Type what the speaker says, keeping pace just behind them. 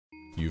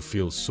You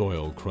feel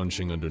soil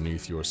crunching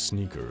underneath your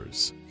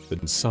sneakers.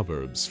 The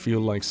suburbs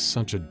feel like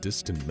such a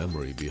distant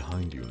memory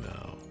behind you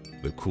now.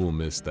 The cool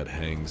mist that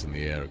hangs in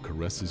the air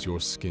caresses your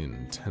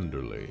skin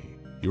tenderly.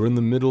 You're in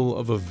the middle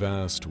of a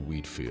vast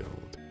wheat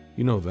field.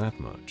 You know that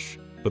much.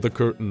 But the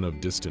curtain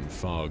of distant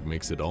fog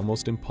makes it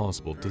almost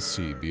impossible to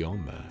see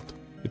beyond that.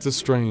 It's a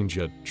strange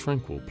yet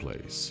tranquil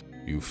place.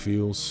 You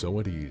feel so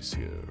at ease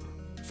here.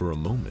 For a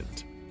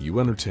moment, you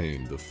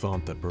entertain the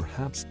thought that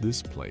perhaps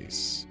this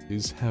place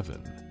is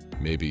heaven.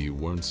 Maybe you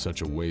weren't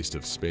such a waste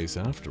of space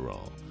after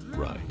all,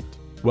 right?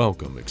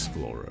 Welcome,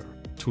 explorer,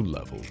 to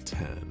level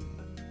 10.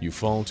 You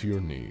fall to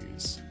your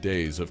knees,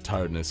 days of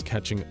tiredness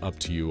catching up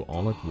to you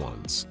all at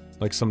once,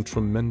 like some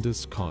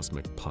tremendous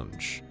cosmic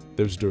punch.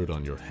 There's dirt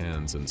on your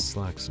hands and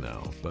slacks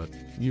now, but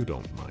you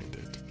don't mind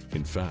it.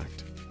 In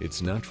fact,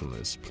 its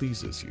naturalness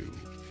pleases you.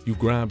 You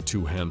grab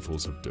 2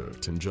 handfuls of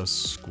dirt and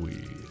just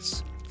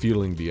squeeze,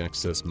 feeling the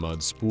excess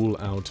mud spool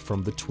out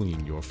from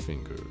between your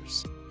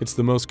fingers. It's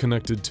the most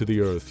connected to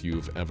the earth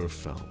you've ever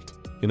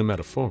felt, in a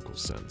metaphorical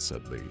sense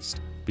at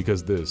least,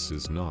 because this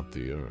is not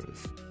the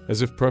earth.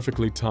 As if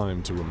perfectly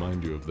timed to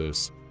remind you of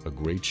this, a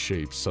great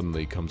shape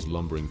suddenly comes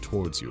lumbering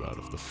towards you out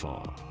of the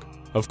fog.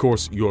 Of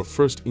course, your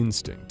first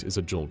instinct is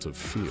a jolt of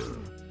fear.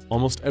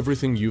 Almost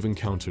everything you've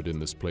encountered in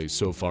this place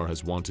so far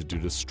has wanted to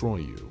destroy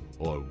you,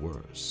 or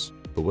worse.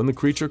 But when the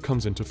creature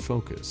comes into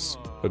focus,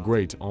 a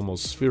great,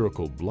 almost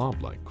spherical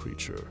blob-like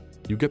creature,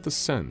 you get the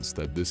sense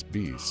that this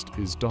beast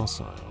is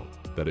docile,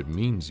 that it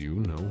means you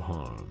no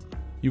harm.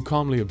 You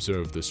calmly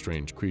observe the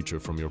strange creature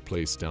from your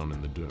place down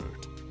in the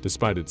dirt.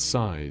 Despite its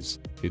size,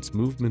 its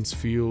movements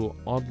feel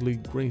oddly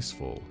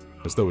graceful,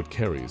 as though it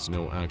carries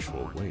no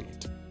actual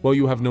weight. While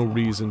you have no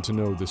reason to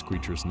know this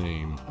creature's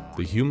name,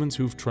 the humans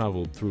who've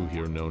traveled through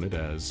here know it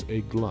as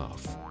a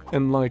gluff.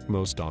 And like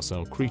most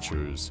docile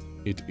creatures,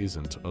 it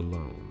isn't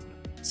alone.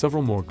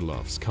 Several more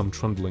gluffs come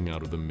trundling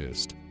out of the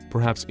mist,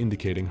 perhaps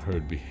indicating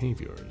herd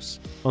behaviors.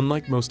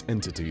 Unlike most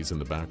entities in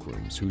the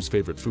Backrooms whose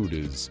favorite food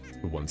is…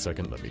 One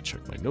second, let me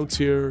check my notes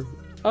here.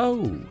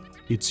 Oh,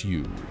 it's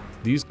you.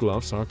 These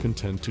gluffs are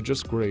content to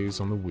just graze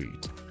on the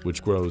wheat,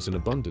 which grows in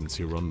abundance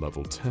here on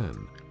level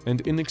 10,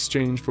 and in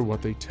exchange for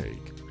what they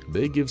take,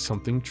 they give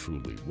something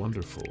truly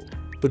wonderful.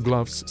 The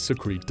gluffs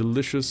secrete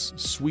delicious,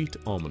 sweet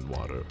almond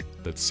water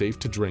that's safe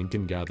to drink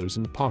and gathers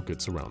in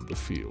pockets around the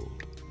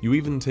field. You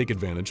even take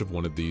advantage of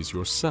one of these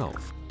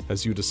yourself,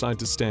 as you decide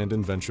to stand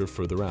and venture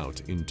further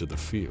out into the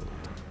field.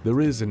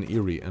 There is an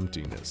eerie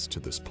emptiness to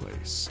this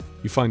place.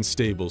 You find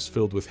stables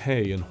filled with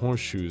hay and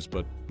horseshoes,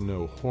 but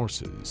no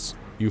horses.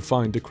 You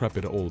find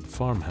decrepit old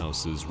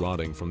farmhouses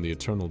rotting from the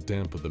eternal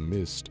damp of the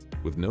mist,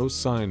 with no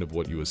sign of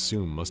what you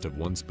assume must have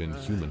once been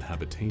human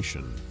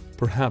habitation.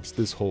 Perhaps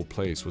this whole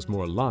place was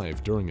more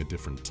alive during a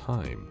different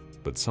time,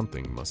 but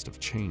something must have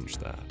changed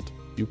that.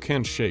 You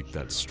can't shake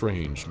that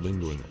strange,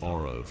 lingering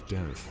aura of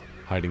death,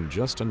 hiding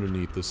just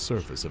underneath the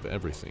surface of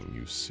everything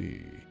you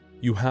see.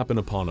 You happen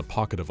upon a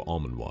pocket of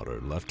almond water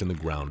left in the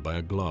ground by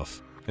a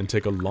gluff, and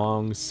take a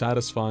long,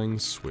 satisfying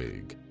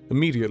swig.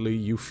 Immediately,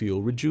 you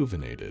feel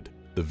rejuvenated.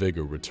 The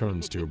vigor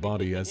returns to your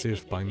body as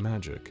if by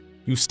magic.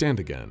 You stand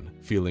again,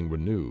 feeling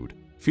renewed,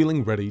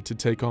 feeling ready to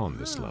take on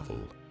this level.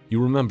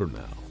 You remember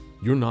now,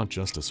 you're not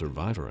just a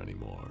survivor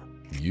anymore.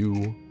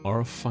 You are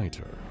a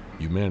fighter.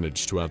 You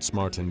managed to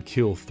outsmart and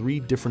kill 3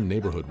 different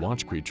neighborhood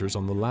watch creatures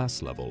on the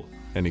last level.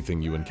 Anything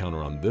you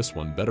encounter on this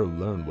one better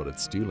learn what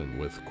it's dealing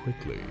with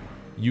quickly.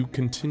 You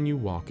continue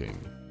walking.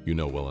 You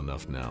know well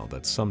enough now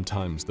that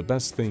sometimes the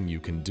best thing you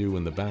can do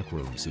in the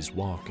Backrooms is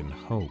walk and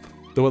hope,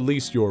 though at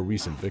least your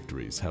recent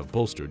victories have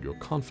bolstered your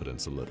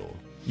confidence a little.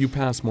 You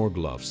pass more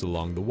gluffs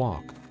along the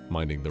walk,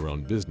 minding their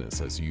own business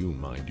as you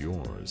mind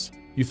yours.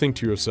 You think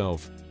to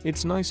yourself,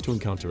 it's nice to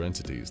encounter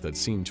entities that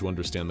seem to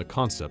understand the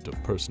concept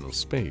of personal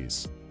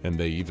space, and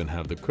they even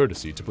have the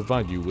courtesy to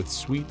provide you with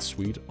sweet,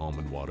 sweet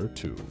almond water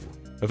too.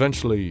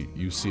 Eventually,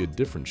 you see a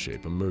different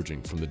shape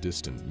emerging from the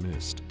distant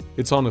mist.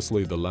 It's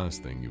honestly the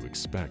last thing you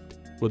expect.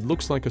 What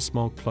looks like a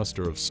small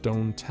cluster of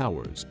stone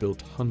towers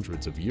built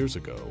hundreds of years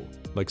ago,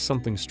 like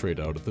something straight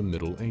out of the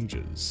Middle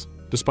Ages.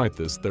 Despite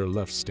this, they're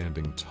left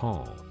standing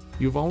tall.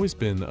 You've always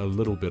been a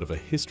little bit of a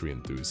history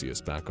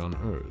enthusiast back on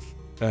Earth.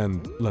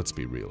 And let's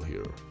be real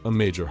here, a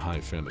major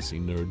high fantasy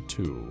nerd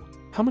too.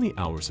 How many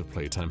hours of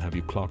playtime have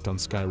you clocked on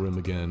Skyrim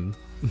again?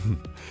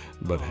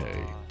 But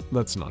hey,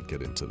 let's not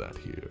get into that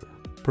here.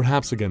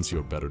 Perhaps against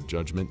your better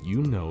judgment,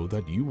 you know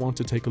that you want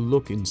to take a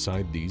look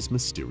inside these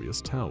mysterious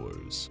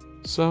towers.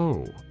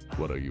 So,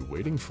 what are you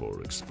waiting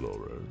for,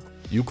 explorer?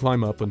 You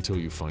climb up until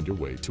you find your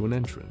way to an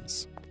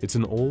entrance. It's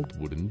an old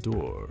wooden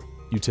door.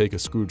 You take a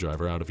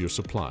screwdriver out of your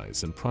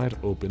supplies and pry it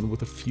open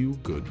with a few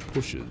good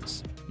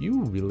pushes.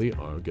 You really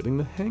are getting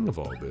the hang of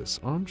all this,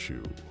 aren't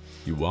you?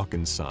 You walk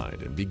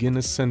inside and begin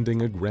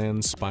ascending a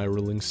grand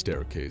spiraling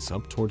staircase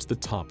up towards the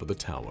top of the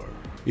tower.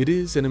 It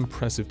is an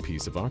impressive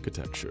piece of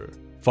architecture,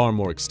 far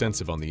more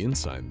extensive on the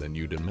inside than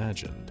you'd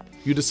imagined.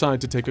 You decide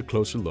to take a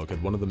closer look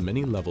at one of the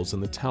many levels in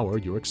the tower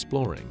you're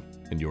exploring,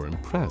 and you're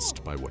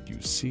impressed by what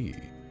you see.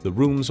 The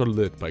rooms are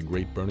lit by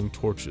great burning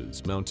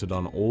torches mounted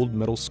on old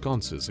metal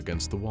sconces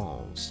against the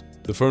walls.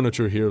 The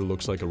furniture here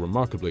looks like a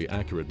remarkably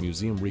accurate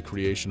museum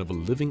recreation of a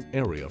living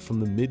area from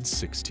the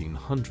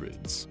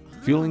mid-1600s.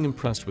 Feeling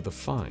impressed with the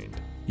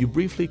find, you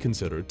briefly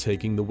consider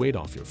taking the weight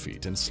off your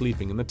feet and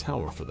sleeping in the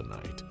tower for the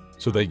night,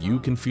 so that you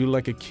can feel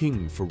like a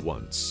king for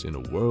once in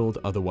a world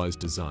otherwise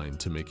designed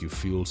to make you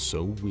feel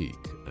so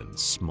weak and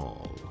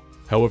small.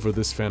 However,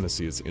 this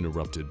fantasy is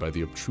interrupted by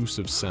the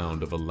obtrusive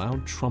sound of a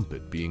loud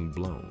trumpet being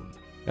blown.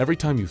 Every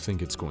time you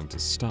think it's going to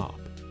stop,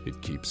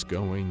 it keeps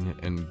going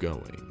and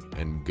going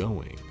and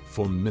going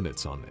for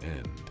minutes on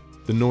end.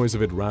 The noise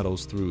of it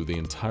rattles through the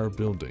entire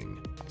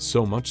building,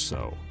 so much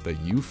so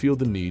that you feel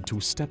the need to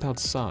step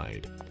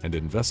outside and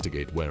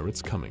investigate where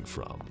it's coming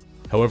from.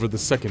 However, the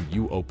second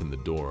you open the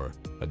door,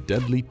 a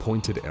deadly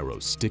pointed arrow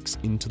sticks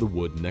into the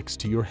wood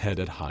next to your head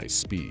at high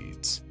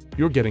speeds.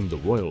 You're getting the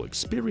royal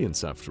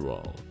experience after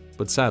all,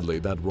 but sadly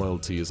that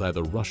royalty is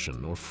either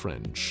Russian or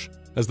French.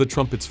 As the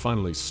trumpets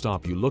finally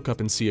stop, you look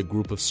up and see a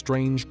group of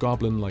strange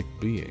goblin-like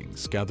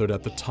beings gathered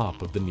at the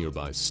top of the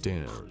nearby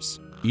stairs.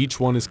 Each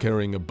one is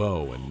carrying a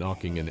bow and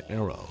knocking an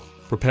arrow,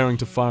 preparing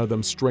to fire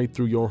them straight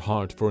through your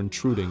heart for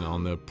intruding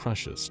on their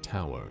precious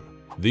tower.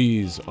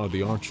 These are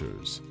the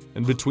archers,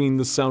 and between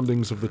the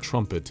soundings of the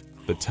trumpet,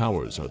 the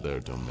towers are their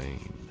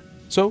domain.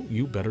 So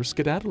you better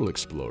skedaddle,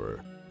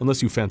 explorer,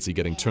 unless you fancy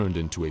getting turned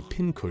into a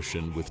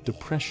pincushion with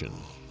depression.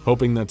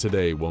 Hoping that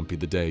today won't be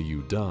the day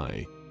you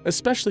die,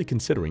 especially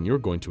considering you're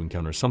going to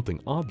encounter something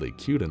oddly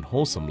cute and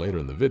wholesome later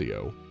in the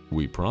video,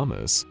 we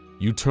promise.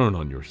 You turn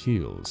on your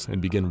heels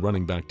and begin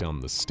running back down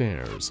the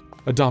stairs,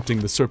 adopting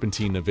the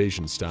serpentine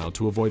evasion style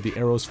to avoid the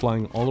arrows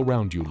flying all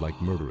around you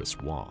like murderous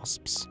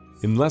wasps.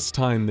 In less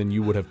time than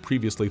you would have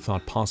previously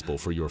thought possible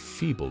for your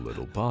feeble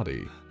little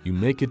body, you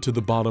make it to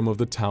the bottom of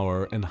the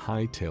tower and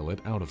hightail it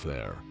out of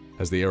there.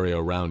 As the area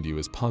around you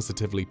is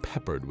positively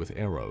peppered with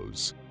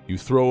arrows, you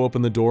throw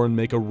open the door and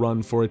make a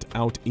run for it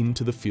out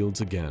into the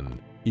fields again,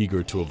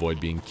 eager to avoid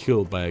being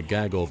killed by a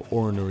gaggle of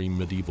ornery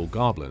medieval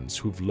goblins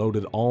who've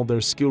loaded all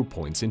their skill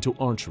points into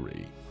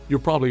archery. You're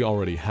probably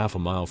already half a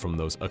mile from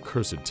those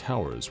accursed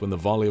towers when the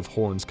volley of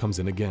horns comes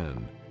in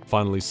again,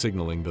 finally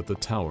signaling that the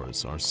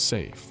towers are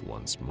safe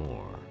once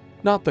more.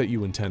 Not that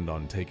you intend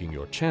on taking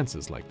your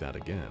chances like that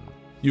again.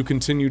 You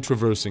continue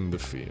traversing the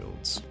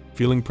fields,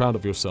 feeling proud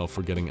of yourself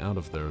for getting out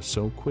of there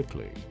so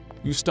quickly.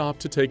 You stop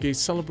to take a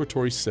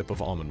celebratory sip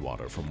of almond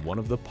water from one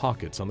of the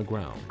pockets on the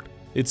ground.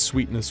 Its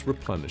sweetness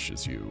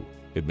replenishes you.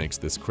 It makes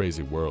this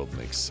crazy world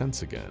make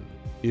sense again,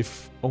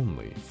 if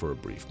only for a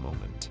brief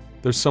moment.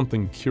 There's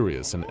something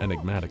curious and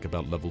enigmatic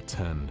about level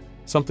 10,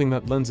 something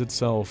that lends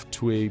itself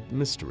to a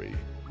mystery,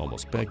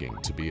 almost begging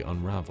to be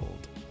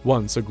unraveled.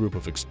 Once a group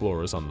of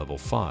explorers on level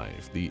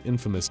 5, the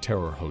infamous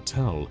Terror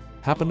Hotel,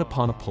 happened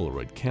upon a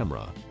Polaroid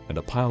camera and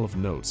a pile of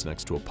notes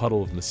next to a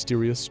puddle of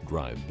mysterious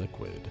dried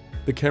liquid.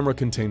 The camera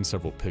contained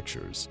several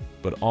pictures,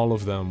 but all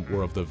of them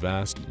were of the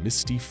vast,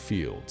 misty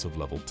fields of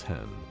level 10.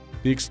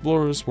 The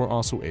explorers were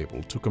also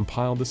able to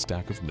compile the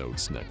stack of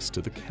notes next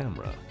to the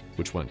camera,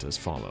 which went as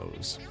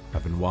follows.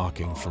 I've been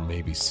walking for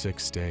maybe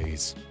 6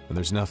 days, and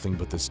there's nothing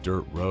but this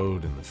dirt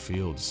road and the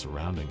fields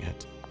surrounding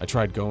it. I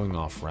tried going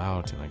off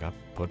route and I got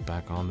put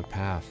back on the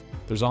path.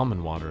 There's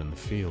almond water in the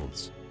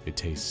fields. It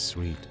tastes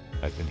sweet.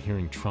 I've been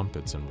hearing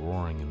trumpets and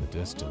roaring in the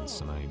distance,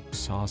 and I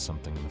saw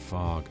something in the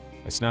fog.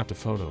 I snapped a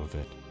photo of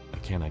it. I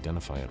can't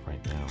identify it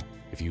right now.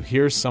 If you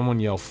hear someone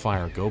yell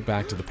fire, go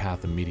back to the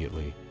path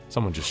immediately.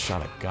 Someone just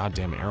shot a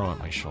goddamn arrow at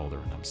my shoulder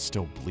and I'm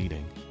still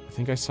bleeding. I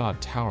think I saw a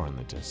tower in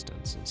the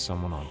distance and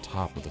someone on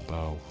top with a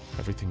bow.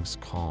 Everything's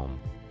calm.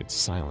 It's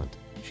silent.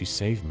 She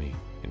saved me.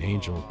 An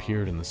angel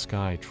appeared in the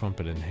sky,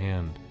 trumpet in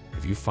hand.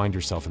 If you find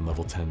yourself in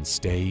level 10,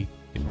 stay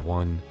in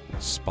one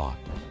spot.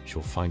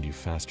 She'll find you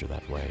faster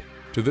that way.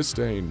 To this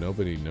day,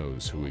 nobody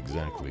knows who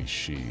exactly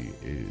she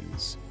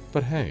is.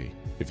 But hey,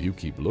 if you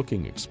keep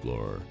looking,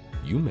 explorer,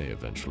 you may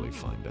eventually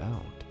find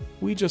out.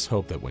 We just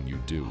hope that when you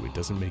do, it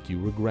doesn't make you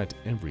regret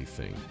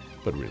everything.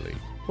 But really,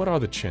 what are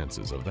the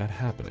chances of that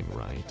happening,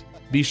 right?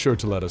 Be sure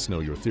to let us know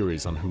your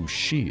theories on who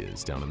she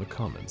is down in the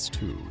comments,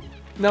 too.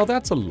 Now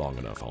that's a long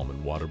enough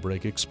almond water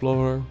break,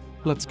 explorer.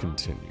 Let's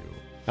continue.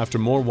 After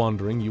more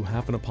wandering, you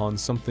happen upon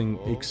something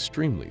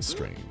extremely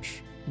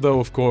strange. Though,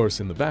 of course,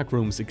 in the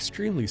Backrooms,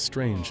 extremely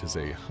strange is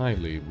a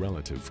highly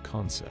relative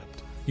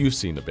concept. You've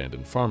seen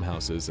abandoned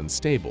farmhouses and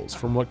stables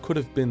from what could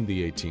have been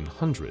the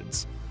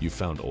 1800s. You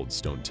found old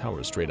stone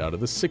towers straight out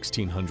of the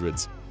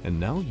 1600s, and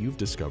now you've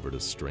discovered a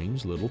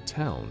strange little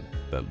town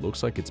that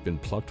looks like it's been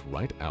plucked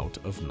right out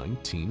of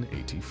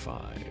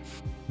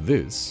 1985.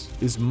 This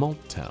is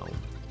Malt Town,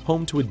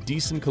 home to a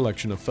decent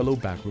collection of fellow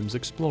Backrooms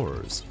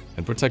explorers,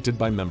 and protected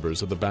by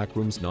members of the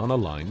Backrooms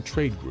non-aligned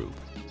trade group,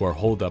 who are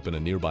holed up in a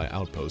nearby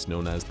outpost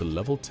known as the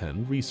Level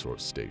 10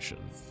 Resource Station.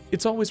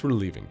 It's always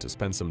relieving to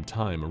spend some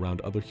time around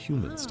other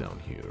humans down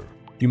here.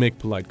 You make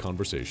polite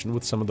conversation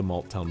with some of the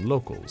Malt Town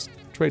locals,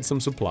 trade some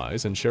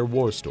supplies, and share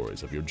war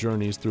stories of your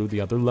journeys through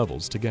the other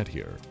levels to get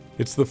here.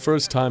 It's the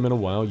first time in a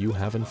while you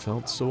haven't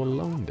felt so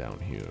alone down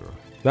here.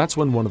 That's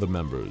when one of the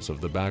members of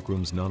the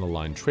Backrooms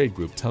non-aligned trade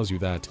group tells you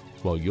that,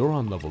 while you're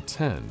on level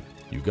 10,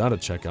 you gotta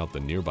check out the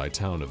nearby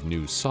town of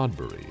New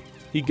Sodbury.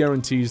 He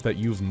guarantees that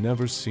you've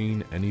never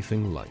seen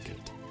anything like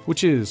it,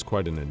 which is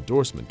quite an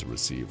endorsement to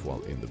receive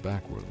while in the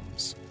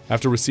Backrooms.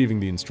 After receiving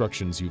the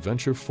instructions, you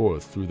venture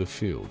forth through the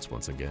fields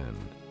once again.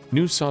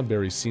 New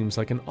Sodbury seems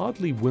like an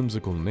oddly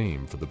whimsical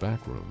name for the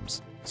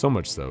Backrooms, so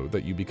much so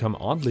that you become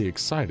oddly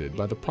excited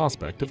by the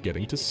prospect of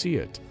getting to see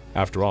it.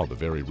 After all, the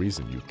very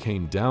reason you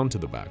came down to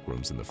the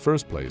Backrooms in the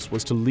first place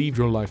was to leave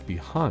your life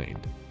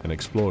behind and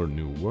explore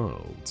new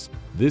worlds.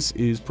 This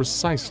is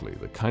precisely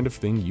the kind of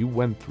thing you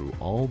went through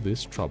all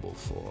this trouble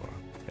for.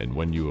 And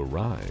when you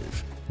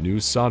arrive, New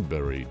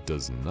Sodbury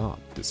does not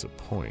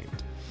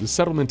disappoint. The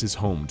settlement is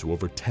home to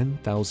over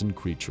 10,000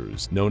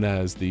 creatures known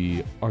as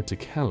the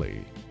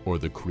Articeli, or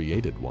the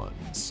Created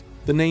Ones.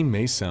 The name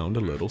may sound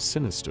a little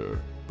sinister,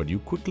 but you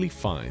quickly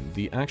find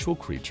the actual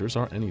creatures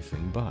are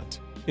anything but.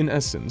 In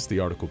essence, the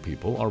article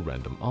people are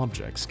random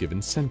objects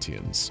given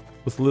sentience,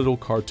 with little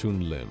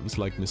cartoon limbs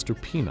like Mr.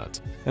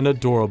 Peanut, and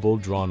adorable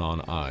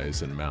drawn-on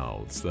eyes and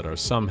mouths that are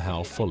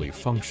somehow fully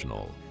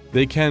functional.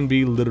 They can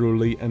be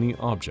literally any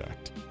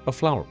object: a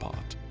flower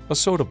pot, a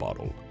soda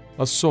bottle,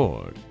 a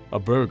sword, a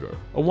burger,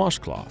 a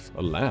washcloth,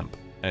 a lamp,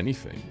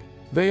 anything.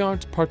 They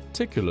aren't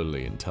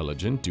particularly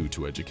intelligent due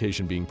to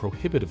education being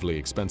prohibitively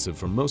expensive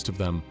for most of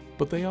them,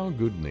 but they are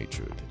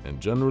good-natured and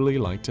generally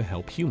like to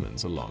help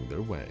humans along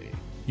their way.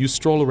 You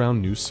stroll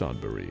around New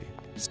Sodbury,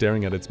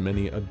 staring at its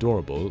many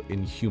adorable,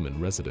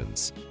 inhuman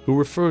residents, who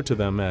refer to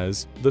them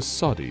as the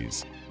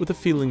Soddies, with a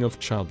feeling of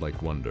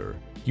childlike wonder.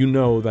 You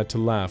know that to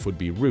laugh would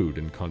be rude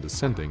and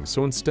condescending,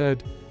 so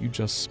instead, you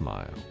just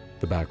smile.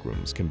 The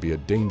Backrooms can be a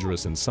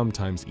dangerous and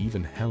sometimes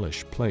even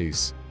hellish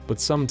place,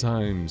 but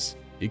sometimes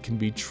it can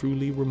be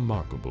truly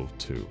remarkable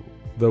too.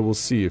 Though we'll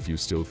see if you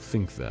still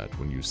think that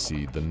when you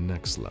see the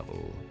next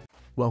level.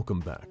 Welcome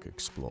back,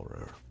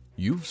 Explorer.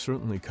 You've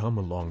certainly come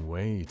a long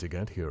way to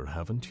get here,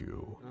 haven't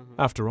you?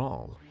 After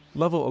all,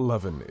 level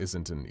 11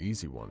 isn't an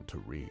easy one to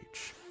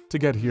reach. To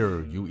get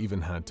here, you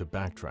even had to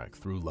backtrack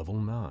through level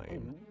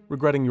 9.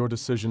 Regretting your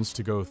decisions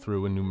to go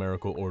through in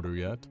numerical order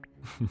yet?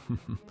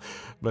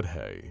 But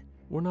hey,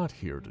 we're not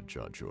here to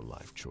judge your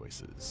life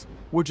choices.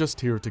 We're just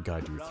here to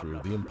guide you through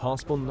the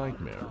impossible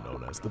nightmare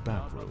known as the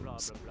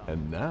Backrooms.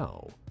 And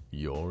now,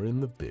 you're in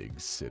the big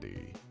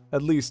city.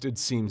 At least it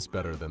seems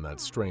better than that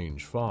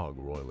strange fog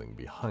roiling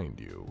behind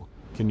you.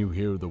 Can you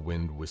hear the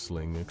wind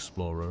whistling,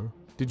 Explorer?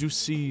 Did you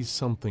see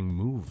something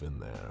move in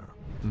there?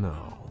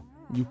 No,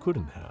 you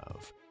couldn't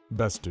have.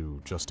 Best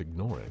to just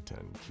ignore it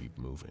and keep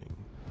moving.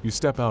 You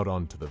step out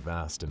onto the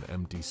vast and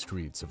empty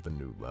streets of the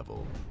new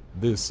level.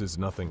 This is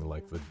nothing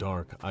like the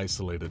dark,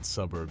 isolated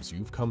suburbs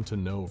you've come to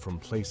know from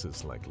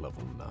places like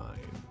level 9.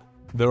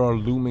 There are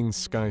looming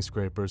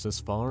skyscrapers as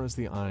far as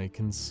the eye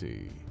can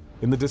see.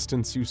 In the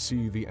distance you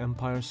see the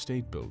Empire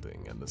State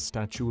Building and the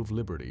Statue of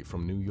Liberty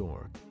from New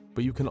York.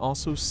 But you can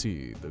also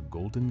see the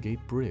Golden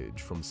Gate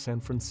Bridge from San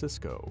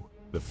Francisco,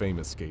 the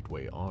famous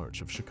Gateway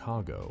Arch of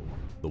Chicago,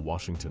 the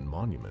Washington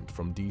Monument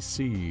from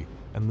DC,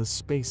 and the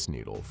Space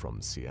Needle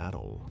from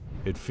Seattle.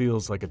 It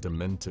feels like a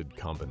demented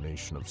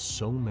combination of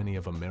so many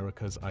of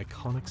America's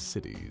iconic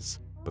cities,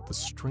 but the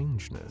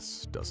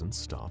strangeness doesn't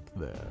stop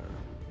there.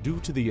 Due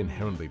to the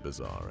inherently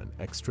bizarre and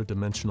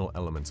extra-dimensional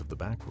elements of the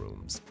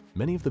Backrooms,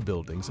 many of the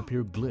buildings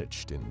appear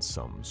glitched in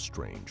some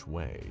strange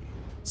way.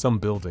 Some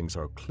buildings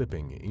are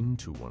clipping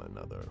into one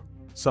another.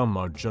 Some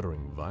are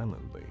juddering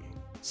violently.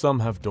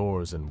 Some have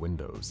doors and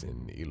windows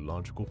in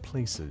illogical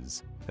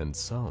places, and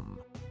some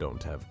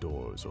don't have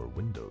doors or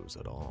windows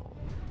at all.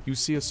 You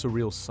see a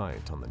surreal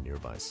sight on the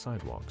nearby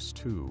sidewalks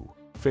too.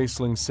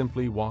 Facelings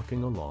simply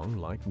walking along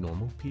like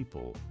normal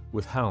people,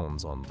 with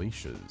hounds on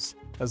leashes,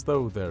 as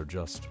though they're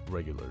just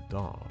regular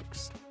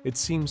dogs. It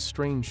seems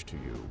strange to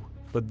you,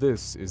 but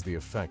this is the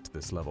effect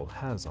this level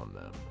has on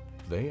them.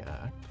 They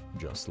act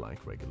just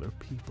like regular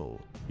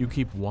people. You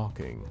keep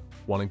walking,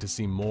 wanting to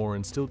see more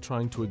and still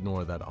trying to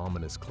ignore that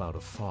ominous cloud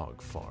of fog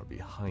far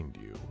behind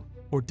you.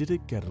 Or did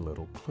it get a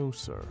little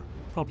closer?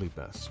 Probably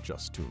best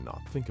just to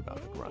not think about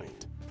it,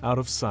 right? Out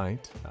of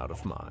sight, out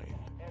of mind.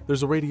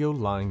 There's a radio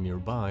lying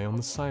nearby on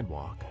the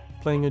sidewalk,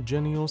 playing a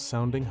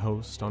genial-sounding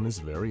host on his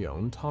very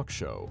own talk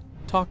show,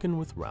 Talkin'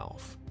 with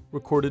Ralph,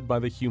 recorded by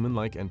the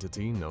human-like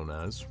entity known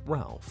as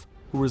Ralph,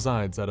 who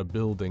resides at a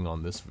building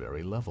on this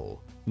very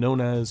level, known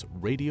as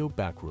Radio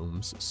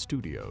Backrooms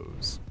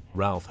Studios.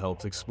 Ralph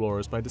helps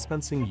explorers by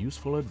dispensing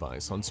useful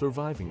advice on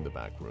surviving the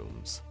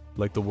Backrooms,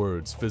 like the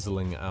words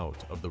fizzling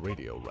out of the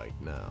radio right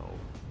now.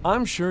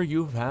 I'm sure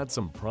you've had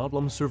some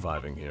problems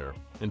surviving here.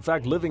 In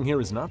fact, living here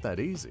is not that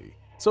easy.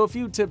 So a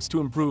few tips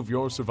to improve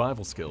your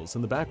survival skills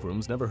in the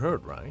Backrooms never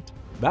hurt, right?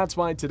 That's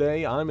why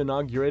today I'm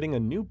inaugurating a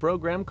new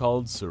program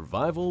called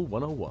Survival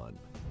 101.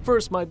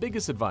 First, my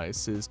biggest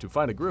advice is to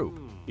find a group.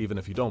 Even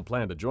if you don't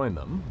plan to join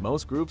them,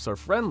 most groups are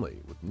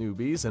friendly with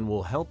newbies and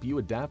will help you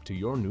adapt to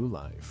your new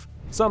life.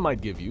 Some might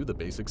give you the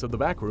basics of the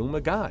Backroom,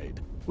 a guide.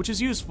 which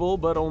is useful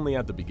but only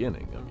at the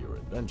beginning of your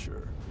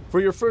adventure. For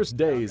your first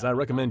days, I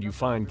recommend you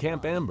find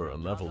Camp Amber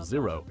on level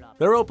 0.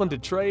 They're open to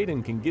trade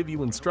and can give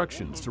you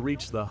instructions to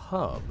reach the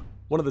Hub,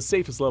 one of the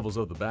safest levels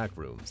of the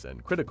Backrooms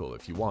and critical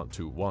if you want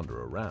to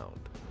wander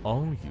around.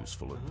 All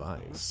useful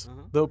advice,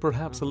 though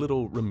perhaps a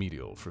little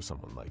remedial for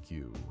someone like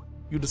you.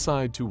 You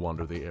decide to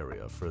wander the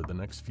area for the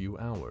next few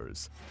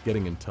hours,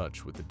 getting in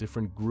touch with the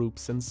different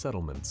groups and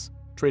settlements,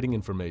 trading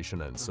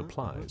information and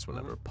supplies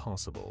whenever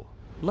possible.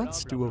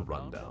 Let's do a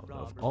rundown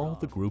of all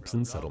the groups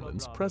and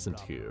settlements present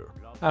here.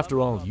 After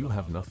all, you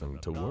have nothing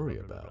to worry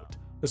about,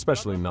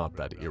 especially not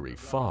that eerie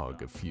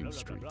fog a few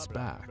streets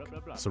back,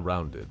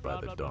 surrounded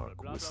by the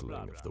dark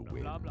whistling of the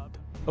wind.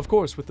 Of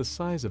course, with the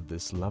size of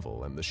this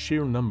level and the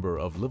sheer number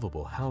of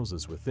livable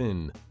houses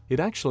within, it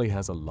actually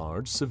has a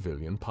large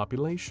civilian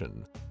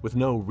population, with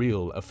no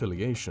real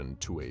affiliation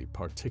to a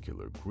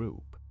particular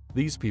group.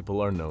 These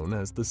people are known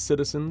as the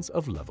citizens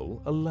of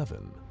level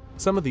 11.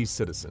 Some of these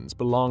citizens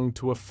belong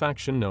to a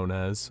faction known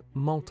as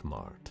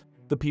Maltmart,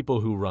 the people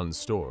who run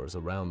stores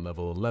around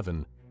level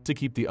 11 to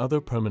keep the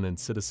other permanent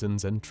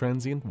citizens and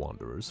transient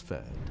wanderers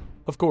fed.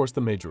 Of course,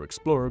 the major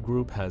explorer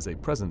group has a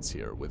presence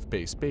here with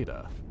Base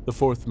Beta, the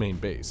fourth main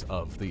base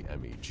of the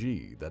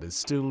MEG that is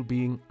still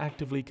being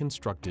actively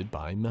constructed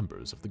by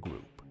members of the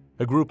group.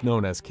 A group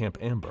known as Camp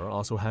Amber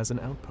also has an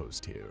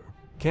outpost here.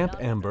 Camp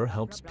Amber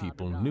helps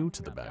people new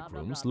to the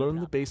Backrooms learn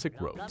the basic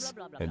ropes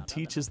and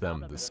teaches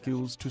them the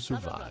skills to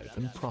survive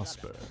and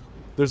prosper.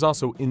 There's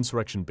also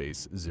Insurrection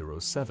Base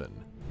 07,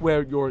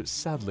 where you're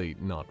sadly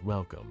not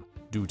welcome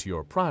due to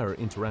your prior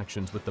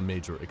interactions with the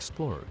major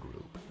explorer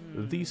group.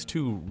 These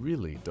two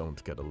really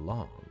don't get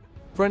along.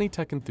 For any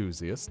tech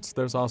enthusiasts,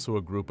 there's also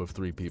a group of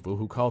 3 people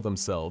who call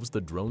themselves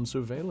the Drone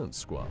Surveillance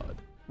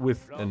Squad,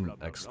 with an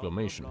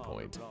exclamation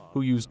point,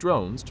 who use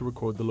drones to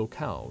record the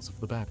locales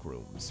of the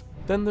Backrooms.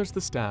 Then there's the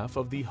staff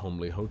of the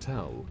Homely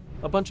Hotel,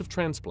 a bunch of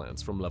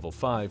transplants from level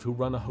 5 who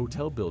run a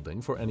hotel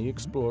building for any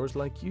explorers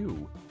like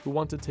you who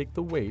want to take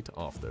the weight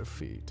off their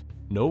feet.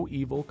 No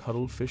evil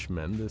cuddlefish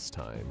men this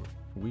time,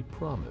 we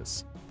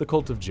promise. The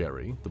Cult of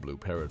Jerry, the Blue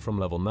Parrot from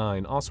level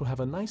 9, also have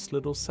a nice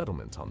little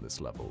settlement on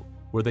this level,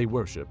 where they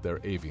worship their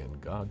avian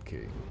god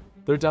king.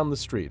 They're down the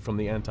street from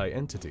the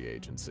Anti-Entity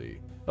Agency,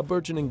 a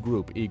burgeoning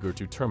group eager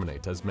to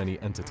terminate as many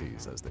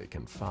entities as they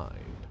can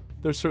find.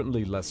 They're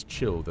certainly less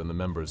chill than the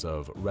members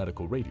of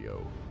Radical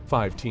Radio,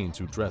 5 teens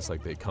who dress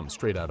like they come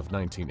straight out of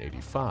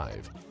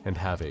 1985 and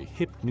have a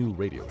hip new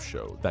radio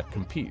show that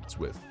competes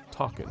with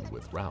Talkin'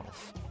 with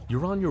Ralph.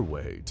 You're on your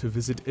way to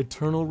visit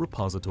Eternal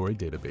Repository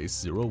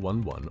Database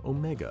 011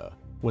 Omega,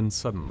 when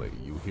suddenly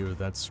you hear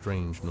that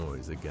strange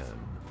noise again,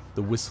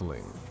 the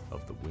whistling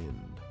of the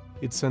wind.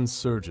 It sends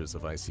surges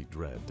of icy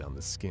dread down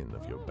the skin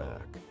of your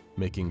back,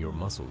 making your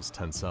muscles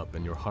tense up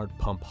and your heart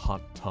pump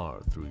hot tar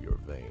through your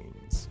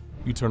veins.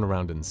 You turn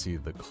around and see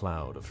the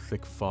cloud of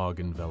thick fog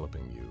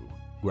enveloping you,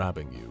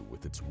 grabbing you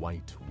with its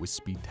white,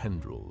 wispy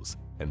tendrils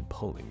and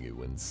pulling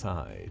you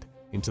inside,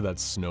 into that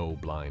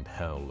snow-blind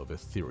hell of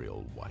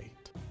ethereal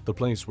white. The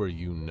place where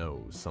you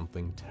know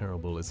something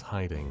terrible is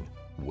hiding,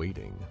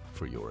 waiting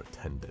for your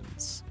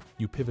attendance.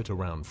 You pivot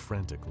around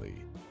frantically.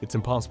 It's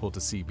impossible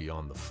to see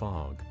beyond the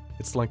fog.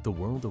 It's like the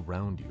world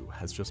around you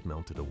has just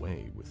melted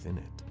away within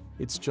it.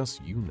 It's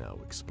just you now,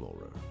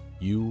 explorer.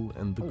 You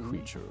and the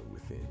creature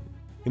within.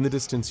 In the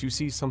distance, you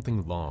see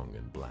something long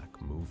and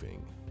black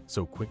moving,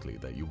 so quickly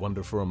that you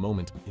wonder for a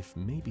moment if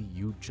maybe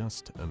you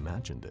just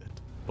imagined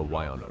it. But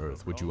why on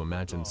earth would you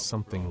imagine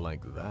something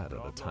like that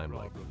at a time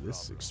like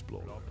this,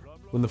 explorer?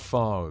 When the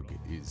fog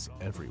is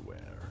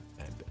everywhere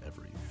and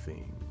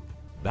everything.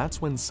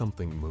 That's when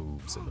something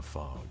moves in the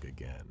fog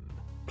again,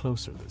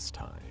 closer this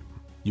time.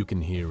 You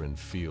can hear and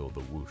feel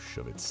the whoosh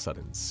of its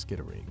sudden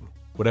skittering.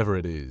 Whatever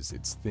it is,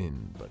 it's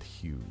thin but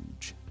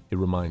huge. It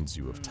reminds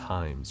you of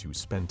times you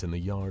spent in the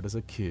yard as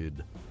a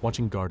kid,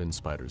 watching garden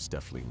spiders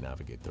deftly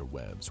navigate their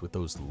webs with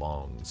those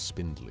long,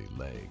 spindly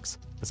legs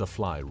as a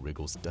fly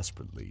wriggles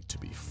desperately to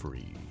be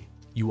free.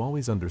 You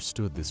always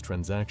understood this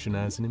transaction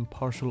as an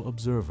impartial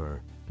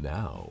observer.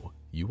 Now,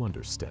 you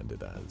understand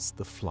it as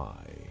the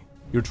fly.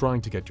 You're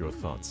trying to get your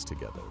thoughts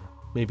together,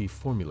 maybe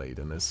formulate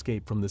an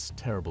escape from this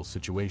terrible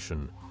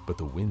situation, but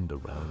the wind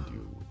around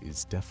you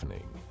is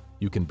deafening.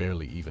 You can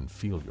barely even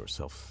feel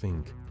yourself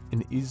think.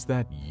 And is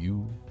that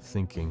you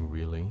thinking,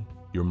 really?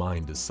 Your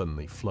mind is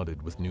suddenly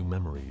flooded with new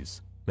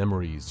memories.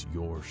 Memories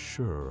you're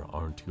sure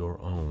aren't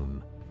your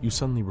own. You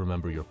suddenly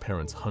remember your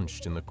parents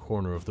hunched in the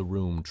corner of the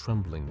room,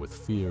 trembling with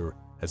fear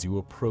as you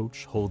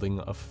approach holding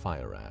a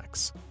fire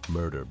axe,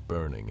 murder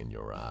burning in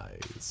your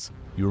eyes.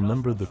 You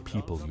remember the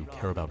people you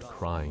care about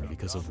crying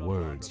because of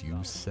words you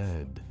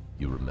said.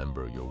 You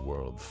remember your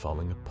world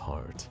falling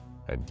apart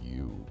and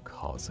you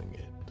causing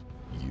it.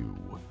 You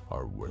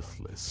are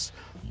worthless.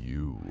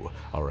 You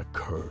are a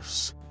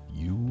curse.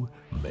 You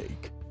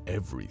make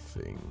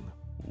everything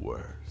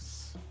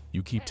worse.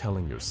 You keep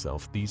telling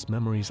yourself these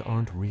memories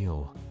aren't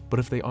real. But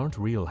if they aren't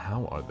real,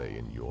 how are they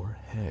in your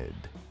head?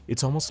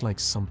 It's almost like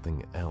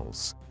something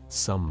else,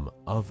 some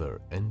other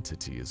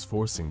entity is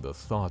forcing the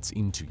thoughts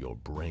into your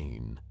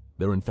brain.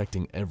 They're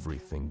infecting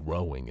everything,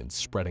 growing and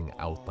spreading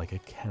out like a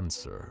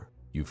cancer.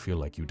 You feel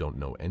like you don't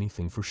know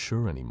anything for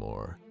sure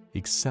anymore,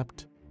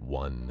 except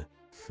one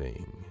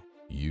thing.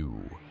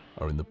 You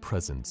are in the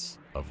presence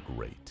of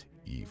great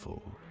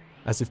evil.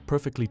 As if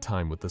perfectly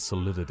timed with the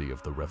solidity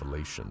of the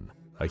revelation,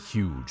 a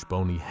huge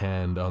bony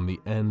hand on the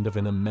end of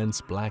an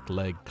immense black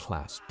leg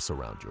clasps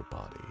around your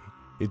body.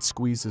 It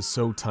squeezes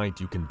so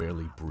tight you can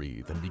barely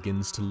breathe and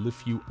begins to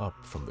lift you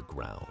up from the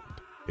ground.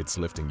 It's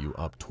lifting you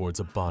up towards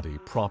a body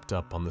propped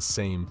up on the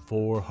same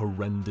 4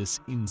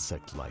 horrendous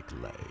insect-like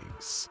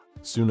legs.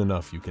 Soon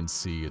enough you can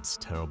see its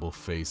terrible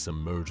face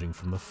emerging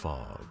from the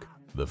fog.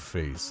 The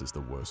face is the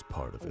worst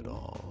part of it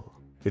all.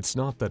 It's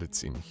not that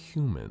it's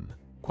inhuman,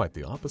 quite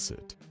the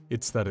opposite.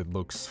 It's that it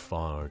looks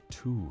far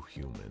too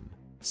human.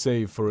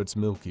 Save for its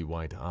milky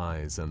white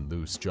eyes and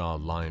loose jaw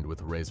lined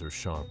with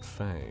razor-sharp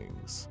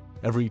fangs.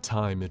 Every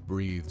time it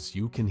breathes,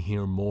 you can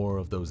hear more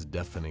of those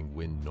deafening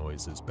wind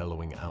noises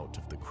bellowing out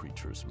of the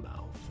creature's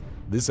mouth.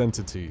 This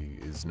entity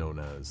is known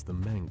as the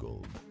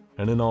Mangled,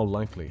 and in all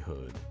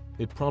likelihood,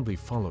 it probably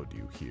followed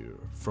you here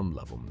from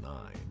level 9.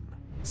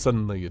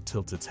 Suddenly, it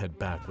tilts its head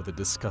back with a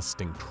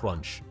disgusting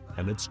crunch,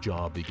 and its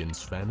jaw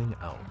begins fanning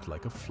out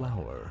like a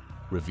flower,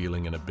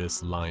 revealing an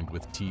abyss lined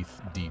with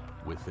teeth deep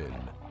within.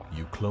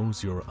 You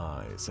close your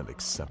eyes and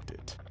accept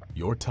it.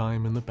 Your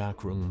time in the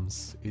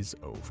Backrooms is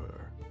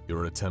over.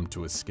 Your attempt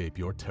to escape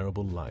your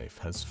terrible life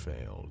has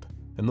failed.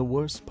 And the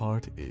worst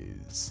part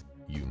is,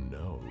 you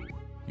know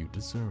you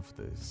deserve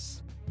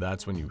this.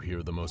 That's when you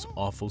hear the most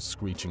awful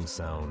screeching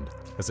sound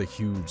as a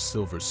huge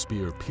silver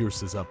spear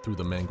pierces up through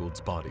the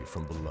Mangled's body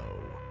from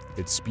below.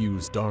 It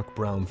spews dark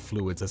brown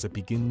fluids as it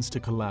begins to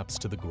collapse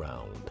to the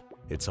ground,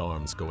 its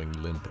arms going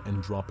limp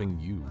and dropping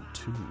you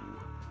too.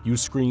 You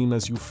scream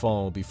as you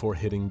fall before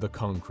hitting the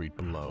concrete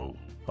below,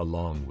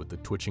 along with the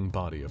twitching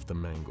body of the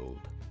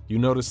Mangled. You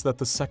notice that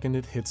the second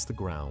it hits the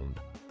ground,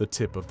 the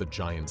tip of the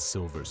giant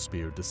silver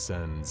spear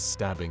descends,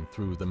 stabbing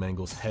through the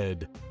Mangled's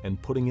head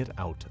and putting it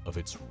out of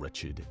its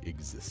wretched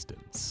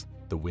existence.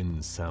 The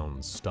wind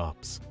sound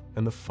stops,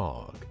 and the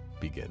fog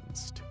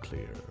begins to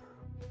clear.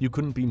 You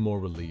couldn't be more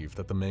relieved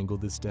that the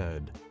Mangled is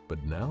dead,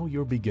 but now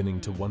you're beginning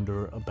to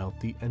wonder about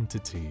the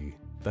entity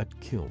that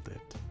killed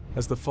it.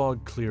 As the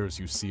fog clears,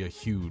 you see a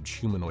huge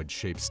humanoid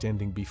shape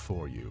standing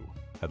before you,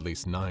 at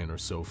least 9 or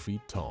so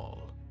feet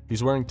tall.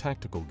 He's wearing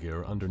tactical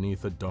gear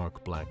underneath a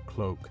dark black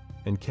cloak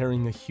and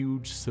carrying a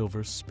huge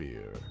silver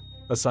spear.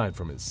 Aside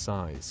from his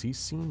size, he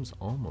seems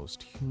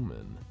almost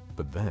human.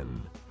 But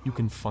then, you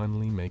can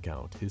finally make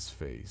out his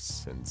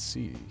face and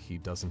see he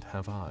doesn't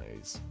have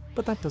eyes.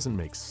 But that doesn't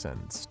make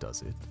sense,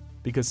 does it?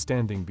 Because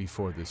standing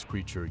before this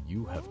creature,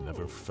 you have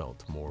never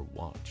felt more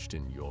watched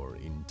in your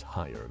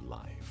entire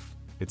life.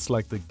 It's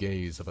like the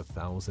gaze of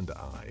 1,000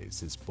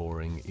 eyes is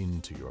boring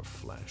into your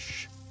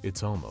flesh.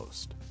 It's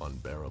almost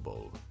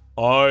unbearable.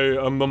 I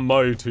am the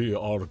mighty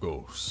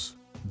Argos.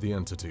 The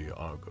entity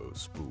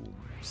Argos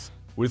booms.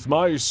 With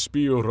my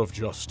spear of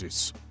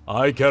justice,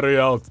 I carry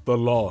out the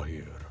law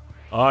here.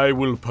 I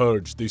will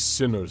purge the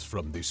sinners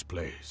from this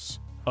place.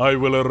 I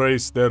will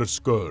erase their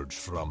scourge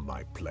from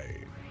my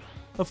plane.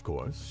 Of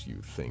course,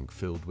 you think,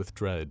 filled with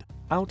dread,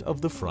 out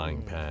of the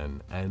frying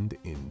pan and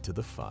into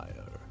the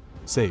fire.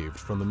 Saved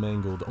from the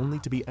Mangled only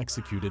to be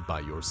executed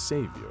by your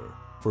savior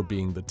for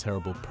being the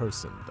terrible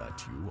person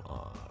that you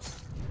are.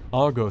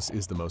 Argos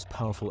is the most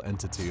powerful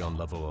entity on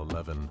level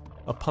 11,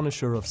 a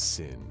punisher of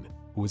sin,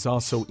 who is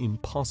also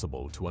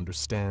impossible to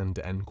understand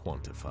and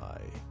quantify.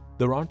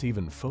 There aren't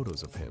even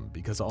photos of him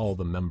because all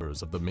the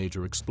members of the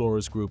major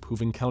explorers group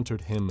who've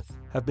encountered him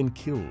have been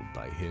killed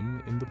by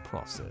him in the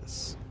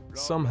process.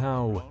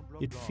 Somehow,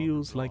 it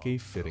feels like a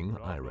fitting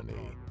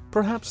irony.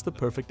 Perhaps the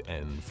perfect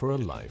end for a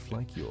life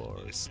like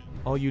yours.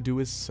 All you do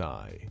is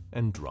sigh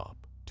and drop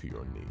to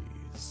your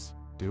knees.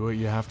 Do what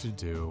you have to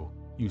do,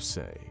 you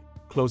say,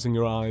 closing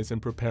your eyes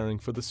and preparing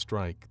for the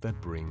strike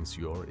that brings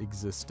your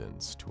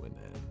existence to an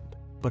end.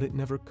 But it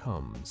never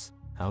comes.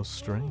 How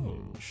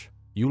strange.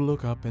 You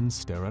look up and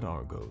stare at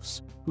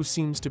Argos, who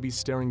seems to be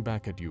staring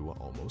back at you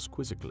almost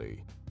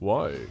quizzically.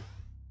 Why?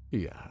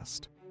 He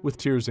asked. With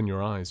tears in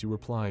your eyes, you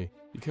reply,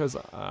 because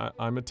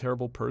I'm a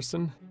terrible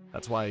person.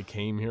 That's why I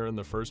came here in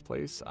the first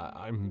place.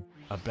 I'm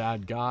a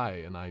bad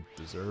guy, and I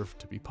deserve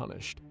to be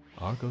punished.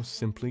 Argos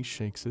simply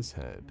shakes his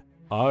head.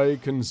 I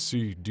can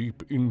see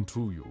deep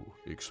into you,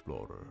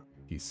 explorer,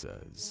 he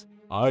says.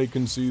 I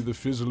can see the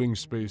fizzling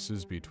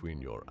spaces between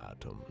your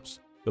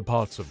atoms, the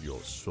parts of your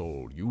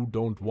soul you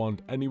don't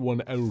want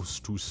anyone else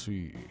to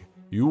see.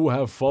 You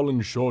have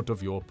fallen short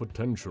of your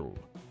potential,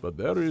 but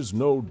there is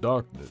no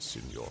darkness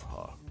in your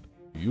heart.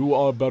 You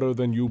are better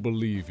than you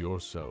believe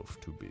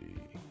yourself to be.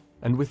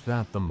 And with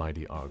that, the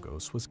mighty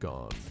Argos was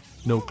gone.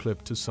 No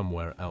clip to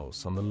somewhere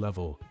else on the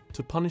level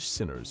to punish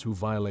sinners who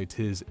violate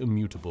his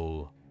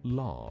immutable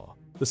law.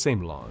 The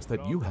same laws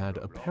that you had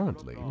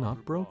apparently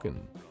not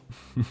broken.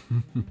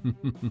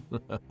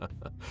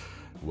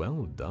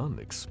 Well done,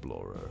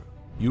 explorer.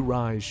 You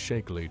rise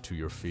shakily to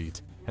your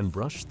feet and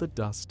brush the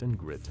dust and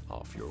grit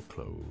off your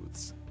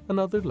clothes.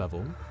 Another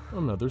level,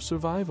 another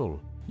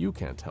survival. You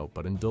can't help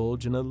but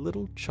indulge in a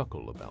little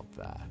chuckle about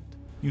that.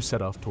 You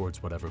set off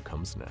towards whatever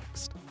comes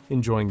next,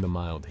 enjoying the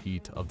mild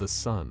heat of the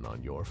sun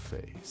on your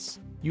face.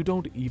 You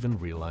don't even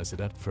realize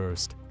it at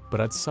first,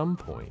 but at some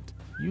point,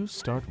 you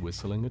start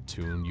whistling a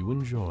tune you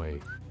enjoy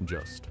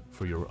just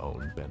for your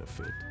own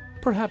benefit.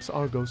 Perhaps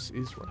Argos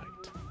is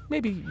right.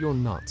 Maybe you're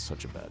not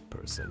such a bad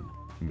person.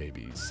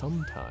 Maybe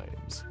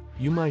sometimes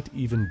you might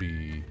even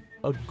be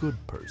a good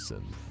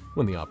person,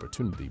 when the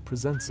opportunity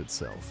presents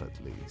itself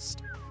at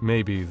least.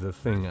 Maybe the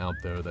thing out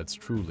there that's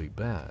truly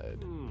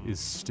bad is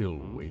still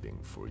waiting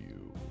for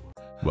you.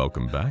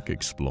 Welcome back,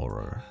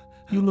 Explorer.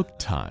 You look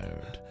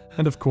tired,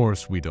 and of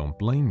course we don't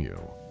blame you.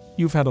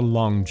 You've had a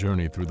long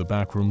journey through the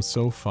Backrooms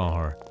so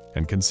far,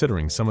 and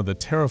considering some of the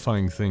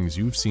terrifying things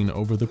you've seen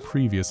over the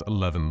previous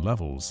 11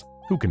 levels,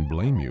 who can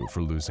blame you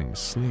for losing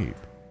sleep?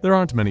 There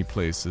aren't many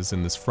places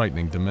in this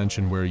frightening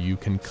dimension where you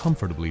can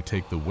comfortably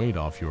take the weight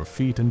off your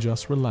feet and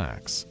just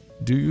relax.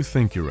 Do you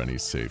think you're any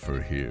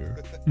safer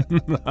here?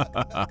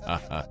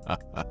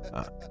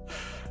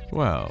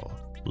 Well,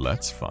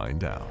 let's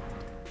find out.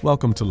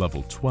 Welcome to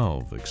Level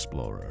 12,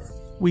 Explorer.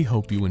 We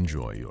hope you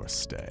enjoy your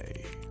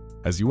stay.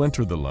 As you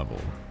enter the level,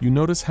 you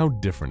notice how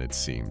different it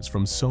seems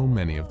from so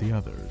many of the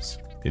others.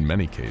 In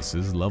many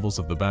cases, levels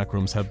of the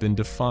Backrooms have been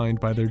defined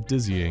by their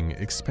dizzying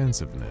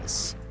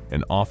expansiveness.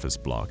 An office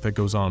block that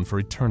goes on for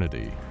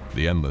eternity,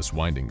 the endless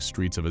winding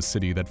streets of a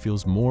city that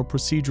feels more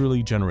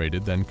procedurally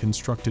generated than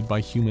constructed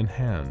by human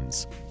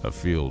hands, a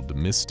field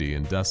misty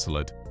and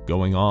desolate,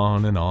 going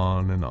on and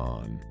on and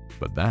on.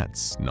 But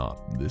that's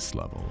not this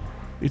level.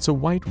 It's a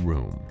white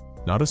room,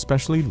 not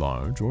especially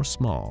large or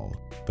small.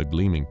 The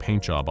gleaming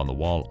paint job on the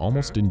wall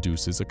almost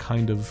induces a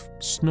kind of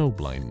snow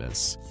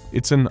blindness.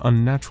 It's an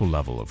unnatural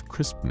level of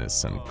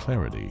crispness and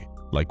clarity,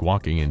 like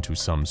walking into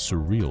some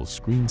surreal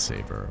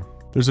screensaver.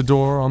 There's a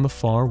door on the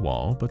far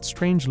wall, but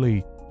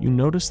strangely, you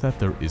notice that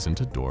there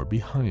isn't a door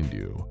behind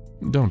you.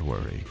 Don't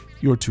worry,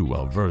 you're too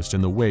well versed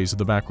in the ways of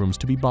the Backrooms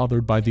to be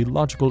bothered by the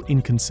logical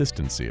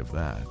inconsistency of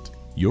that.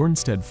 You're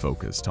instead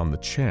focused on the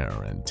chair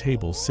and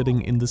table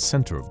sitting in the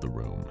center of the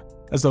room,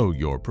 as though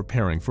you're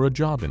preparing for a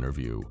job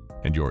interview,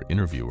 and your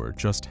interviewer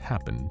just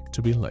happened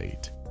to be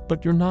late.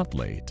 But you're not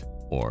late,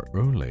 or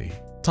early.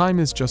 Time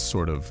is just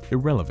sort of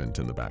irrelevant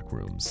in the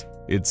Backrooms.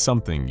 It's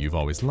something you've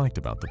always liked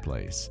about the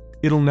place.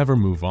 It'll never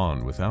move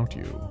on without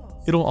you.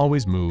 It'll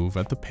always move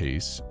at the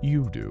pace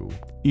you do,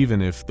 even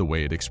if the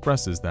way it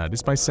expresses that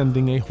is by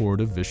sending a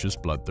horde of vicious,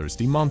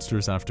 bloodthirsty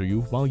monsters after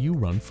you while you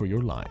run for your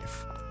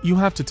life. You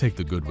have to take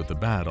the good with the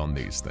bad on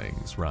these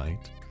things, right?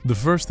 The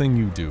first thing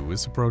you do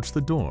is approach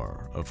the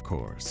door, of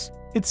course.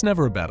 It's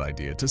never a bad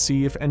idea to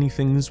see if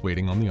anything's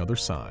waiting on the other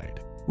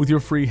side. With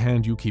your free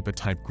hand, you keep a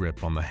tight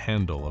grip on the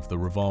handle of the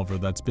revolver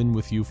that's been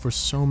with you for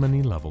so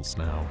many levels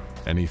now.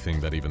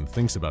 Anything that even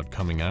thinks about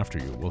coming after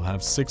you will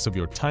have 6 of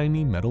your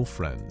tiny metal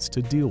friends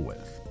to deal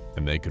with,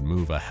 and they could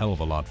move a hell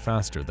of a lot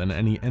faster than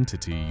any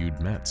entity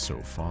you'd met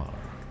so far.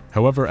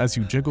 However, as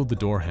you jiggle the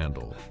door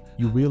handle,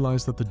 you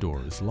realize that the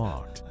door is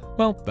locked.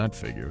 Well, that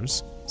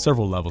figures.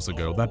 Several levels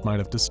ago, that might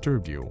have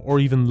disturbed you, or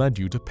even led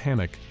you to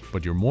panic,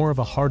 but you're more of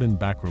a hardened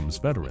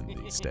Backrooms veteran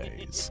these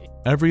days.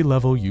 Every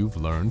level you've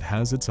learned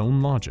has its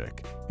own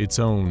logic, its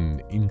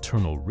own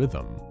internal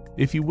rhythm.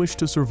 If you wish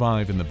to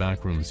survive in the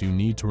Backrooms, you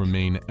need to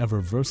remain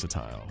ever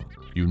versatile.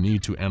 You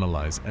need to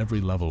analyze every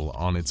level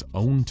on its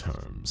own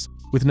terms,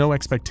 with no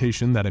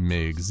expectation that it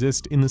may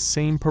exist in the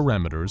same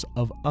parameters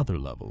of other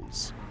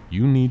levels.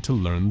 You need to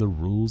learn the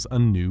rules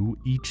anew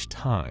each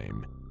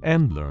time,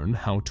 and learn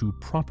how to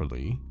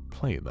properly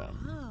play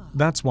them.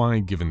 That's why,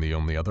 given the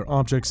only other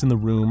objects in the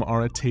room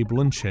are a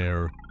table and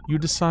chair, you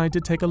decide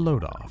to take a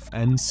load off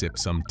and sip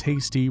some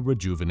tasty,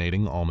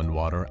 rejuvenating almond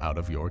water out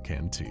of your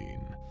canteen.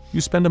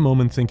 You spend a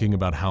moment thinking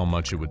about how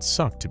much it would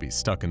suck to be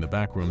stuck in the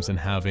Backrooms and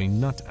have a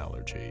nut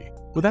allergy.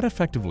 Would that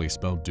effectively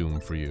spell doom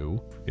for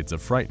you? It's a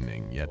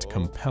frightening yet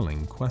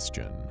compelling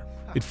question.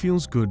 It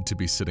feels good to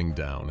be sitting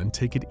down and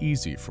take it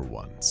easy for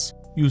once.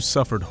 You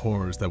suffered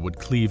horrors that would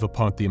cleave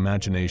apart the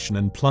imagination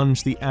and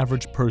plunge the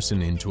average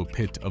person into a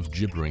pit of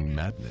gibbering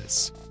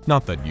madness.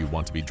 Not that you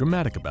want to be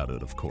dramatic about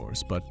it, of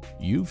course, but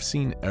you've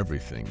seen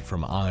everything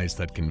from eyes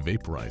that can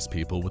vaporize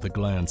people with a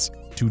glance,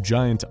 to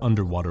giant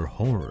underwater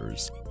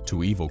horrors,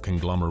 to evil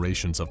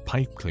conglomerations of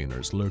pipe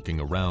cleaners lurking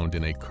around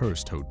in a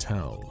cursed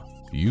hotel.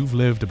 You've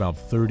lived about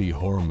 30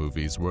 horror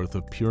movies worth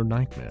of pure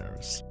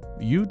nightmares.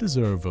 You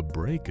deserve a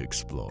break,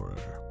 Explorer.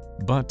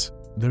 But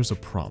there's a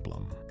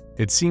problem.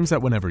 It seems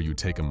that whenever you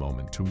take a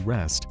moment to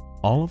rest,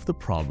 all of the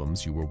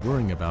problems you were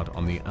worrying about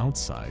on the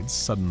outside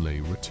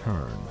suddenly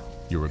return.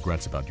 Your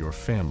regrets about your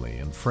family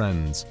and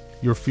friends,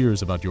 your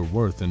fears about your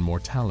worth and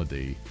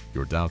mortality,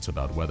 your doubts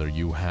about whether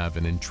you have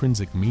an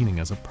intrinsic meaning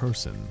as a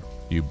person.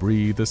 You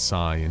breathe a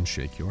sigh and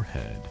shake your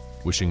head,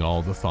 wishing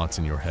all the thoughts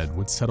in your head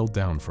would settle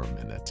down for a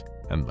minute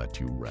and let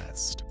you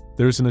rest.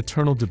 There's an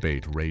eternal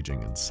debate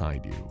raging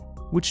inside you.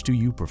 Which do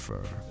you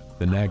prefer?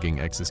 The nagging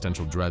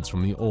existential dreads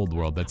from the old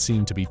world that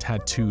seem to be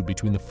tattooed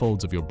between the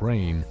folds of your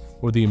brain,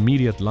 or the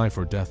immediate life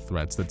or death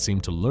threats that seem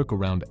to lurk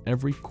around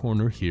every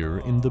corner here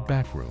in the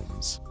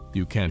Backrooms?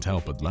 You can't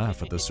help but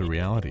laugh at the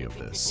surreality of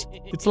this.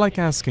 It's like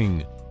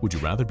asking, would you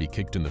rather be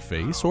kicked in the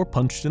face or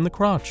punched in the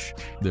crotch?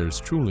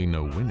 There's truly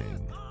no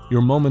winning.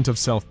 Your moment of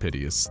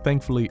self-pity is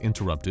thankfully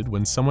interrupted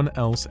when someone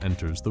else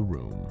enters the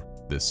room.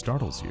 This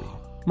startles you.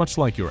 Much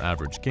like your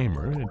average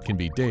gamer, it can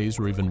be days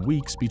or even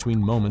weeks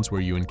between moments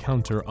where you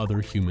encounter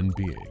other human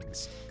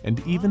beings.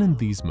 And even in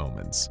these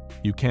moments,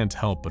 you can't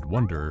help but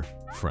wonder,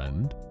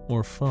 friend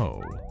or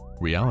foe?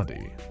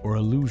 Reality or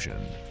illusion?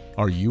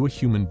 Are you a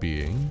human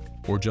being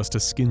or just a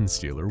skin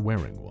stealer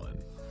wearing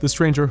one? The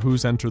stranger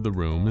who's entered the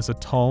room is a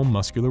tall,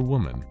 muscular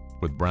woman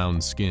with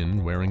brown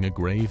skin wearing a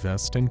gray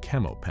vest and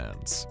camo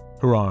pants.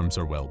 Her arms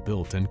are well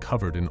built and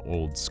covered in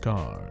old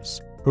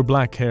scars. Her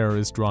black hair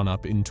is drawn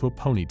up into a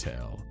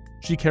ponytail.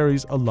 She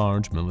carries a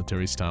large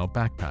military-style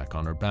backpack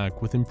on her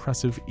back with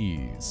impressive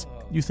ease.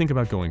 You think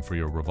about going for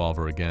your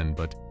revolver again,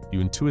 but you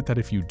intuit that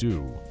if you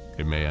do,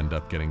 it may end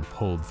up getting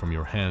pulled from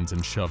your hands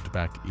and shoved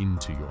back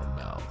into your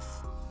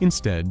mouth.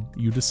 Instead,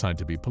 you decide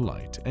to be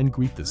polite and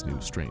greet this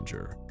new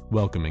stranger,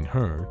 welcoming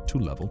her to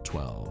level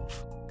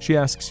 12. She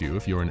asks you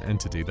if you're an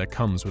entity that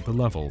comes with the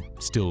level,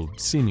 still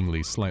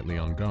seemingly slightly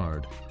on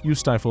guard. You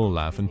stifle a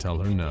laugh and tell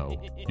her no,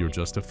 you're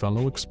just a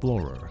fellow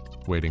explorer,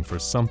 waiting for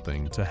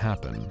something to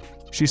happen.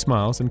 She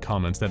smiles and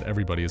comments that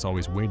everybody is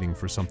always waiting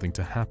for something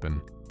to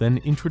happen, then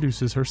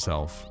introduces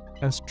herself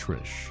as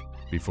Trish.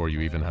 Before you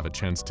even have a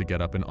chance to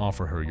get up and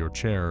offer her your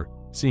chair,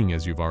 seeing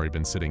as you've already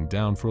been sitting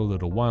down for a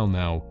little while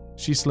now,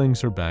 she slings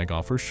her bag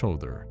off her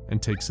shoulder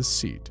and takes a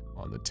seat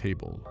on the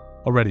table.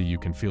 Already you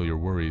can feel your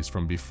worries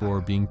from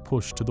before being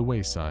pushed to the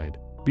wayside.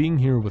 Being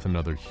here with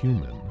another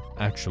human,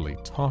 actually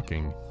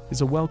talking,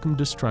 is a welcome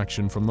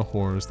distraction from the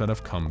horrors that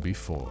have come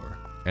before,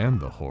 and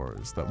the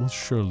horrors that will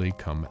surely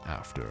come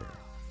after.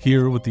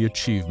 Here, with the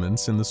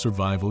achievements and the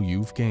survival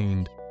you've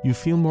gained, you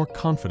feel more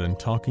confident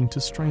talking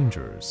to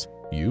strangers.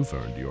 You've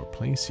earned your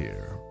place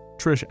here.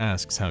 Trish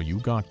asks how you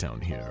got down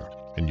here,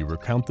 and you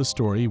recount the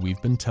story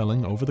we've been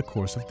telling over the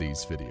course of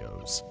these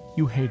videos.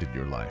 You hated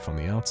your life on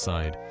the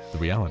outside. The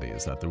reality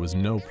is that there was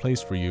no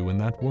place for you in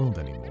that world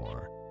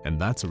anymore. And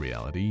that's a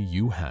reality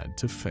you had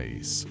to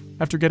face.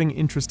 After getting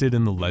interested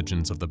in the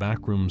legends of the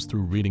Backrooms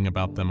through reading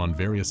about them on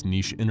various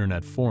niche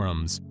internet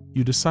forums,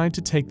 you decide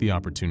to take the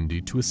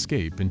opportunity to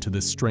escape into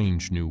this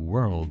strange new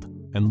world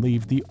and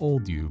leave the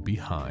old you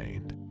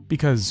behind.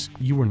 Because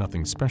you were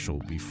nothing special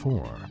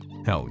before.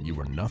 Hell, you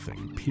were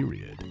nothing,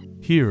 period.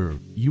 Here,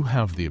 you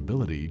have the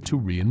ability to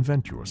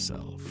reinvent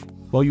yourself.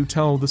 While you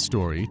tell the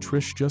story,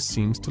 Trish just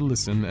seems to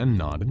listen and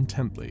nod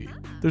intently.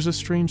 There's a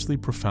strangely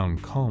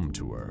profound calm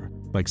to her,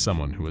 like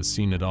someone who has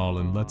seen it all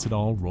and lets it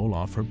all roll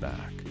off her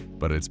back.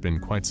 But it's been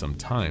quite some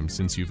time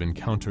since you've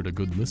encountered a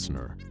good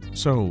listener.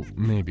 So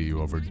maybe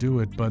you overdo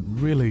it, but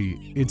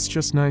really, it's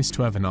just nice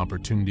to have an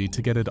opportunity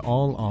to get it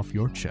all off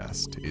your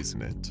chest,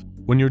 isn't it?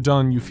 When you're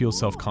done, you feel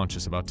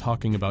self-conscious about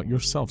talking about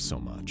yourself so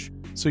much.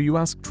 So you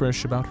ask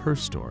Trish about her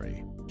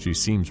story. She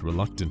seems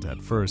reluctant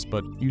at first,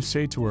 but you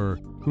say to her,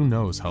 who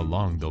knows how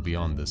long they'll be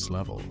on this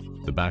level.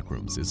 The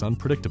Backrooms is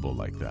unpredictable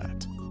like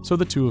that. So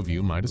the two of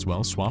you might as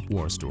well swap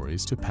war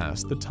stories to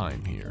pass the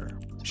time here.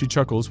 She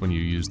chuckles when you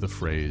use the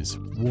phrase,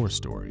 war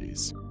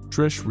stories.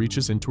 Trish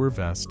reaches into her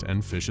vest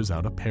and fishes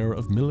out a pair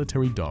of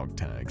military dog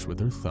tags with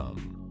her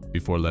thumb,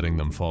 before letting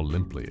them fall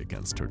limply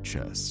against her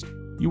chest.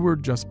 You were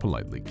just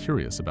politely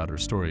curious about her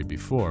story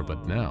before,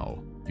 but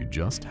now you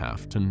just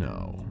have to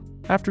know.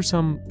 After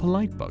some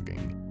polite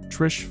bugging,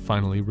 Trish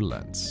finally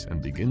relents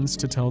and begins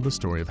to tell the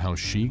story of how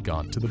she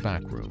got to the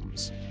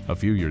Backrooms. A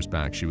few years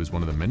back, she was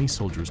one of the many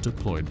soldiers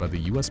deployed by the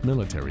US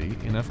military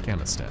in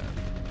Afghanistan.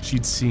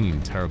 She'd seen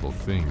terrible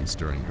things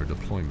during her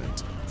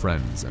deployment,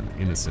 friends and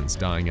innocents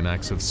dying in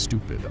acts of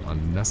stupid,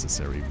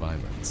 unnecessary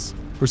violence.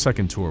 Her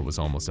second tour was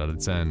almost at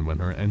its end when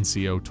her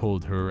NCO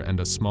told her and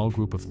a small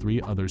group of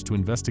 3 others to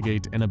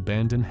investigate an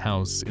abandoned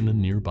house in a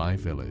nearby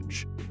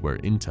village, where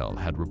intel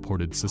had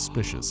reported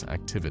suspicious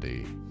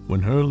activity.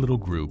 When her little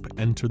group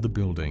entered the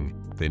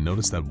building, they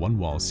noticed that one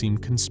wall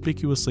seemed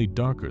conspicuously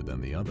darker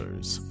than the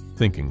others.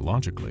 Thinking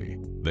logically,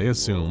 they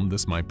assumed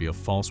this might be a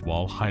false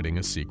wall hiding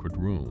a secret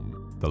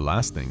room. The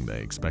last thing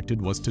they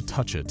expected was to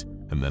touch it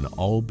and then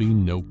all be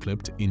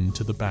no-clipped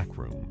into the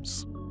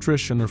Backrooms.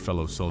 Trish and her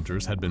fellow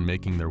soldiers had been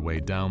making their way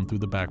down through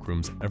the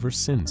Backrooms ever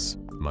since,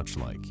 much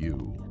like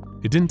you.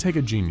 It didn't take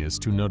a genius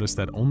to notice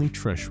that only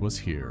Trish was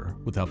here,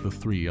 without the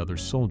 3 other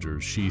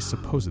soldiers she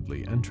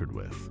supposedly entered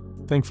with.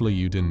 Thankfully,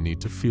 you didn't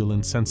need to feel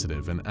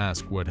insensitive and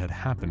ask what had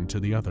happened to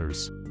the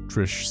others.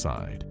 Trish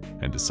sighed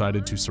and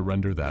decided to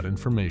surrender that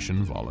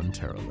information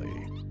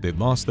voluntarily. They'd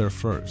lost their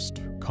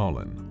first,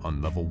 Colin,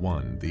 on level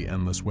 1, the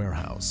Endless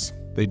Warehouse.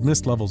 They'd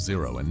missed level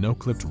 0 and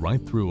no-clipped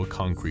right through a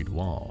concrete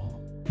wall.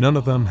 None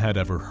of them had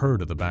ever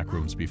heard of the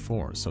Backrooms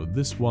before, so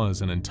this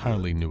was an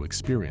entirely new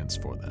experience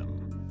for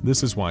them.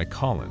 This is why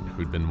Colin,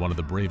 who'd been one of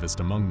the bravest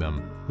among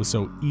them, was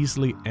so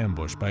easily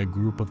ambushed by a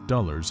group of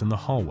dullers in the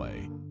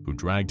hallway, who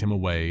dragged him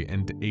away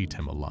and ate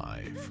him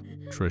alive.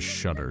 Trish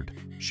shuddered.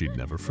 She'd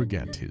never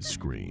forget his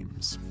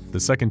screams. The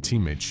second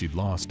teammate she'd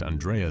lost,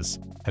 Andreas,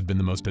 had been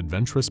the most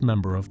adventurous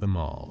member of them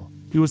all.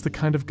 He was the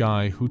kind of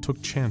guy who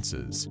took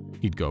chances.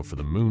 He'd go for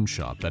the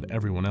moonshot that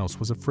everyone else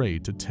was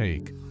afraid to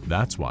take.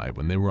 That's why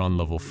when they were on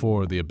level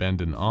 4, the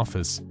abandoned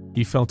office,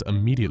 he felt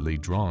immediately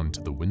drawn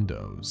to the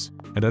windows.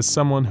 And as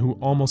someone who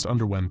almost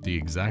underwent the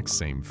exact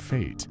same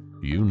fate,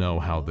 you know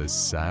how this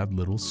sad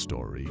little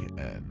story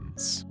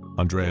ends.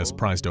 Andreas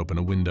prized open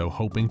a window,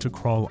 hoping to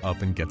crawl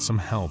up and get some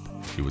help.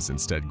 He was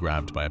instead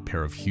grabbed by a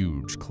pair of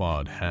huge,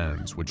 clawed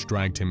hands, which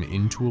dragged him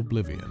into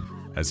oblivion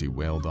as he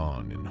wailed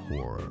on in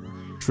horror.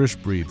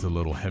 Trish breathed a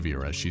little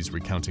heavier as she's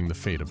recounting the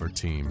fate of her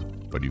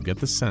team, but you get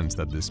the sense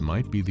that this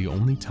might be the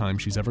only time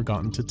she's ever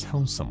gotten to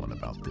tell someone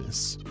about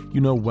this.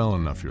 You know well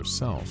enough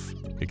yourself.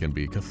 It can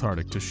be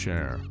cathartic to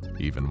share,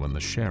 even when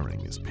the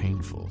sharing is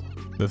painful.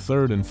 The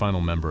third and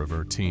final member of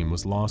her team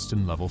was lost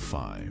in level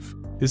 5.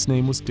 His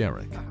name was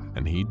Derek,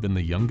 and he'd been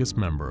the youngest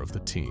member of the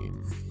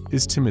team.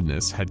 His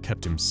timidness had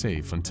kept him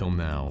safe until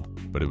now,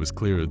 but it was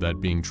clear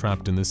that being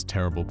trapped in this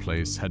terrible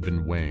place had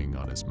been weighing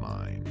on his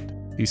mind.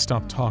 He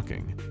stopped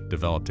talking,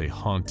 developed a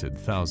haunted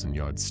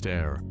 1,000-yard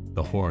stare.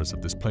 The horrors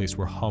of this place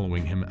were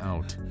hollowing him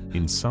out.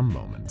 In some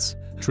moments,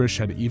 Trish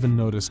had even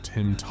noticed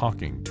him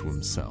talking to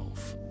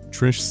himself.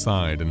 Trish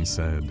sighed and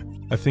said,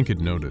 I think it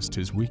noticed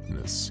his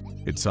weakness.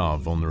 It saw a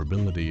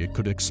vulnerability it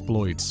could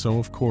exploit, so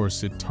of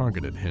course it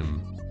targeted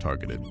him,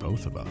 targeted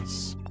both of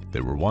us.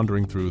 They were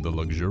wandering through the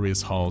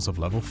luxurious halls of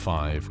level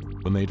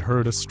 5 when they'd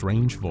heard a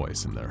strange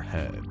voice in their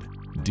head,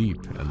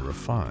 deep and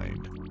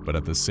refined, but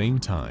at the same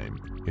time,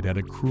 it had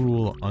a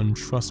cruel,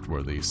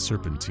 untrustworthy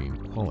serpentine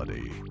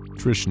quality.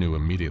 Trish knew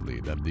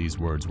immediately that these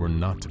words were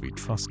not to be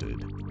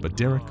trusted, but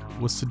Derek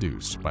was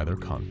seduced by their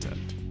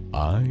content.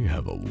 I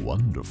have a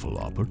wonderful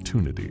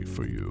opportunity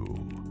for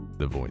you,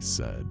 the voice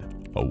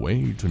said. A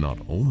way to not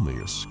only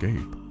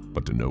escape,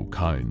 but to know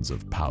kinds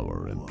of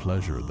power and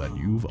pleasure that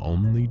you've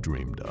only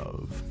dreamed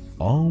of.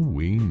 All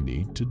we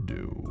need to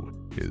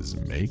do is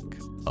make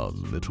a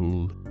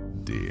little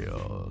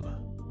deal.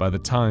 By the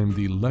time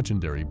the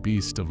legendary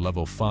beast of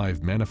level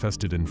 5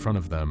 manifested in front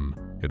of them,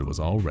 it was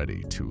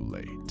already too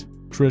late.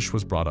 Trish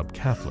was brought up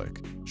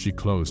Catholic. She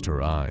closed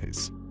her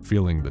eyes,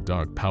 feeling the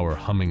dark power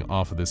humming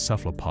off of this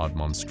cephalopod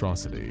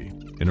monstrosity.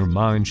 In her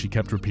mind, she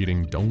kept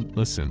repeating, don't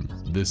listen,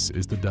 this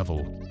is the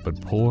devil.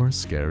 But poor,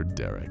 scared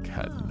Derek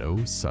had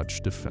no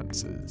such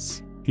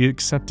defenses. He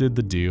accepted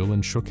the deal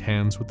and shook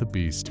hands with the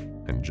beast,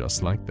 and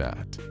just like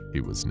that,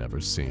 he was never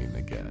seen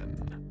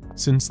again.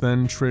 Since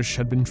then, Trish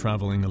had been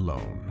traveling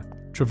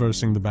alone,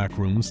 traversing the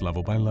backrooms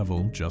level by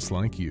level just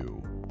like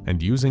you,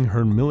 and using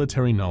her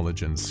military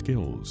knowledge and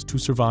skills to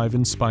survive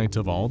in spite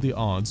of all the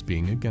odds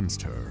being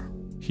against her.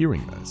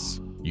 Hearing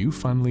this, you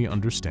finally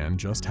understand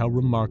just how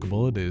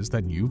remarkable it is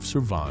that you've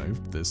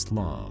survived this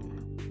long.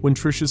 When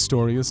Trish's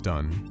story is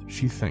done,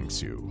 she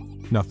thanks you.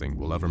 Nothing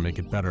will ever make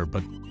it better,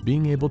 but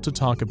being able to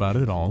talk about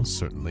it all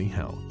certainly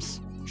helps.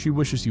 She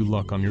wishes you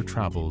luck on your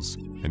travels,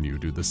 and you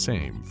do the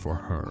same for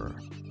her.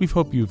 We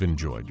hope you've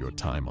enjoyed your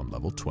time on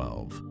level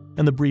 12,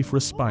 and the brief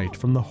respite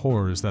from the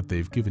horrors that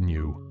they've given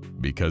you,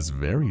 because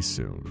very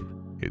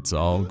soon, it's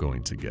all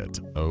going to get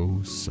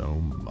oh so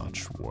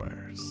much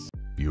worse.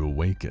 You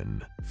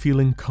awaken,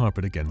 feeling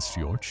carpet against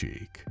your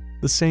cheek.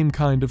 The same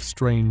kind of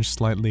strange,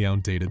 slightly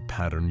outdated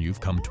pattern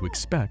you've come to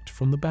expect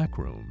from the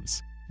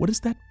backrooms. What is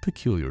that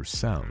peculiar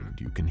sound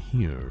you can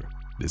hear?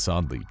 This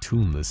oddly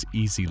tuneless,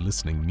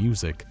 easy-listening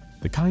music,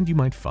 the kind you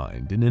might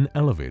find in an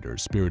elevator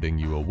spiriting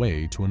you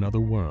away to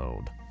another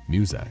world.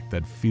 Music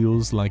that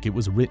feels like it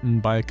was written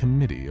by a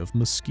committee of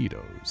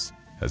mosquitoes.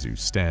 As you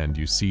stand,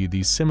 you see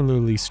these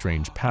similarly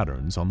strange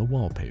patterns on the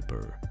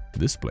wallpaper.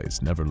 This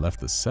place never left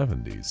the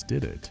 70s,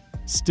 did it?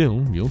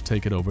 Still, you'll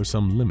take it over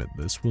some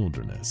limitless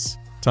wilderness.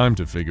 Time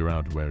to figure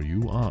out where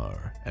you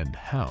are and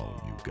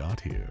how you got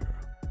here.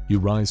 You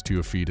rise to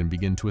your feet and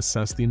begin to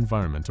assess the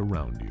environment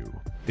around you.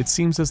 It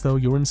seems as though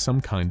you're in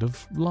some kind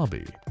of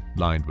lobby,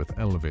 lined with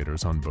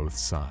elevators on both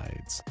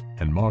sides,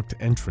 and marked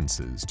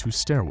entrances to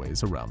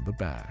stairways around the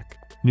back.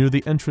 Near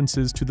the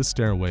entrances to the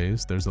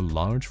stairways, there's a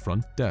large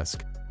front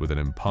desk with an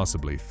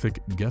impossibly thick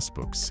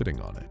guestbook sitting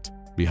on it.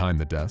 Behind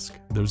the desk,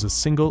 there's a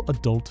single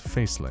adult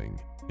faceling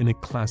in a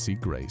classy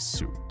gray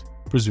suit.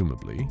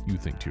 Presumably, you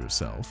think to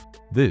yourself,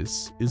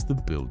 this is the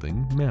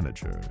building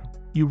manager.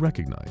 You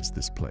recognize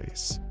this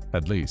place.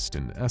 At least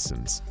in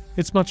essence,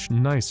 it's much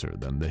nicer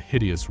than the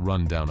hideous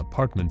rundown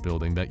apartment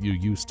building that you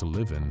used to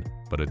live in,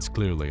 but it's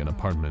clearly an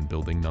apartment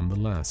building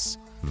nonetheless.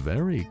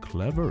 Very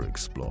clever,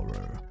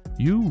 explorer.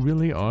 You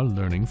really are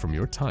learning from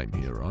your time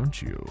here,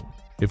 aren't you?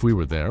 If we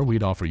were there,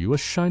 we'd offer you a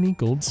shiny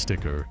gold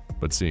sticker,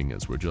 but seeing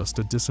as we're just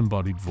a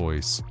disembodied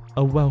voice,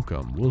 a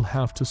welcome will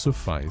have to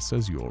suffice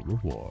as your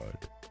reward.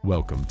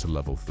 Welcome to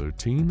level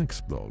 13,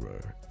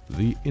 explorer,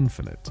 the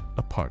infinite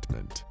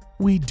apartment.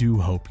 We do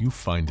hope you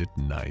find it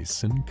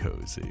nice and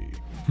cozy.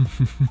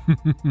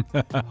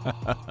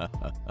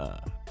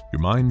 Your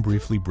mind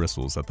briefly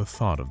bristles at the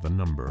thought of the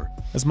number.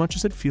 As much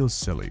as it feels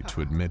silly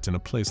to admit in a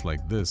place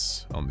like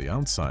this, on the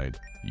outside,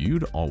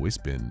 you'd always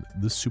been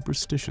the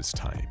superstitious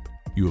type.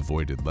 You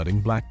avoided letting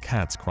black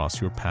cats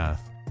cross your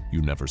path.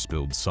 You never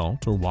spilled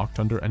salt or walked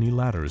under any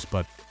ladders,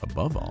 but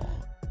above all,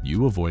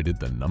 You avoided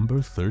the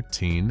number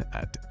 13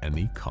 at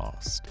any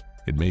cost.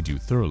 It made you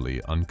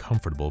thoroughly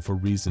uncomfortable for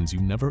reasons you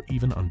never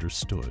even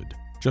understood.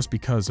 Just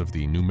because of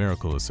the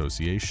numerical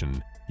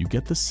association, you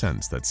get the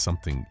sense that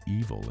something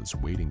evil is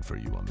waiting for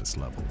you on this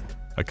level.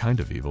 A kind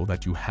of evil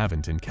that you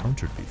haven't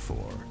encountered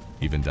before,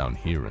 even down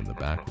here in the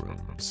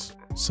Backrooms.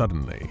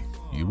 Suddenly,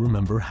 you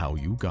remember how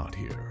you got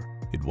here.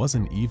 It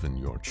wasn't even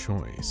your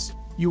choice.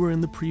 You were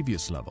in the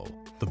previous level,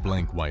 the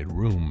blank white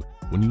room,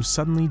 when you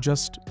suddenly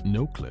just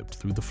no-clipped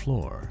through the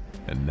floor.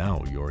 And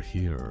now you're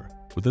here,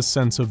 with a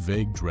sense of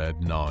vague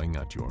dread gnawing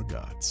at your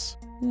guts.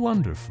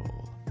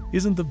 Wonderful.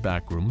 Isn't the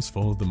Backrooms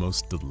full of the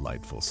most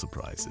delightful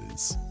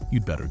surprises?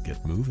 You'd better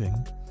get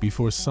moving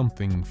before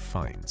something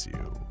finds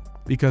you.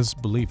 Because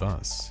believe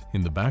us,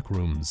 in the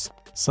Backrooms,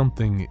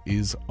 something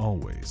is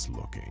always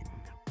looking.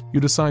 You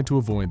decide to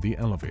avoid the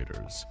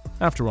elevators.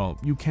 After all,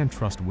 you can't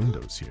trust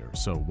windows here,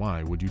 so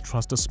why would you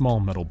trust a small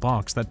metal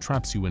box that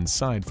traps you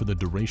inside for the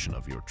duration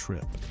of your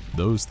trip?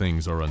 Those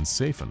things are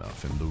unsafe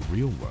enough in the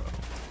real world.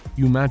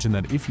 You imagine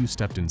that if you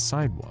stepped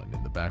inside one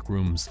in the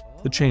Backrooms,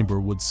 the chamber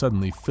would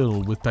suddenly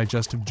fill with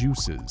digestive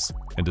juices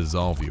and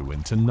dissolve you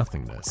into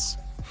nothingness.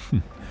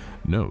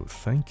 No,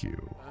 thank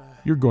you.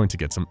 You're going to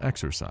get some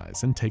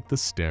exercise and take the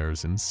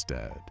stairs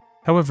instead.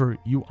 However,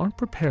 you aren't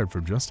prepared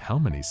for just how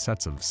many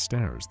sets of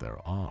stairs there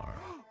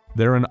are.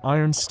 They're an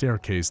iron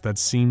staircase that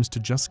seems to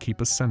just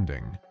keep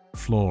ascending,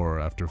 floor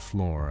after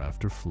floor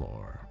after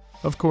floor.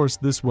 Of course,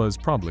 this was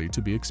probably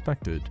to be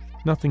expected.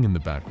 Nothing in the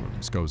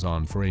Backrooms goes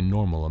on for a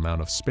normal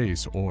amount of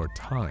space or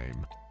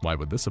time. Why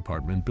would this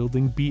apartment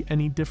building be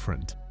any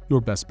different?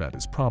 Your best bet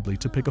is probably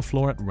to pick a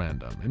floor at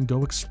random and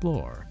go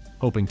explore,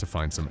 hoping to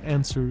find some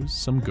answers,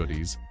 some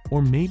goodies,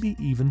 or maybe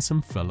even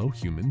some fellow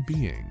human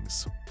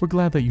beings. We're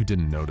glad that you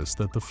didn't notice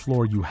that the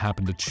floor you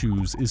happen to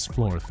choose is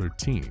floor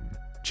 13.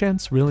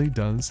 Chance really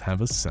does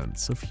have a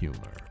sense of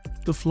humor.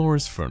 The floor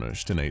is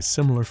furnished in a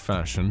similar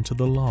fashion to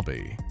the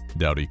lobby.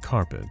 Dowdy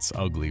carpets,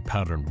 ugly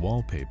patterned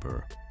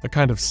wallpaper, a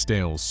kind of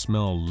stale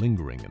smell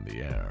lingering in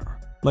the air.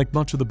 Like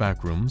much of the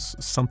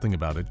Backrooms, something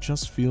about it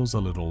just feels a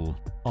little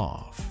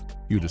off.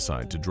 You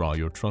decide to draw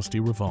your trusty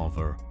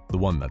revolver, the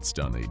one that's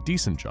done a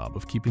decent job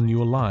of keeping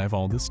you alive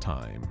all this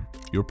time.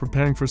 You're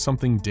preparing for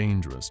something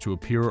dangerous to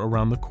appear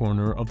around the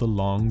corner of the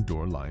long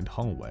door-lined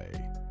hallway.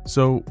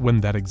 So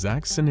when that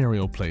exact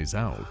scenario plays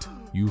out,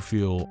 you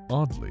feel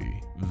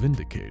oddly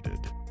vindicated.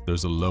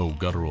 There's a low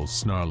guttural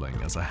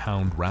snarling as a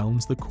hound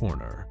rounds the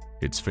corner,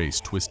 its face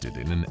twisted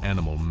in an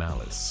animal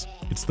malice.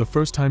 It's the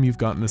first time you've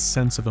gotten a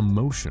sense of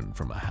emotion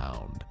from a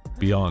hound,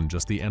 beyond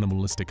just the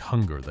animalistic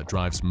hunger that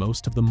drives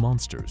most of the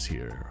monsters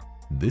here.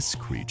 This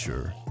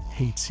creature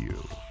hates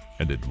you,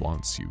 and it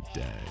wants you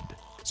dead.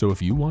 So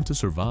if you want to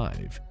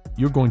survive,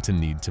 you're going to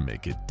need to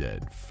make it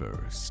dead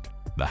first.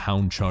 The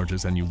hound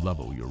charges and you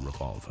level your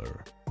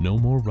revolver. No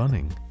more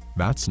running.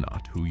 That's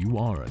not who you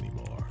are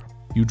anymore.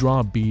 You draw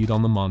a bead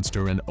on the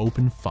monster and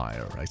open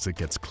fire as it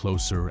gets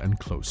closer and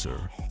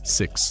closer.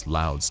 6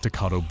 loud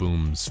staccato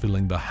booms,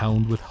 filling the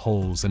hound with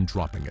holes and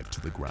dropping it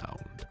to the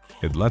ground.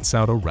 It lets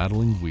out a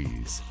rattling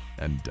wheeze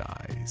and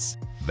dies.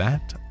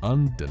 That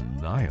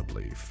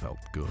undeniably felt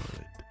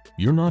good.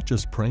 You're not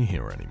just prey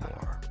here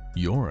anymore.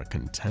 You're a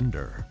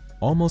contender.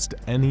 Almost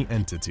any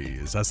entity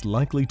is as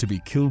likely to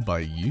be killed by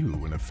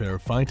you in a fair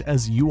fight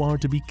as you are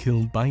to be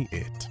killed by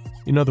it.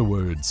 In other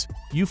words,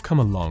 you've come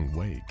a long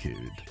way,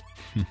 kid.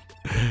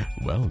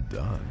 Well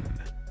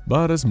done.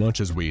 But as much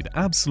as we'd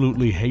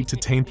absolutely hate to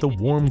taint the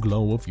warm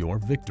glow of your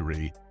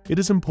victory, it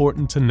is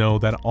important to know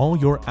that all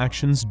your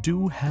actions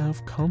do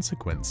have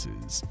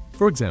consequences.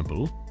 For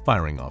example,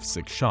 firing off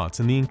 6 shots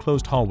in the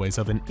enclosed hallways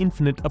of an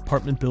infinite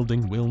apartment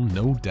building will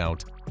no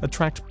doubt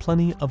attract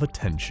plenty of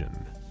attention.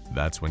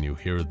 That's when you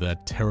hear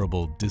that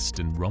terrible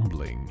distant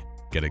rumbling,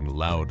 getting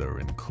louder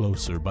and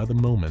closer by the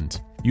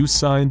moment. You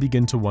sigh and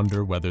begin to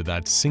wonder whether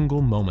that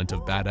single moment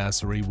of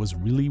badassery was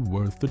really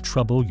worth the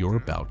trouble you're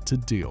about to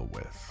deal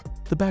with.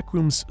 The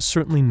Backrooms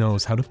certainly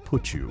knows how to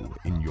put you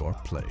in your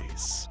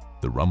place.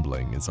 The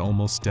rumbling is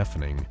almost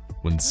deafening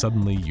when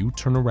suddenly you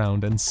turn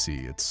around and see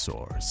its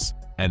source.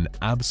 An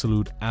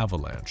absolute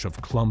avalanche of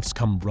clumps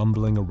come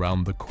rumbling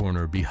around the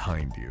corner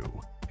behind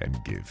you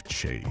and give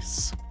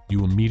chase.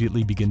 You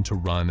immediately begin to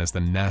run as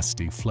the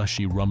nasty,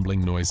 fleshy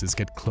rumbling noises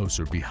get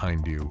closer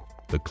behind you.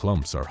 The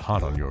clumps are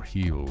hot on your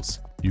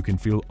heels. You can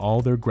feel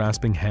all their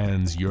grasping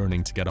hands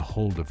yearning to get a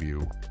hold of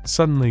you.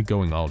 Suddenly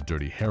going all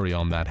Dirty Harry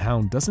on that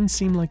hound doesn't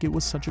seem like it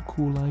was such a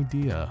cool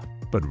idea.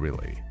 But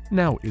really,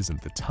 now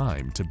isn't the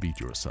time to beat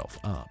yourself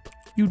up.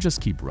 You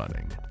just keep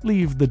running.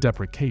 Leave the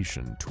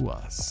deprecation to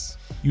us.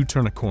 You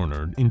turn a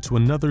corner into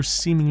another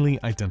seemingly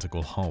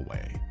identical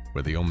hallway,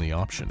 where the only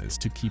option is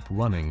to keep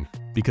running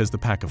because the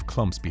pack of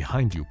clumps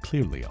behind you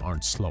clearly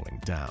aren't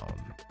slowing down.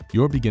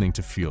 You're beginning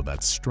to feel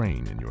that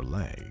strain in your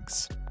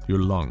legs. Your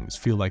lungs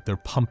feel like they're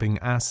pumping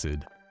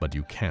acid, but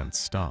you can't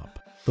stop.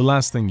 The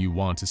last thing you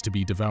want is to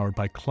be devoured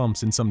by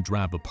clumps in some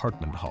drab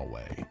apartment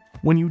hallway.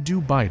 When you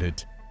do bite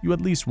it, you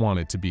at least want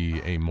it to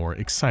be a more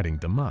exciting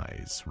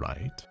demise,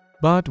 right?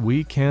 But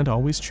we can't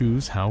always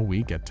choose how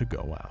we get to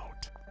go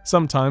out.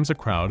 Sometimes a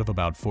crowd of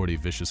about 40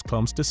 vicious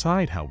clumps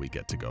decide how we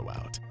get to go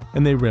out,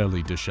 and they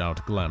rarely dish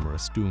out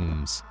glamorous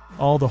dooms.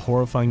 All the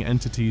horrifying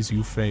entities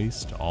you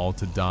faced, all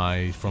to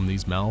die from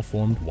these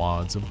malformed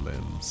wads of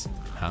limbs.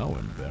 How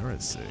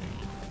embarrassing.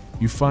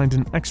 You find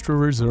an extra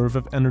reserve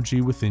of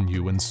energy within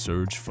you and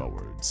surge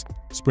forwards,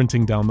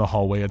 sprinting down the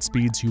hallway at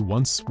speeds you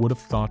once would have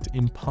thought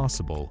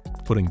impossible,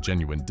 putting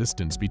genuine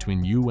distance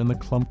between you and the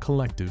clump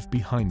collective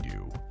behind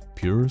you.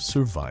 Pure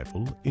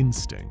survival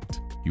instinct.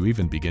 You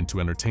even begin to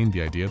entertain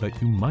the idea that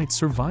you might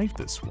survive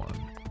this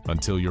one,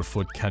 until your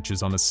foot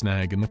catches on a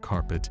snag in the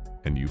carpet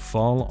and you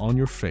fall on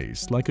your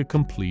face like a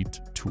complete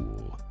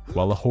tool,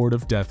 while a horde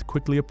of death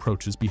quickly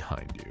approaches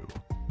behind you.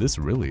 This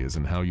really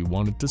isn't how you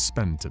wanted to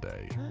spend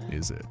today,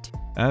 is it?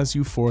 As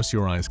you force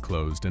your eyes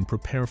closed and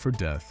prepare for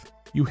death,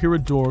 you hear a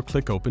door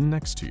click open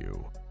next to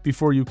you.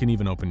 Before you can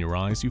even open your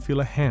eyes, you feel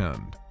a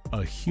hand,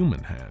 a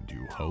human hand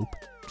you hope,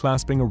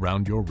 clasping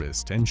around your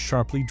wrist and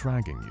sharply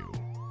dragging you.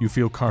 You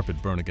feel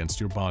carpet burn against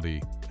your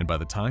body, and by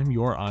the time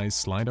your eyes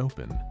slide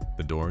open,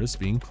 the door is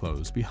being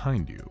closed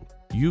behind you.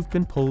 You've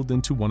been pulled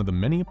into one of the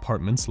many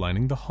apartments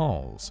lining the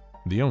halls.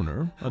 The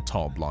owner, a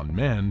tall blonde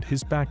man,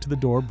 his back to the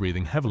door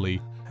breathing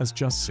heavily, has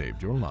just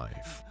saved your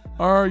life.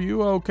 "Are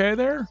you okay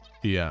there?"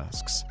 he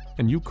asks,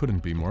 and you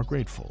couldn't be more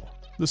grateful.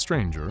 The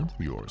stranger,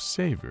 your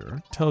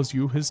savior, tells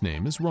you his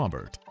name is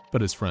Robert,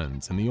 but his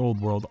friends in the old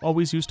world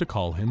always used to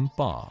call him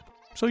Bob,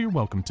 so you're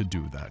welcome to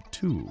do that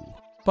too.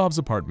 Bob's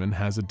apartment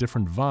has a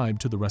different vibe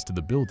to the rest of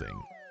the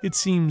building. It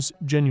seems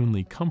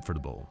genuinely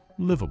comfortable,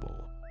 livable.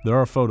 There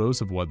are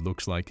photos of what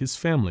looks like his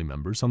family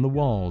members on the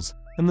walls,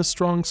 and the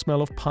strong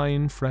smell of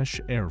pine fresh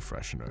air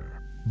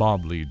freshener.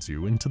 Bob leads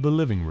you into the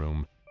living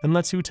room and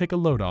lets you take a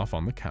load off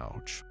on the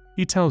couch.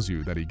 He tells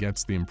you that he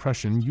gets the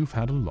impression you've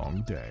had a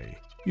long day.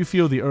 You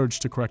feel the urge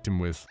to correct him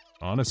with,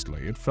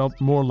 "Honestly, it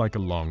felt more like a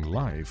long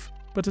life,"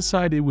 but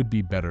decide it would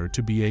be better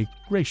to be a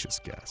gracious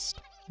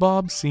guest.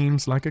 Bob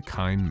seems like a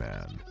kind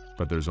man,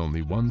 but there's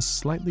only one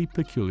slightly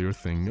peculiar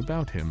thing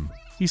about him.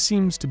 He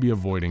seems to be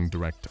avoiding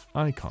direct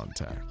eye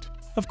contact.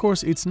 Of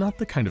course, it's not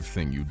the kind of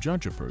thing you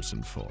judge a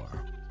person for.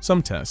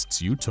 Some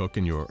tests you took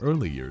in your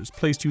early years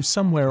placed you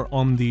somewhere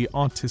on the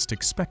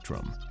autistic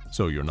spectrum,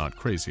 so you're not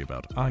crazy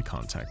about eye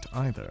contact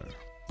either.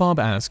 Bob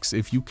asks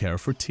if you care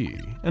for tea,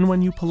 and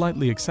when you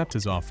politely accept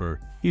his offer,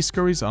 he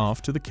scurries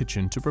off to the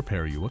kitchen to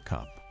prepare you a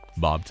cup.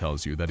 Bob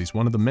tells you that he's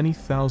one of the many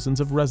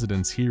thousands of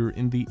residents here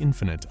in the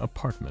infinite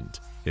apartment.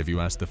 If you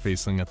ask the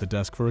faceling at the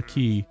desk for a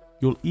key,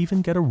 you'll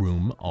even get a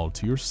room all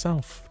to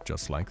yourself,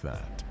 just like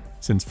that.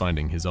 Since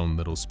finding his own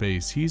little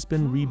space, he's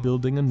been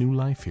rebuilding a new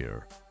life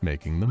here,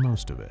 making the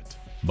most of it.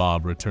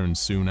 Bob returns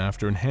soon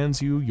after and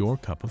hands you your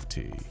cup of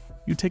tea.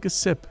 You take a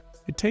sip.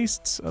 It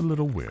tastes a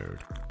little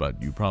weird,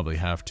 but you probably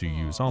have to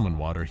use almond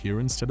water here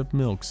instead of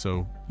milk,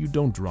 so you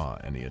don't draw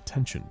any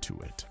attention to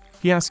it.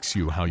 He asks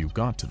you how you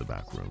got to the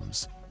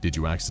Backrooms. Did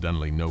you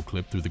accidentally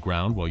no-clip through the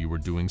ground while you were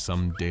doing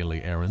some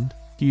daily errand?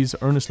 He's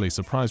earnestly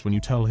surprised when you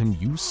tell him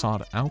you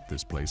sought out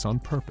this place on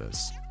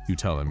purpose. You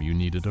tell him you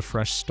needed a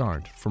fresh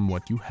start from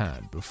what you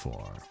had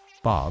before.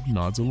 Bob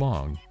nods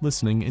along,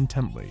 listening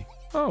intently.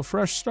 "Oh,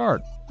 fresh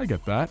start. I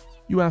get that."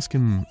 You ask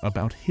him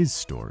about his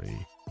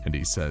story, and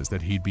he says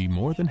that he'd be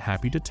more than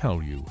happy to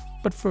tell you,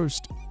 but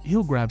first,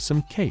 he'll grab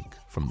some cake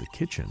from the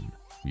kitchen.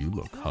 You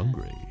look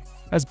hungry.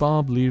 As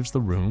Bob leaves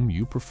the room,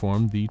 you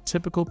perform the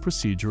typical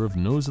procedure of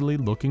nosily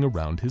looking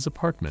around his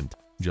apartment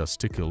just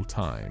to kill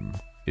time.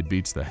 It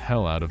beats the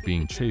hell out of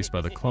being chased by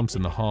the clumps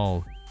in the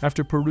hall.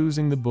 After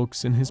perusing the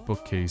books in his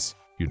bookcase,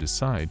 you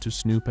decide to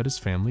snoop at his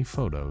family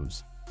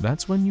photos.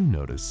 That's when you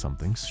notice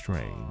something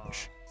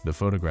strange. The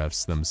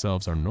photographs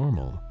themselves are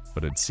normal,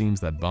 but it seems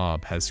that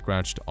Bob has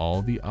scratched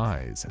all the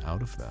eyes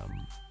out of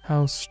them.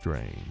 How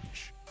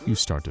strange. You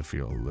start to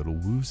feel a little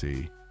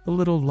woozy, a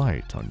little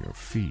light on your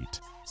feet.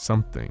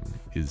 Something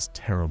is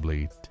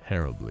terribly,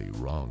 terribly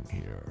wrong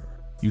here.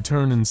 You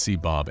turn and see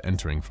Bob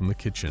entering from the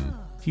kitchen.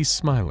 He's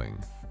smiling,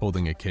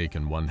 holding a cake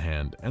in one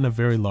hand and a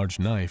very large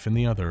knife in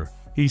the other.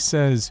 He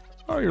says,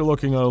 "Oh, you're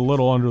looking a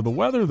little under the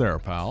weather there,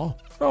 pal.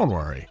 Don't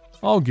worry,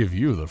 I'll give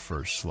you the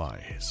first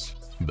slice."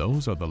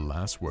 Those are the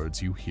last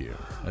words you hear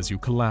as you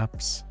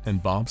collapse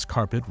and Bob's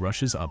carpet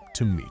rushes up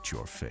to meet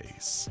your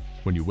face.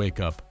 When you wake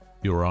up,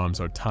 your arms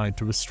are tied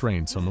to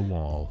restraints on the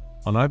wall.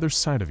 On either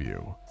side of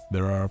you,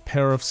 there are a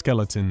pair of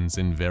skeletons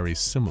in very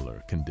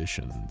similar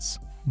conditions.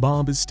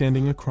 Bob is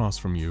standing across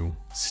from you,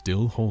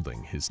 still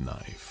holding his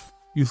knife.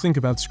 You think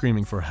about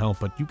screaming for help,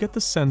 but you get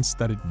the sense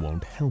that it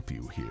won't help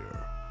you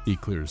here. He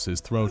clears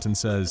his throat and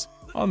says,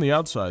 "On the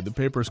outside, the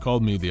papers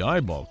called me the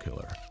eyeball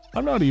killer.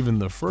 I'm not even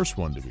the first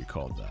one to be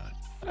called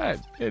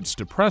that. It's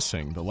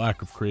depressing, the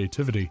lack of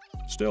creativity.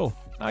 Still,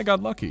 I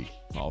got lucky,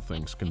 all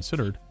things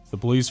considered. The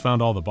police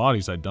found all the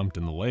bodies I dumped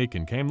in the lake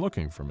and came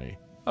looking for me.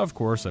 Of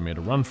course, I made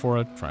a run for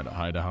it, tried to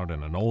hide out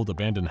in an old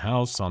abandoned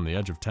house on the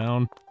edge of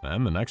town,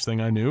 and the next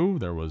thing I knew,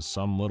 there was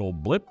some little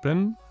blip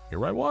and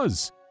here I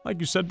was. Like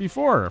you said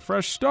before, a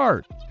fresh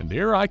start. And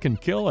here I can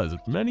kill as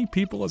many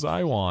people as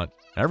I want.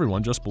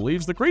 Everyone just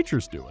believes the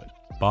creatures do it."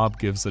 Bob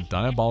gives a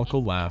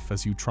diabolical laugh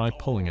as you try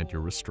pulling at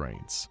your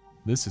restraints.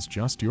 this is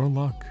just your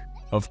luck.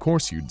 Of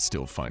course you'd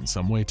still find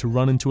some way to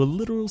run into a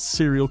literal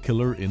serial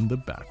killer in the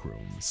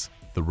backrooms.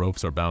 The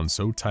ropes are bound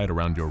so tight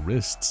around your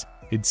wrists,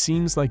 it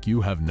seems like you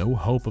have no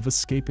hope of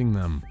escaping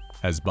them,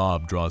 as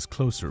Bob draws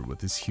closer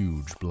with his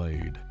huge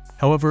blade.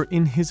 However,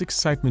 in his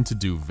excitement to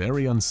do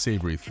very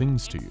unsavory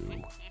things to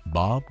you,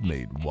 Bob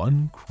made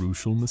one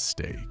crucial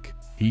mistake.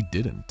 He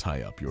didn't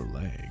tie up your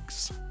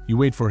legs. You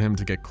wait for him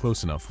to get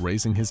close enough,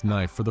 raising his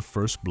knife for the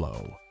first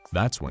blow.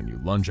 That's when you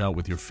lunge out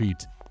with your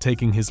feet,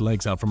 taking his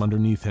legs out from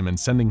underneath him and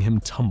sending him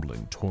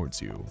tumbling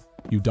towards you.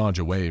 You dodge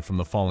away from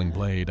the falling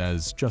blade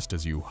as, just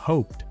as you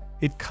hoped,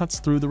 it cuts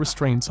through the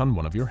restraints on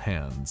one of your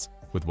hands.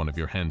 With one of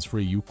your hands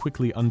free, you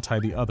quickly untie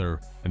the other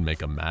and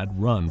make a mad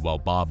run while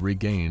Bob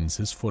regains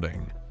his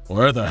footing.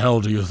 "Where the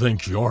hell do you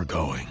think you're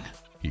going?"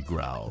 he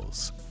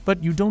growls.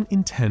 But you don't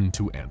intend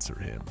to answer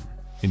him.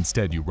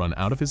 Instead, you run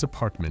out of his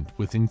apartment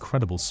with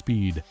incredible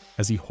speed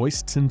as he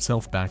hoists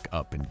himself back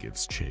up and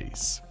gives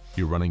chase.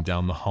 You're running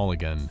down the hall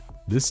again,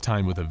 this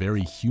time with a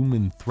very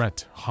human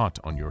threat hot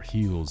on your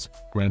heels,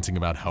 ranting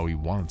about how he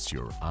wants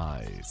your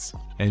eyes.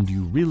 And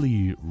you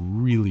really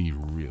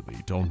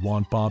don't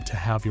want Bob to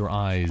have your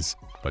eyes,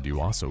 but you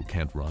also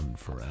can't run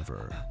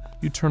forever.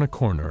 You turn a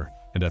corner,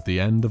 and at the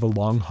end of a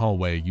long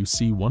hallway, you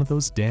see one of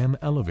those damn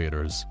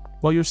elevators.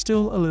 While you're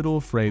still a little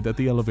afraid that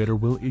the elevator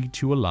will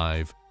eat you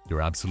alive,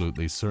 you're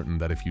absolutely certain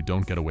that if you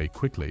don't get away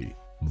quickly,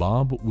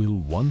 Bob will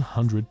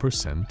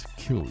 100%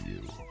 kill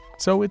you.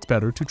 So it's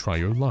better to try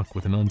your luck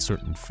with an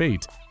uncertain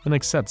fate and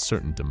accept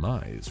certain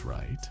demise,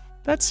 right?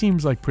 That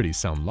seems like pretty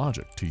sound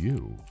logic to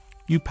you.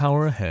 You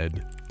power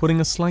ahead,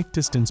 putting a slight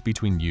distance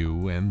between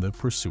you and the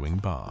pursuing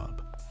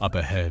Bob. Up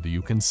ahead,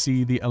 you can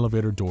see the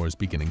elevator doors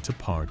beginning to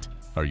part.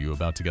 Are you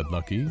about to get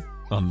lucky?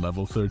 On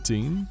level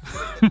 13?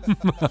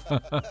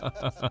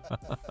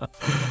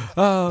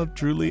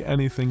 Truly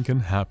anything can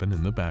happen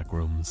in the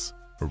backrooms.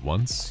 For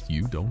once,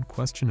 you don't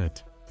question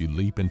it. You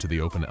leap into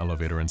the open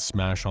elevator and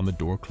smash on the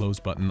door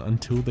close button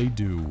until they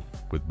do,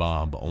 with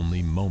Bob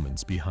only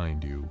moments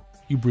behind you.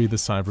 You breathe a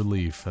sigh of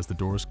relief as the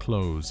doors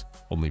close,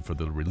 only for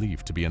the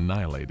relief to be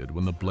annihilated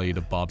when the blade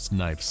of Bob's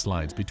knife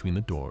slides between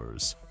the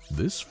doors.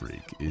 This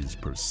freak is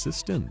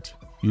persistent.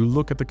 You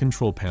look at the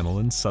control panel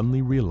and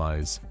suddenly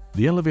realize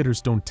the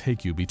elevators don't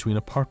take you between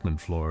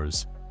apartment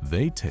floors.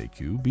 They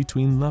take you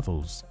between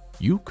levels.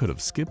 You could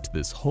have skipped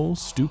this whole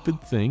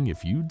stupid thing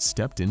if you'd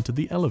stepped into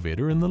the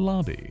elevator in the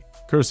lobby.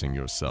 Cursing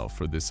yourself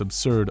for this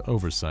absurd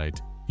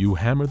oversight, you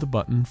hammer the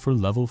button for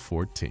level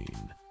 14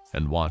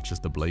 and watch as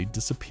the blade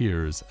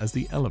disappears as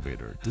the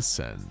elevator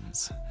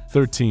descends.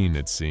 13,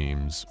 it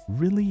seems,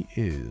 really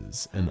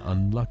is an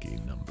unlucky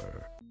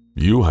number.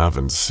 You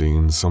haven't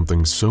seen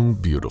something so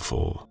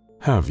beautiful,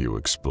 have you,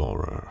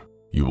 explorer?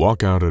 You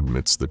walk out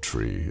amidst the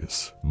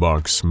trees,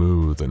 bark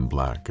smooth and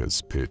black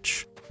as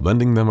pitch,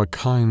 lending them a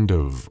kind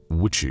of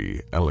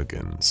witchy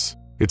elegance.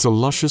 It's a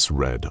luscious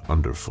red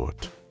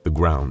underfoot. The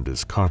ground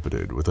is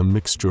carpeted with a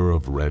mixture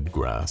of red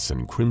grass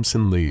and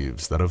crimson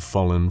leaves that have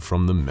fallen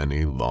from the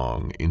many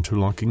long,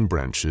 interlocking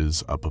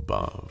branches up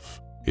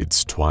above.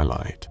 It's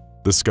twilight.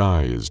 The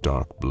sky is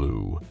dark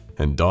blue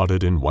and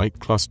dotted in white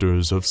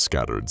clusters of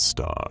scattered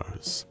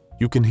stars.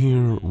 You can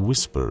hear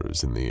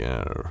whispers in the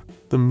air,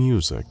 the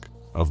music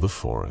of the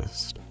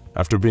forest.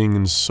 After being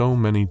in so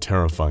many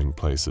terrifying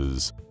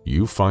places,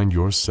 you find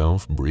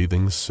yourself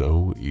breathing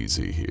so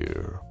easy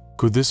here.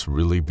 Could this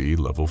really be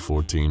level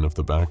 14 of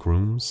the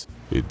Backrooms?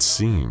 It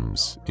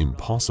seems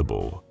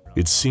impossible.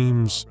 It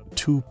seems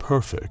too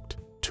perfect,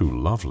 too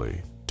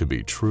lovely to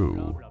be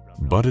true.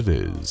 But it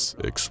is,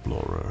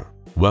 explorer.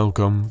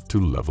 Welcome to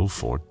level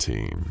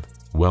 14.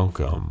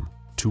 Welcome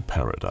to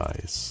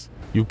paradise.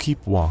 You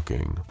keep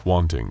walking,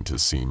 wanting to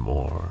see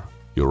more.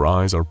 Your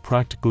eyes are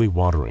practically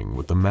watering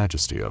with the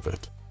majesty of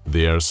it.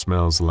 The air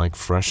smells like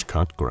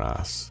fresh-cut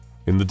grass.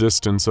 In the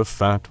distance, a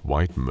fat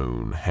white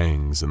moon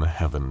hangs in the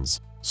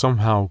heavens,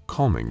 somehow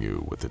calming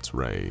you with its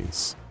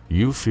rays.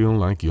 You feel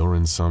like you're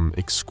in some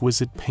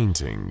exquisite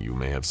painting you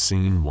may have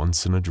seen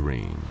once in a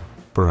dream.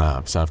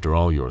 Perhaps after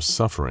all your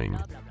suffering,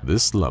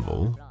 this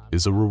level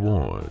is a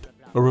reward,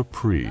 a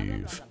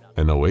reprieve,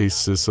 an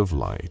oasis of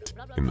light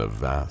in the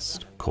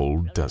vast,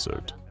 cold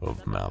desert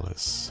of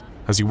malice.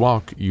 As you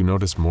walk, you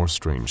notice more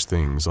strange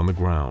things on the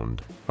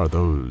ground. Are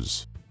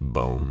those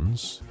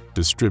bones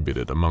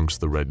distributed amongst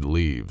the red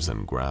leaves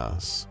and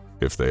grass?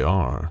 If they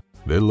are,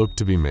 they look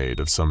to be made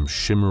of some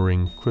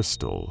shimmering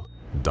crystal,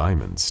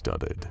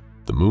 diamond-studded.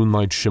 The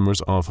moonlight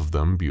shimmers off of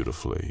them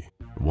beautifully.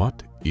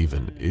 What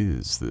even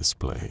is this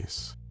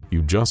place?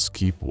 You just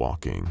keep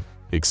walking,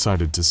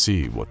 excited to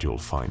see what you'll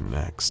find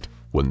next,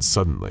 when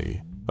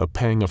suddenly, a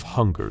pang of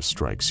hunger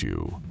strikes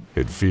you.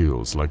 It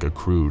feels like a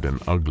crude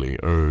and ugly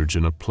urge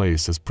in a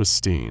place as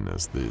pristine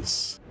as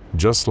this.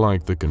 Just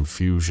like the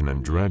confusion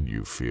and dread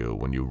you feel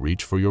when you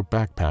reach for your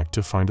backpack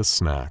to find a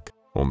snack,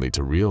 only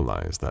to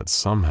realize that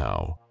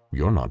somehow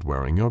you're not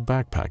wearing your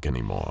backpack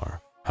anymore.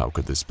 How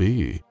could this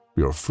be?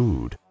 Your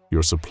food,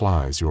 your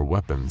supplies, your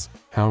weapons,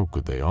 how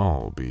could they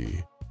all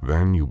be?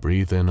 Then you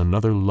breathe in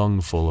another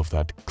lungful of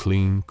that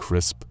clean,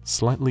 crisp,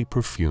 slightly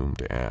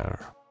perfumed air.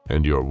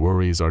 and your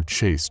worries are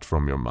chased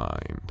from your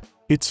mind.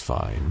 It's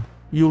fine.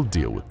 You'll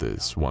deal with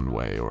this one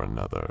way or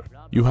another.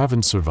 You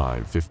haven't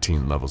survived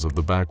 15 levels of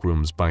the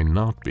Backrooms by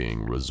not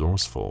being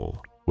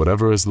resourceful.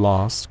 Whatever is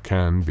lost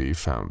can be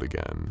found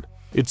again.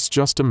 It's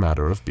just a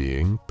matter of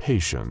being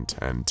patient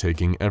and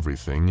taking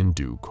everything in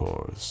due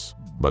course.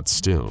 But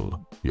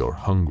still, you're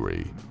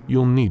hungry.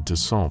 You'll need to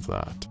solve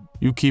that.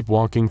 You keep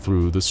walking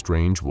through the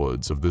strange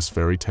woods of this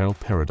fairy tale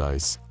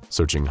paradise,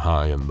 searching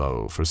high and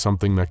low for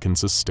something that can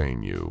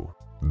sustain you.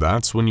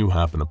 That's when you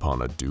happen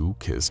upon a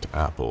dew-kissed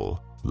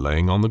apple,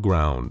 laying on the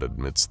ground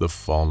amidst the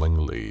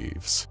falling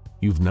leaves.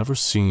 You've never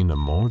seen a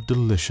more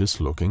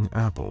delicious-looking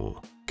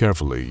apple.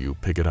 Carefully, you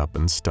pick it up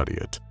and study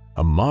it.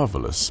 A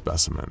marvelous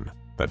specimen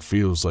that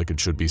feels like it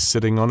should be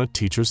sitting on a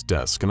teacher's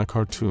desk in a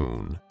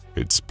cartoon.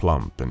 It's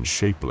plump and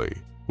shapely,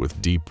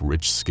 with deep,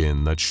 rich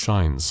skin that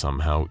shines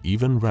somehow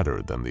even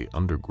redder than the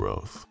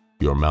undergrowth.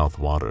 Your mouth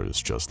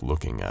waters just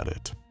looking at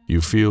it.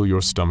 You feel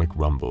your stomach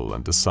rumble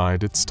and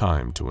decide it's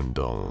time to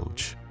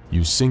indulge.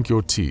 You sink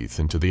your teeth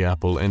into the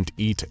apple and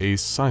eat a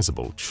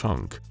sizable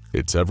chunk.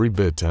 It's every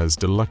bit as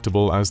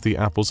delectable as the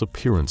apple's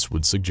appearance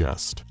would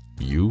suggest.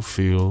 You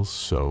feel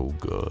so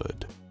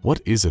good. What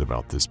is it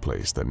about this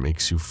place that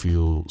makes you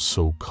feel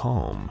so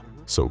calm,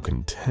 so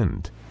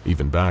content?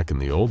 Even back in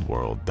the old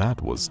world,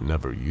 that was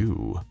never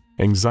you.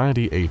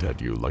 Anxiety ate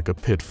at you like a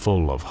pit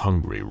full of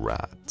hungry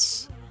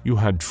rats. You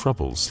had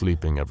trouble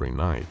sleeping every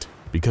night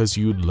because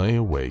you'd lay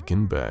awake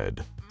in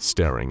bed,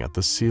 staring at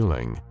the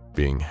ceiling,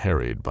 being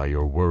harried by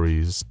your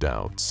worries,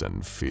 doubts,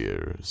 and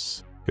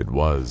fears. It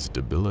was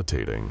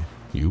debilitating.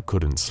 You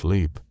couldn't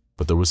sleep,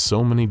 but there were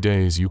so many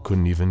days you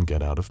couldn't even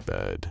get out of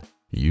bed.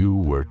 You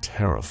were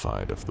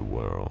terrified of the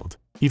world,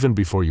 even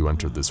before you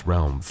entered this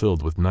realm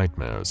filled with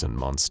nightmares and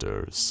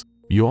monsters.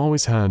 You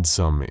always had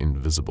some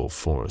invisible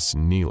force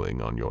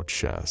kneeling on your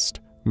chest,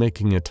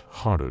 making it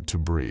harder to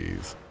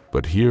breathe.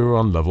 But here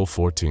on level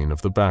 14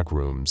 of the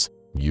Backrooms,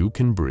 you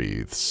can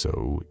breathe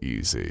so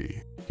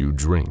easy. You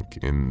drink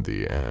in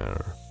the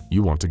air.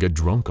 You want to get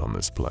drunk on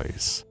this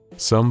place.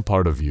 Some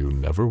part of you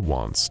never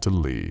wants to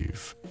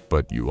leave,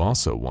 but you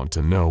also want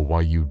to know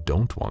why you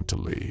don't want to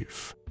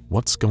leave.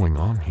 What's going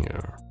on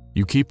here?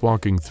 You keep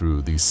walking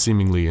through the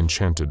seemingly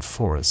enchanted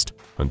forest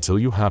until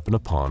you happen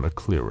upon a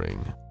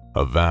clearing.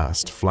 A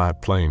vast,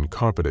 flat plain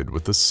carpeted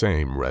with the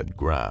same red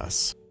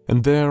grass.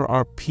 And there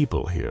are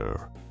people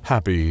here.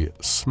 Happy,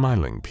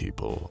 smiling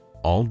people,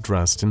 all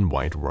dressed in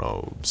white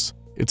robes.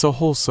 It's a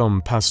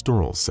wholesome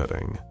pastoral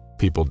setting.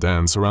 People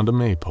dance around a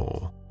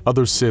maypole.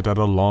 Others sit at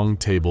a long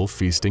table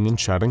feasting and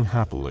chatting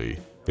happily.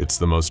 It's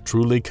the most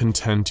truly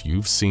content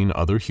you've seen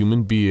other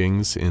human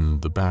beings in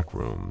the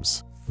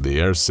Backrooms. The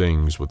air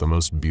sings with the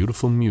most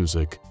beautiful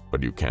music,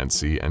 but you can't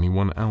see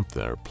anyone out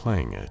there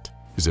playing it.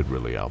 Is it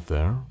really out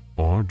there,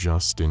 or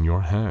just in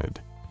your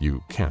head?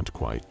 You can't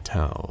quite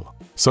tell.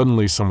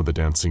 Suddenly, some of the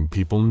dancing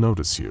people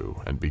notice you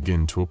and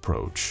begin to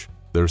approach.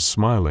 They're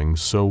smiling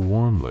so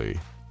warmly,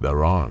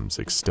 their arms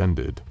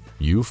extended.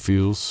 You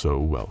feel so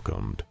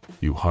welcomed.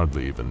 You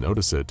hardly even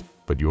notice it,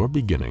 but you're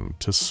beginning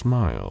to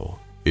smile.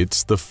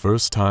 It's the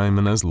first time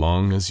in as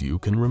long as you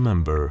can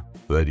remember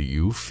that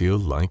you feel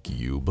like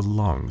you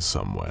belong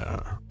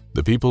somewhere.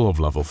 The people of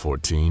level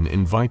 14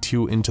 invite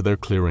you into their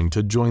clearing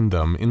to join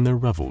them in their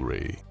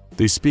revelry.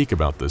 They speak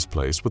about this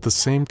place with the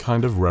same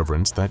kind of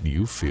reverence that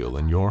you feel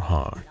in your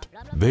heart.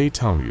 They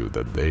tell you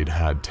that they'd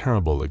had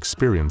terrible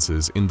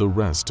experiences in the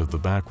rest of the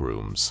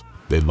Backrooms.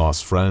 They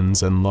lost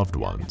friends and loved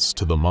ones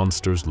to the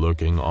monsters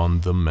lurking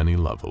on the many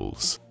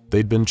levels.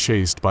 They'd been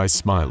chased by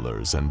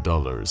smilers and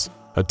dullers,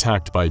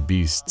 attacked by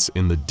beasts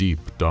in the deep,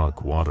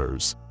 dark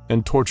waters,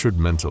 and tortured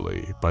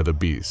mentally by the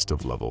beast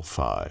of level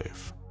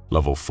 5.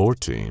 Level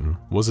 14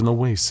 was an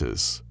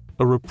oasis,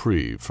 a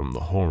reprieve from the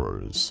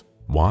horrors.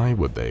 Why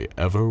would they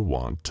ever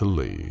want to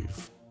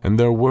leave? And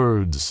their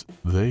words,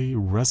 they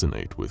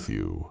resonate with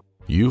you.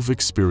 You've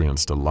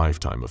experienced a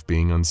lifetime of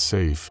being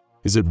unsafe.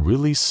 Is it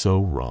really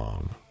so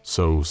wrong,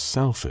 so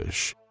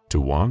selfish,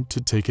 to want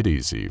to take it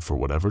easy for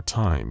whatever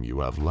time you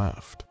have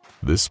left?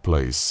 This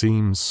place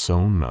seems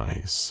so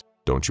nice.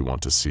 Don't you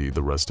want to see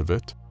the rest of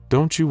it?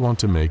 Don't you want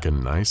to make a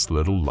nice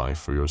little life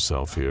for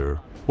yourself here?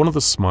 One of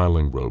the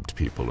smiling robed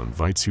people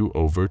invites you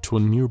over to a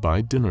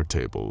nearby dinner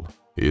table.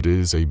 It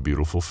is a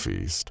beautiful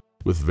feast,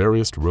 with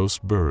various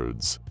roast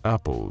birds,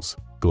 apples,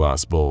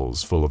 glass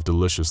bowls full of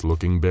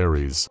delicious-looking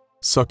berries,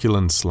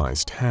 succulent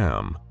sliced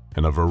ham,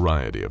 and a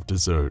variety of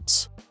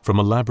desserts, from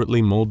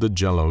elaborately molded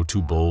jello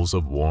to bowls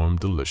of warm,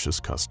 delicious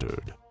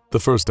custard. The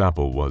first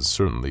apple was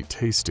certainly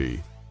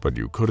tasty, but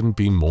you couldn't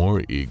be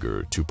more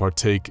eager to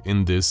partake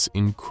in this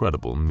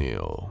incredible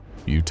meal.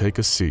 You take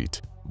a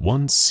seat,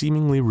 one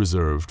seemingly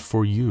reserved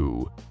for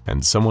you,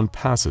 and someone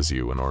passes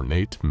you an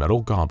ornate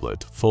metal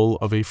goblet full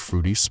of a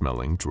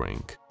fruity-smelling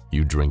drink.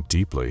 You drink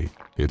deeply.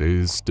 It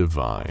is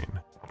divine,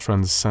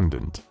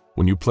 transcendent.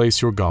 When you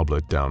place your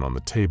goblet down on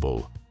the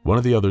table, one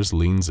of the others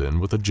leans in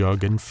with a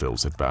jug and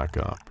fills it back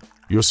up.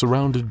 You're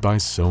surrounded by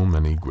so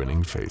many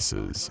grinning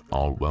faces,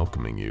 all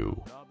welcoming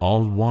you,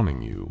 all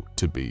wanting you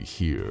to be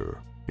here.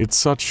 It's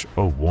such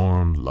a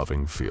warm,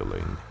 loving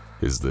feeling.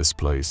 Is this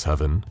place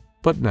heaven?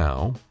 But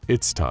now,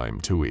 it's time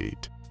to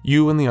eat.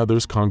 You and the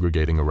others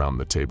congregating around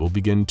the table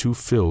begin to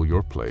fill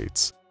your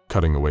plates,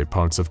 cutting away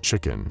parts of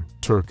chicken,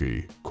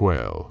 turkey,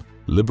 quail,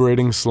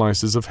 liberating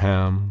slices of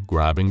ham,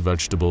 grabbing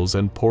vegetables,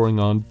 and pouring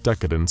on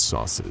decadent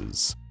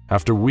sauces.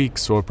 After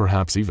weeks or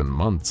perhaps even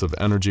months of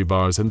energy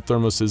bars and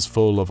thermoses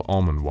full of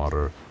almond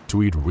water,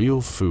 to eat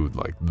real food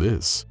like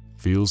this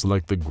feels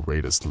like the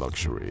greatest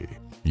luxury.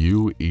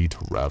 You eat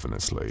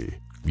ravenously.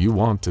 You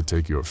want to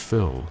take your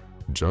fill,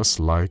 just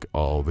like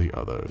all the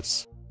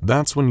others.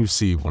 That's when you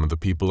see one of the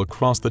people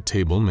across the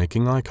table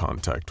making eye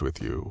contact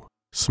with you,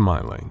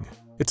 smiling.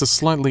 It's a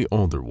slightly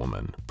older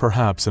woman,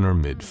 perhaps in her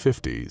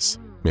mid-50s.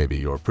 Maybe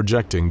you're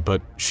projecting,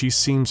 but she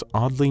seems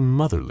oddly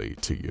motherly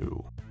to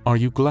you. "Are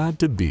you glad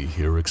to be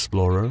here,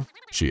 explorer?"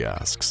 she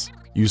asks.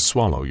 You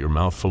swallow your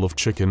mouthful of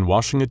chicken,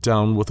 washing it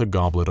down with a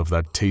goblet of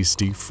that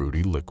tasty,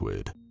 fruity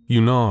liquid.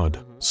 You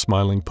nod,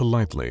 smiling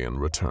politely in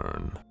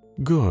return.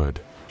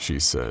 "Good," she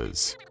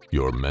says.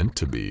 "You're meant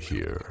to be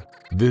here.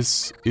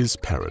 This is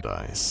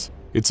paradise.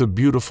 It's a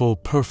beautiful,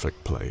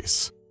 perfect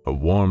place. A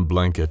warm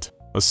blanket,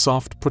 a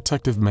soft,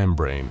 protective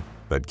membrane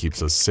that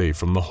keeps us safe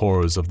from the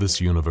horrors of this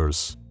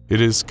universe.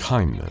 It is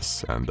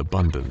kindness and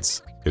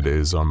abundance. It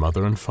is our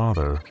mother and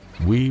father.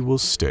 We will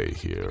stay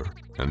here,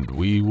 and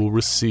we will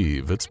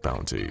receive its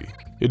bounty."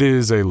 It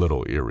is a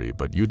little eerie,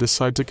 but you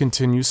decide to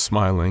continue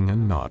smiling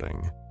and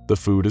nodding. The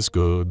food is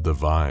good, the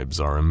vibes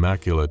are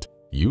immaculate.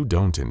 You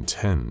don't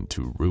intend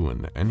to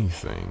ruin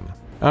anything.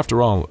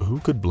 After all, who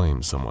could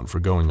blame someone for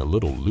going a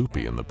little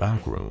loopy in the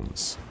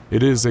backrooms?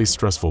 It is a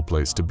stressful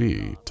place to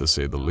be, to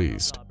say the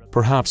least.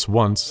 Perhaps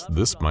once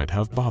this might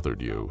have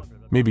bothered you.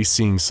 Maybe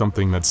seeing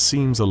something that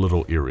seems a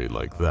little eerie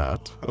like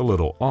that, a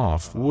little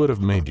off, would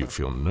have made you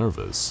feel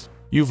nervous.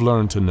 You've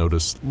learned to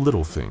notice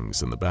little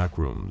things in the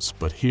backrooms,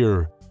 but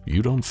here,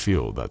 you don't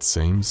feel that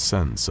same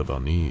sense of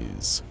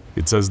unease.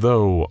 It's as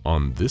though,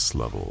 on this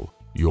level,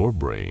 your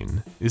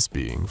brain is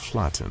being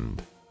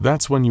flattened.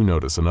 That's when you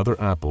notice another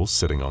apple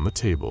sitting on the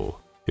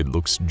table. It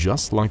looks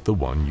just like the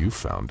one you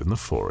found in the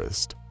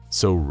forest.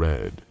 So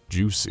red,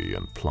 juicy,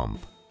 and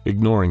plump.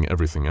 Ignoring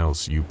everything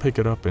else, you pick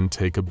it up and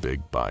take a big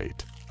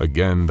bite.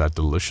 Again, that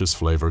delicious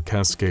flavor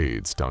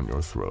cascades down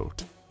your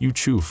throat. You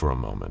chew for a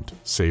moment,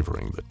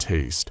 savoring the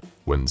taste,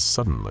 when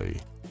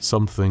suddenly,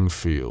 something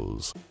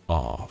feels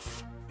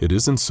off. It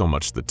isn't so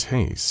much the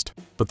taste,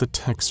 but the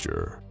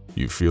texture.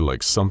 You feel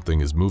like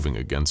something is moving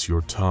against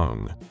your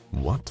tongue.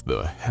 What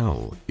the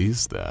hell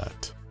is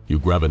that? You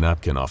grab a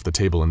napkin off the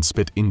table and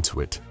spit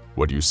into it.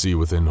 What you see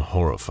within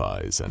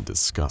horrifies and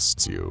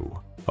disgusts you.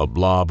 A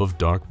blob of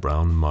dark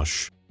brown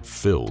mush,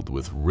 filled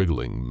with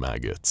wriggling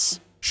maggots.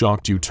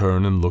 Shocked, you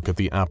turn and look at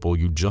the apple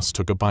you just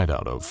took a bite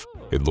out of.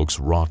 It looks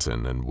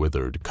rotten and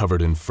withered,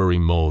 covered in furry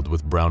mold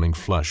with browning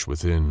flesh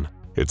within.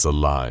 It's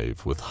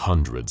alive with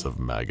hundreds of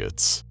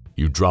maggots.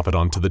 You drop it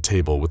onto the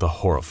table with a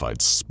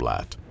horrified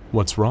splat.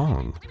 "What's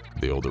wrong?"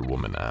 the older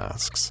woman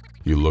asks.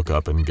 You look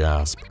up and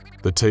gasp.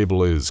 The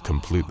table is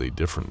completely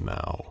different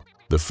now.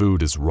 The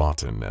food is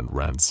rotten and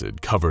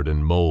rancid, covered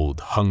in mold,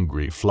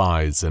 hungry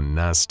flies, and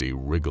nasty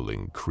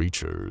wriggling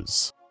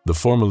creatures. The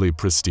formerly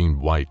pristine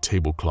white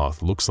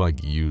tablecloth looks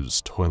like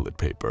used toilet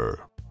paper.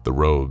 The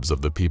robes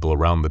of the people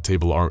around the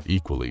table are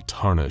equally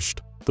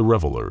tarnished. The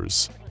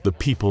revelers, the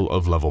people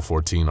of level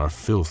 14, are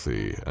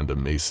filthy and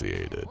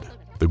emaciated.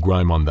 The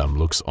grime on them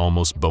looks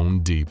almost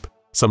bone deep.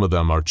 Some of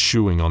them are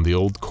chewing on the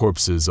old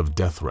corpses of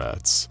death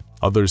rats.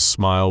 Others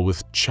smile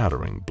with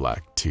chattering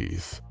black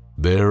teeth.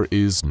 There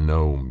is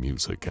no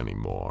music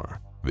anymore.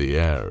 The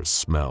air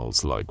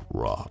smells like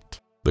rot.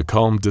 The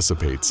calm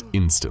dissipates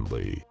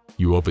instantly.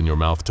 You open your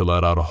mouth to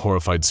let out a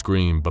horrified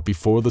scream, but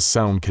before the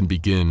sound can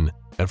begin,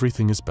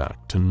 everything is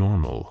back to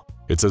normal.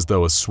 It's as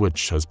though a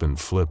switch has been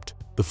flipped.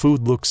 The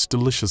food looks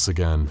delicious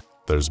again.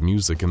 There's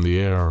music in the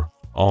air.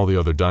 All the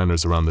other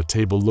diners around the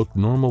table look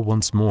normal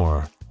once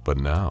more, but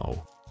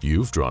now,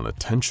 you've drawn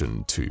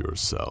attention to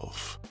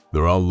yourself.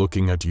 They're all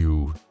looking at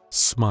you,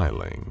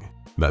 smiling.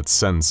 That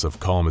sense of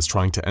calm is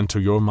trying to enter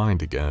your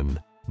mind again,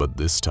 but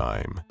this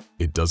time,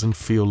 it doesn't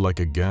feel like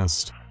a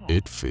guest.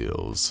 It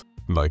feels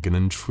like an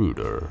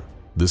intruder.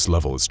 This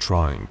level is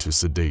trying to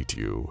sedate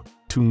you,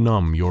 to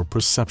numb your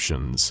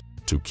perceptions,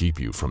 to keep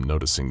you from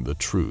noticing the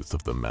truth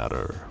of the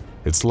matter.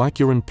 It's like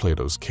you're in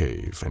Plato's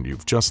cave and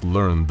you've just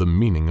learned the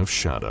meaning of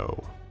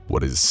shadow.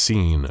 What is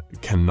seen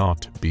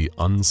cannot be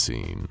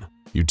unseen.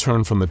 You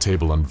turn from the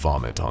table and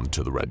vomit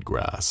onto the red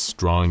grass,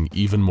 drawing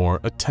even more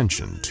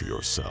attention to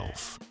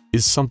yourself.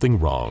 "Is something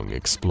wrong,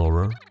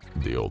 explorer?"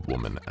 the old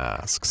woman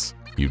asks.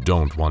 You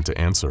don't want to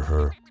answer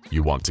her.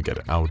 You want to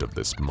get out of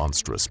this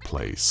monstrous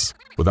place.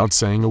 Without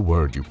saying a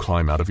word, you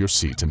climb out of your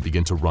seat and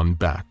begin to run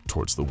back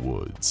towards the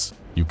woods.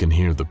 You can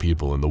hear the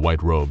people in the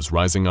white robes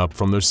rising up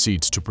from their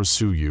seats to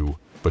pursue you,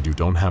 but you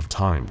don't have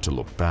time to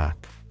look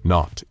back.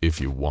 Not if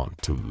you want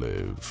to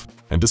live.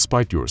 And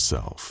despite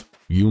yourself,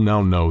 you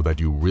now know that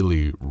you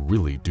really,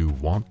 really do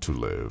want to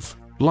live.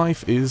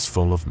 Life is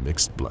full of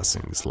mixed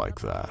blessings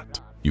like that.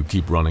 You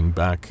keep running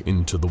back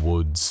into the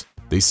woods.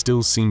 They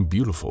still seem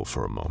beautiful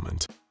for a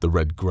moment. The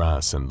red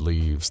grass and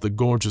leaves, the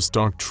gorgeous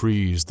dark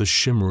trees, the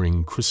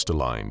shimmering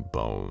crystalline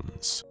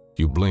bones.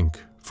 You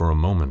blink for a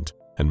moment,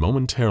 and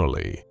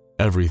momentarily,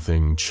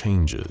 everything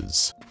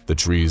changes. The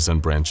trees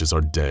and branches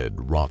are dead,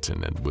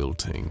 rotten, and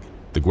wilting.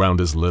 The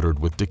ground is littered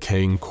with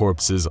decaying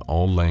corpses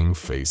all laying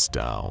face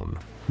down.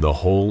 The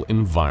whole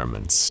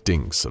environment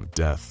stinks of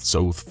death,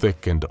 so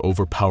thick and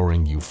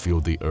overpowering you feel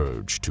the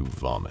urge to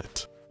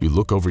vomit. You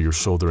look over your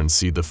shoulder and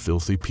see the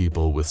filthy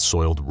people with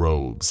soiled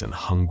robes and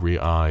hungry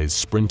eyes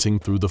sprinting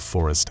through the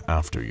forest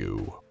after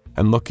you.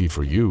 And lucky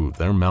for you,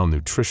 their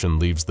malnutrition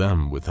leaves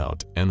them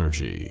without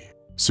energy.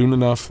 Soon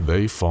enough,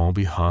 they fall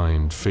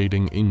behind,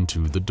 fading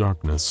into the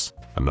darkness.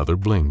 Another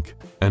blink,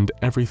 and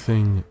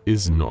everything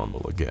is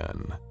normal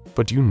again.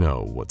 But you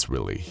know what's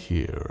really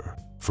here.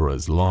 For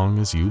as long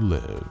as you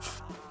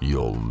live,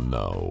 you'll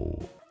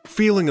know.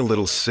 Feeling a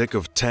little sick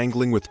of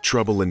tangling with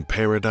trouble in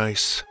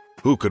paradise?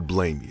 Who could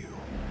blame you?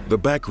 The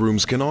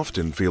backrooms can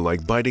often feel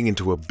like biting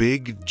into a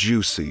big,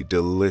 juicy,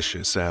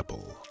 delicious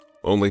apple,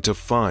 only to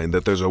find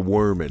that there's a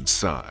worm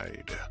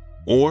inside.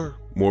 Or,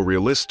 more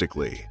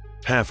realistically,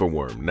 half a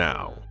worm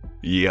now.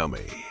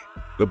 Yummy.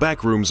 The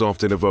backrooms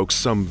often evoke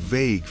some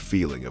vague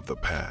feeling of the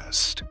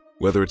past,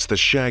 whether it's the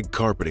shag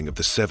carpeting of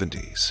the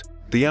 70s,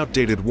 the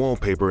outdated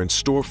wallpaper and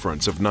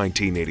storefronts of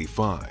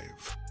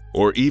 1985,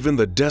 or even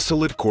the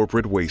desolate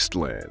corporate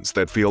wastelands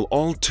that feel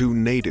all too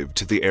native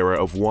to the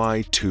era of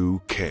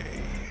Y2K.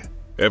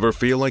 Ever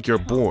feel like you're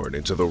born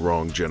into the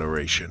wrong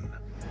generation?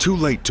 Too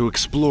late to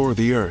explore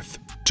the Earth,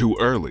 too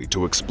early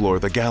to explore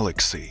the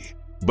galaxy,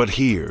 but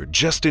here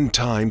just in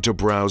time to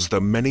browse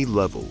the many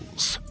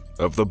levels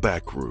of the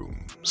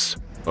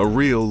Backrooms, a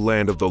real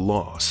land of the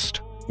lost,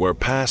 where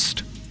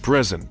past,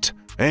 present,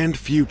 and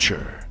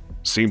future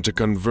seem to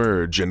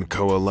converge and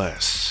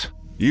coalesce.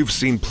 You've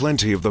seen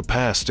plenty of the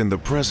past in the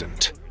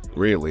present,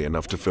 really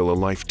enough to fill a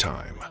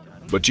lifetime,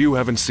 but you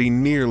haven't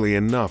seen nearly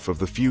enough of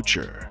the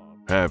future,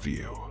 have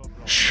you?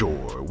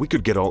 Sure, we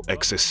could get all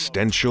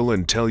existential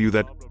and tell you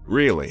that,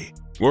 really,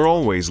 we're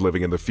always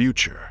living in the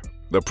future.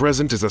 The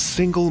present is a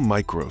single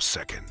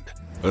microsecond,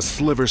 a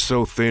sliver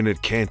so thin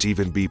it can't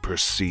even be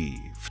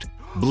perceived.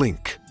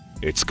 Blink,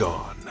 it's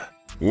gone.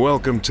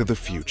 Welcome to the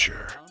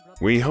future.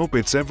 We hope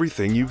it's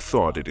everything you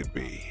thought it'd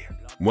be.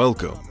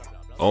 Welcome,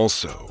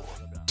 also,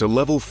 to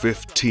level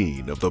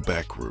 15 of the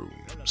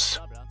Backrooms,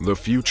 the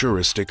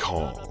futuristic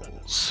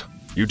halls.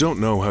 You don't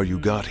know how you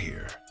got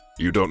here.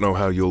 You don't know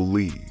how you'll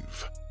leave.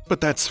 But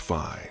that's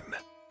fine.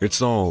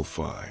 It's all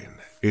fine,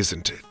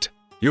 isn't it?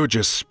 You're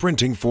just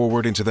sprinting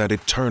forward into that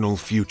eternal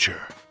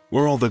future,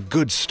 where all the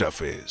good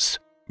stuff is.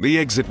 The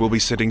exit will be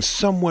sitting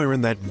somewhere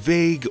in that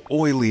vague,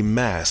 oily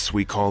mass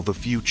we call the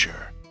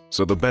future.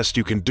 So the best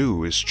you can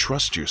do is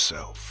trust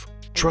yourself.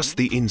 Trust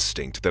the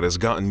instinct that has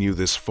gotten you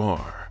this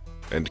far,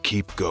 and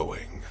keep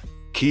going.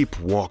 Keep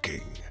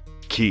walking.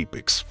 Keep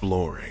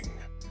exploring.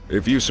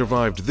 If you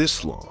survived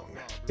this long,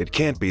 it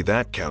can't be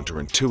that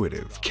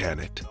counterintuitive, can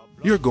it?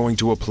 You're going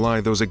to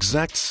apply those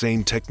exact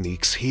same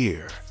techniques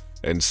here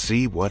and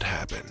see what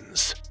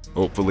happens.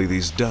 Hopefully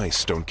these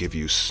dice don't give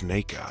you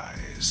snake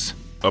eyes.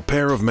 A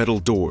pair of metal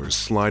doors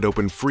slide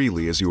open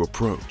freely as you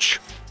approach,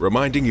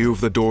 reminding you of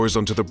the doors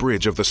onto the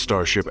bridge of the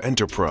Starship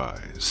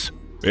Enterprise.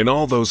 In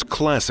all those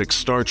classic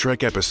Star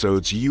Trek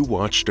episodes you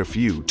watched a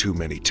few too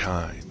many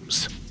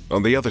times.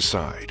 On the other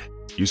side,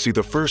 you see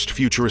the first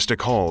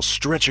futuristic hall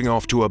stretching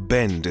off to a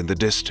bend in the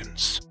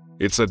distance.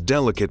 It's a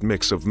delicate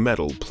mix of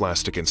metal,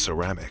 plastic, and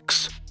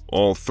ceramics,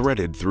 all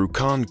threaded through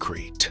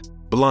concrete,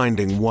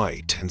 blinding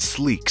white and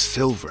sleek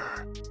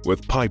silver,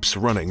 with pipes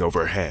running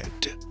overhead.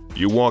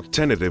 You walk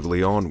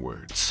tentatively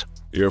onwards,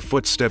 your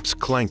footsteps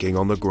clanking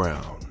on the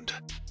ground.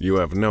 You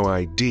have no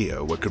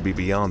idea what could be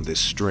beyond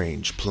this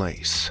strange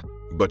place,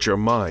 but your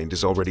mind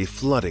is already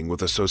flooding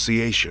with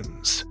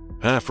associations,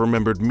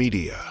 half-remembered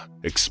media,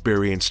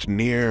 experienced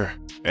near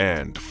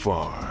and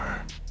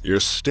far.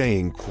 You're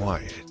staying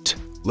quiet,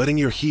 letting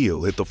your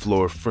heel hit the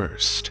floor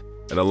first,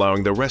 and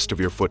allowing the rest of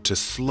your foot to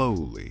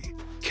slowly,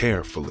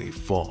 carefully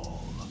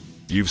fall.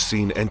 You've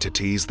seen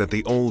entities that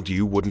the old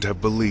you wouldn't have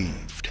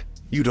believed.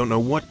 You don't know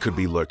what could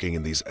be lurking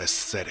in these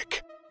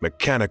aesthetic,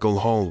 mechanical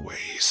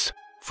hallways,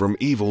 from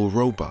evil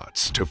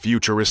robots to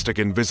futuristic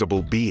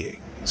invisible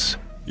beings.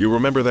 You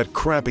remember that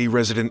crappy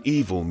Resident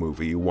Evil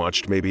movie you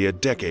watched maybe a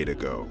decade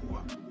ago,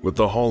 with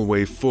the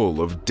hallway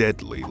full of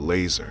deadly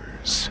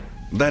lasers.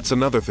 That's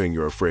another thing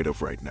you're afraid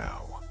of right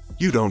now.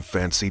 You don't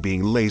fancy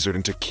being lasered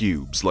into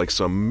cubes like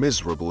some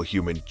miserable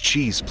human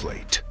cheese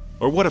plate.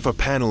 Or what if a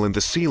panel in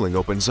the ceiling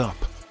opens up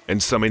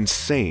and some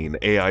insane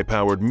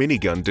AI-powered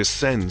minigun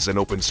descends and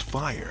opens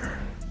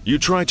fire? You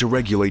try to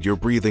regulate your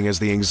breathing as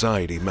the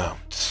anxiety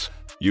mounts.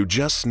 You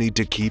just need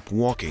to keep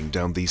walking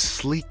down these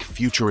sleek,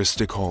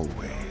 futuristic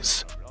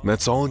hallways.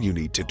 That's all you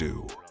need to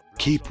do.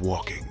 Keep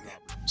walking.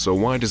 So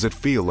why does it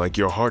feel like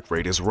your heart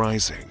rate is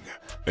rising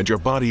and your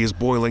body is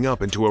boiling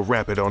up into a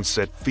rapid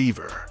onset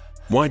fever?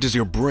 Why does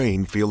your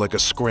brain feel like a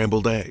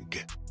scrambled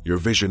egg? Your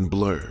vision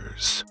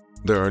blurs.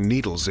 There are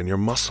needles in your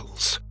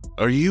muscles.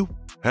 Are you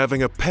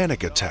having a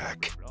panic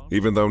attack?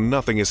 Even though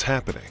nothing is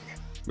happening,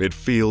 it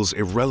feels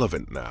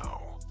irrelevant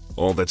now.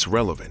 All that's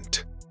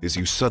relevant is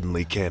you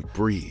suddenly can't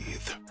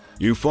breathe.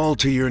 You fall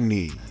to your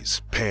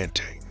knees,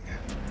 panting.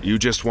 You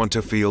just want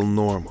to feel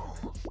normal.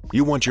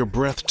 You want your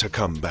breath to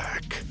come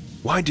back.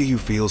 Why do you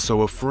feel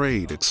so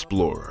afraid,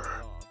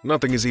 explorer?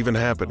 Nothing is even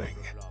happening.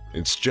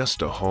 It's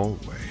just a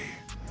hallway.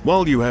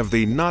 While you have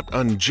the not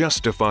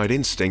unjustified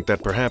instinct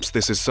that perhaps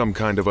this is some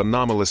kind of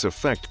anomalous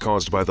effect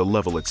caused by the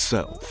level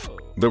itself,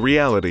 the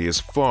reality is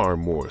far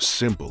more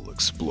simple,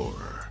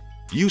 explorer.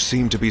 You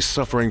seem to be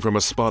suffering from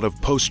a spot of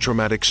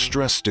post-traumatic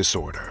stress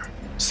disorder.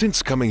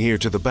 Since coming here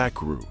to the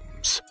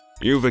Backrooms,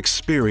 you've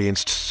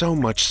experienced so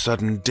much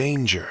sudden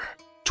danger,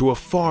 to a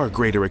far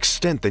greater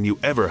extent than you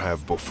ever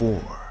have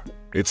before.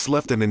 It's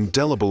left an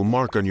indelible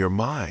mark on your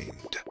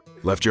mind,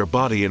 left your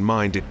body and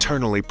mind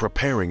eternally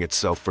preparing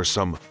itself for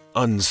some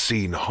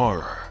unseen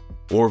horror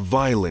or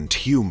violent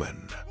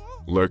human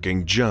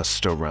lurking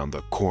just around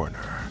the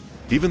corner.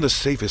 Even the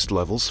safest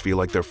levels feel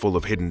like they're full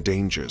of hidden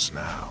dangers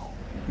now.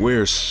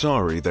 We're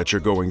sorry that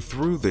you're going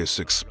through this,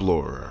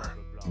 explorer,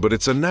 but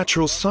it's a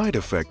natural side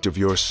effect of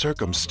your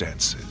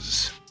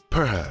circumstances.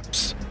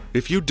 Perhaps,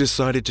 if you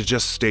decided to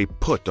just stay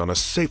put on a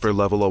safer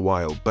level a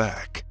while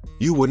back,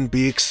 you wouldn't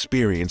be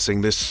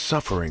experiencing this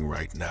suffering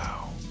right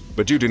now.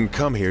 But you didn't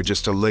come here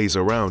just to laze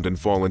around and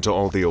fall into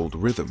all the old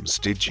rhythms,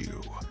 did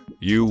you?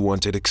 You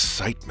wanted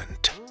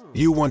excitement.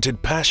 You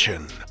wanted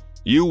passion.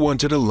 You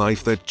wanted a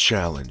life that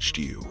challenged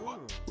you,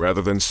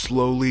 rather than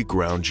slowly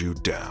ground you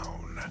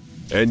down.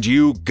 And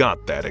you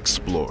got that,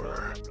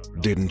 explorer,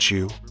 didn't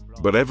you?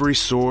 But every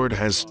sword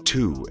has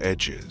two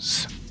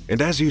edges.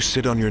 And as you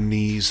sit on your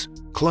knees,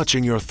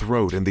 clutching your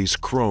throat in these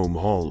chrome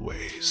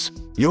hallways,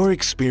 you're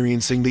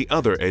experiencing the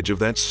other edge of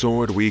that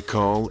sword we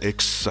call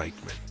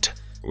excitement.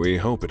 We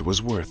hope it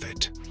was worth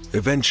it.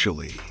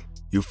 Eventually,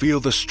 you feel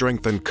the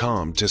strength and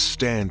calm to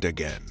stand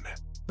again.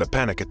 The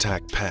panic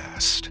attack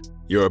passed.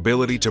 Your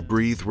ability to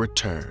breathe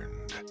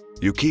returned.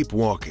 You keep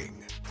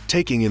walking,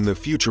 taking in the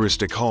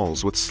futuristic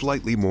halls with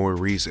slightly more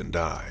reasoned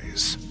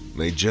eyes.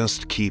 They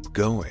just keep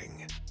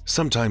going,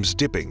 sometimes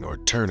dipping or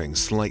turning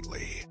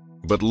slightly,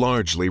 but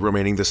largely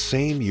remaining the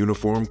same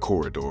uniform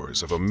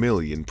corridors of a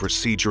million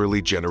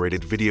procedurally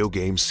generated video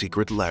game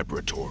secret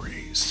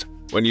laboratories.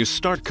 When you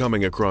start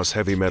coming across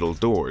heavy metal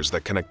doors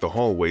that connect the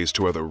hallways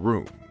to other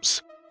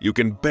rooms, you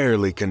can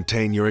barely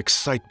contain your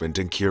excitement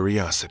and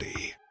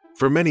curiosity.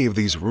 For many of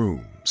these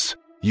rooms,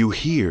 you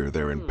hear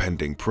their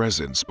impending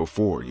presence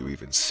before you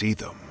even see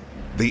them.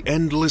 The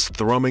endless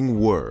thrumming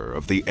whir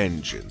of the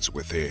engines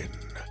within,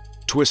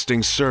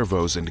 twisting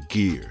servos and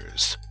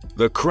gears,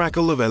 the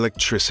crackle of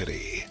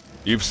electricity.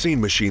 You've seen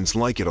machines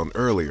like it on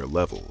earlier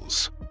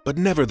levels, but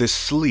never this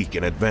sleek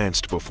and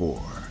advanced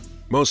before.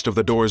 Most of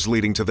the doors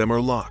leading to them are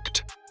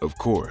locked, of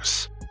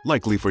course,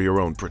 likely for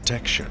your own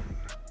protection.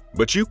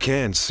 But you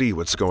can see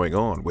what's going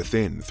on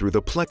within through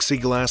the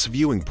plexiglass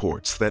viewing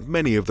ports that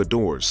many of the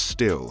doors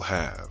still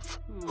have.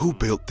 Who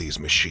built these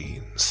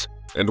machines?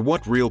 And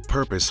what real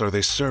purpose are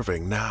they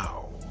serving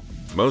now?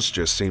 Most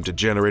just seem to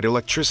generate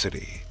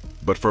electricity,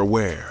 but for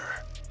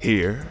where?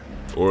 Here,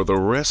 or the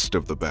rest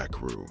of the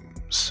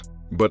Backrooms?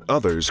 But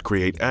others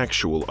create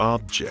actual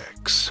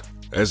objects.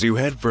 As you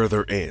head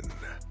further in,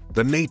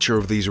 the nature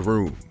of these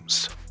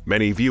rooms,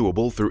 many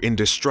viewable through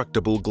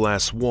indestructible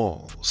glass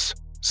walls,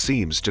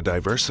 seems to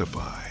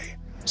diversify.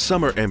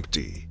 Some are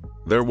empty,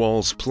 their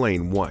walls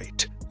plain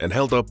white and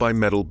held up by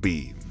metal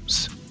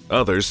beams.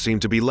 Others seem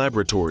to be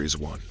laboratories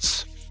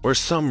once, where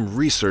some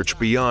research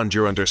beyond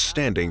your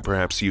understanding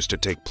perhaps used to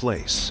take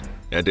place.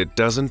 And it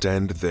doesn't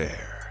end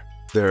there.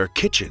 There are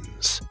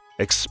kitchens,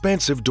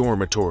 expansive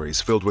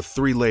dormitories filled with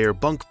 3-layer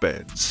bunk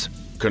beds,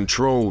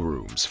 control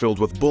rooms filled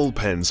with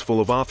bullpens full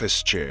of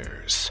office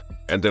chairs,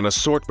 and an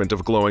assortment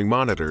of glowing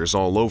monitors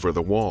all over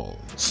the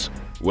walls.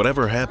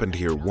 Whatever happened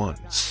here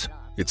once,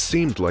 it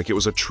seemed like it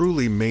was a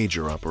truly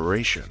major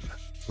operation,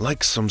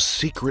 like some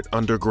secret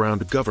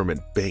underground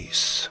government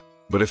base.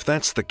 But if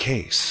that's the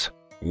case,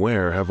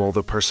 where have all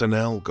the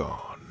personnel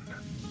gone?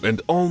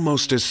 And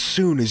almost as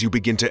soon as you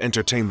begin to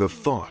entertain the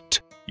thought,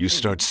 you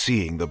start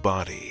seeing the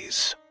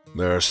bodies.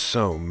 There are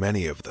so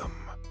many of them,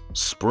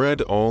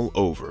 spread all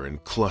over in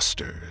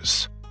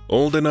clusters,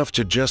 old enough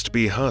to just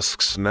be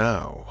husks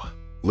now,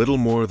 little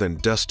more than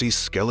dusty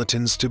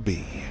skeletons to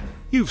be.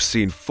 You've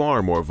seen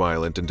far more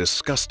violent and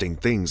disgusting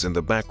things in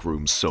the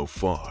Backrooms so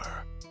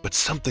far, but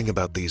something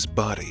about these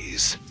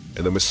bodies,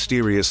 and the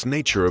mysterious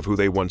nature of who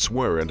they once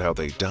were and how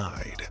they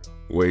died,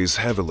 weighs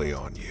heavily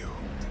on you.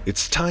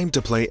 It's time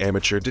to play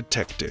amateur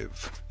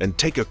detective and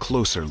take a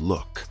closer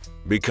look,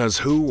 because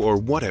who or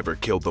whatever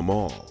killed them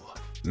all,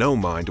 no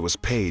mind was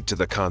paid to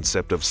the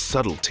concept of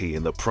subtlety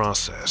in the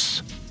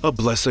process. A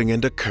blessing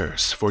and a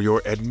curse for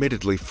your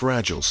admittedly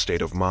fragile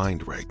state of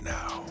mind right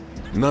now.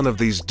 None of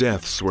these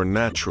deaths were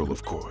natural,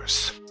 of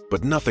course,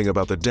 but nothing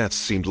about the deaths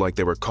seemed like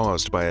they were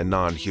caused by a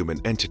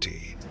non-human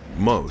entity.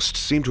 Most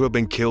seem to have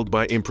been killed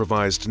by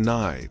improvised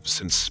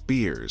knives and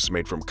spears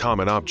made from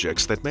common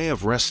objects that may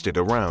have rested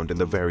around in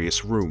the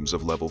various rooms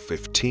of level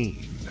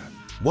 15.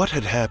 What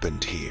had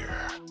happened here?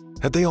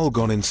 Had they all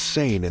gone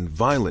insane and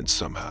violent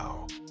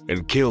somehow,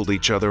 and killed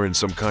each other in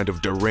some kind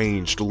of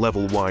deranged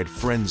level-wide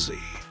frenzy?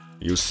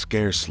 You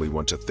scarcely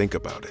want to think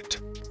about it.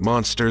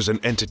 Monsters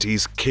and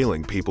entities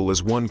killing people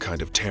is one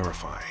kind of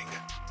terrifying.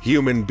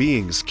 Human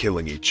beings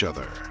killing each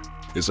other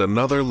is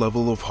another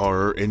level of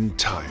horror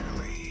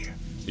entirely.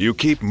 You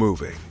keep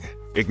moving,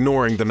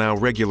 ignoring the now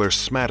regular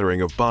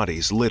smattering of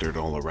bodies littered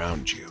all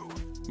around you.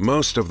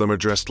 Most of them are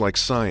dressed like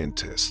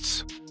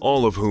scientists,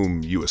 all of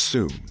whom you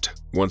assumed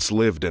once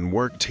lived and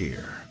worked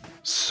here.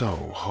 So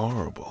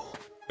horrible.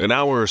 An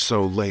hour or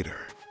so later,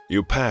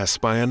 you pass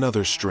by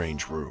another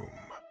strange room.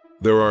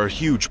 There are a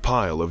huge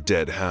pile of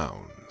dead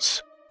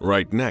hounds,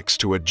 right next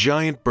to a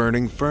giant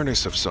burning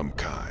furnace of some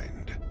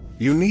kind.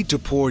 You need to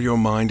pour your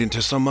mind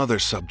into some other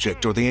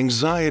subject, or the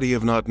anxiety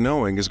of not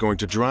knowing is going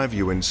to drive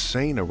you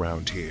insane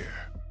around here.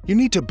 You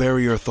need to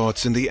bury your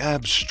thoughts in the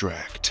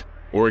abstract,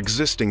 or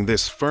existing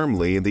this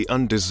firmly in the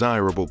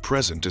undesirable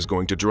present is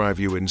going to drive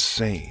you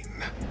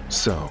insane.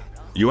 So,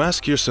 you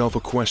ask yourself a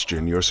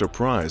question you're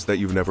surprised that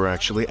you've never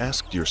actually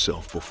asked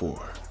yourself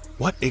before.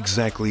 What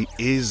exactly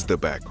is the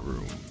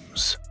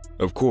Backrooms?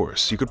 Of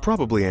course, you could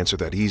probably answer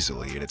that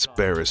easily in its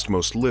barest,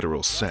 most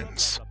literal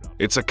sense.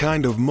 It's a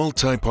kind of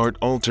multi-part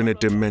alternate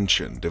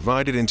dimension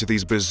divided into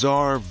these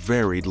bizarre,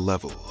 varied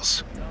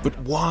levels. But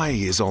why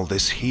is all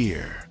this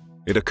here?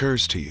 It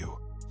occurs to you,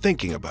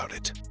 thinking about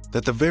it,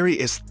 that the very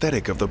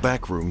aesthetic of the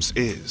Backrooms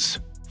is,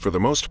 for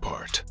the most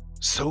part,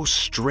 so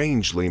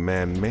strangely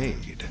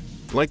man-made.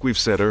 Like we've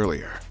said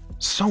earlier,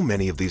 so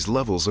many of these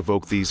levels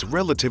evoke these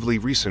relatively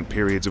recent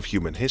periods of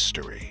human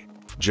history,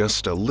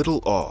 just a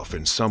little off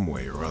in some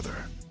way or other.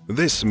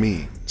 This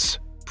means,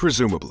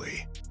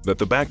 presumably, that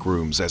the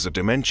Backrooms as a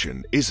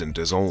dimension isn't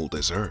as old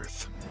as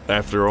Earth.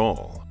 After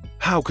all,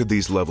 how could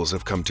these levels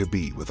have come to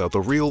be without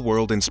the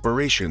real-world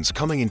inspirations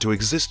coming into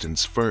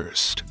existence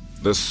first?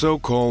 The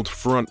so-called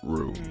front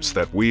rooms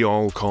that we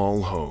all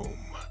call home.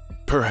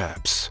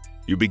 Perhaps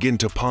you begin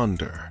to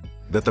ponder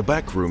that the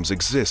Backrooms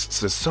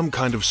exists as some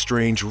kind of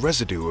strange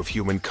residue of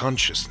human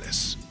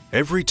consciousness.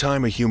 Every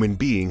time a human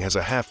being has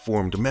a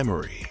half-formed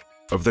memory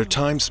of their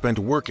time spent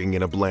working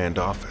in a bland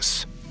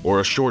office, or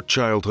a short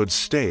childhood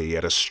stay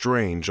at a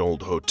strange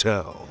old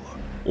hotel,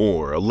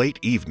 or a late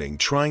evening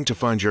trying to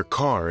find your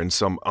car in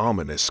some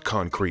ominous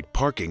concrete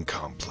parking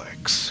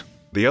complex,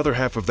 the other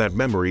half of that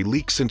memory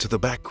leaks into the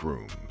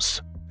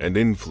Backrooms and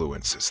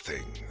influences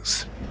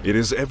things. It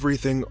is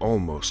everything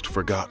almost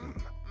forgotten.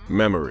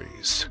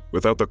 Memories,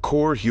 without the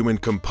core human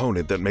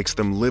component that makes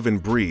them live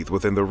and breathe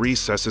within the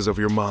recesses of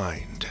your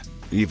mind.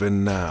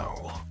 Even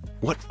now,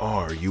 what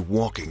are you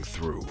walking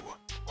through?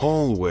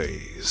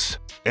 Hallways.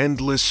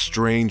 Endless,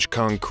 strange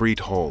concrete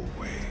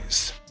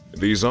hallways.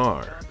 These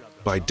are,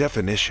 by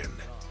definition,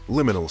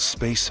 liminal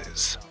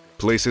spaces.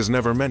 Places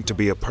never meant to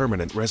be a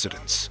permanent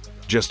residence.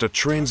 Just a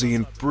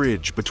transient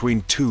bridge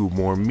between two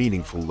more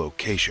meaningful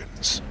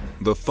locations.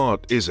 The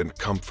thought isn't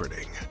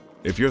comforting.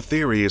 If your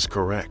theory is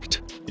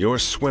correct, you're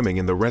swimming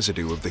in the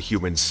residue of the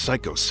human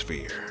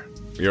psychosphere.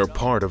 You're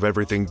part of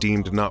everything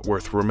deemed not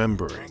worth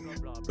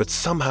remembering, but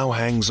somehow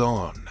hangs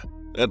on,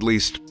 at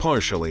least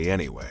partially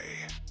anyway.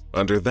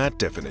 Under that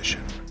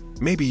definition,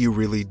 maybe you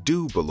really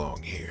do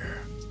belong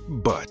here.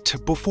 But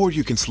before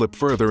you can slip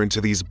further into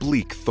these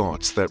bleak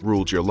thoughts that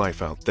ruled your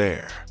life out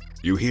there,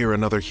 you hear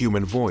another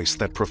human voice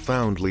that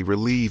profoundly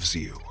relieves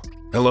you.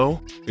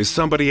 "Hello? Is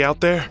somebody out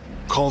there?"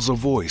 calls a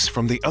voice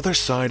from the other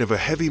side of a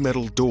heavy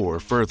metal door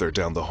further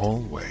down the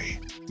hallway.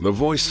 The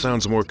voice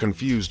sounds more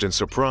confused and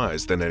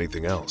surprised than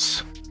anything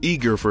else.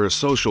 Eager for a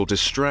social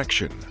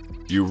distraction,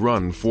 you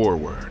run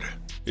forward.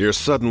 You're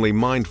suddenly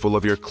mindful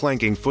of your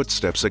clanking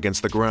footsteps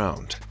against the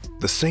ground.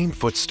 The same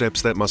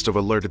footsteps that must have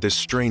alerted this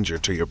stranger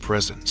to your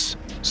presence.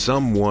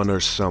 Someone or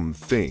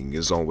something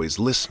is always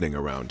listening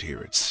around here,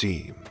 it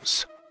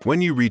seems.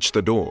 When you reach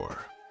the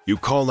door, you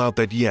call out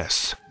that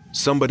yes,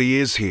 somebody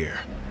is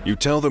here. You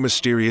tell the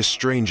mysterious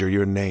stranger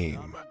your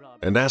name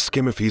and ask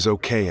him if he's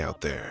okay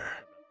out there.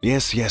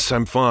 Yes,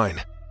 I'm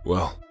fine.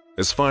 Well,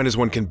 as fine as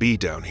one can be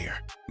down here,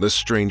 the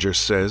stranger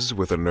says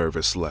with a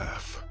nervous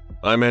laugh.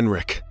 I'm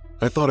Enric.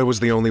 I thought I was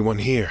the only one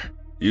here.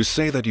 You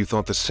say that you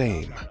thought the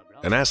same,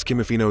 and ask him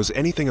if he knows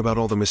anything about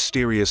all the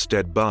mysterious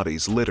dead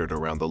bodies littered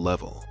around the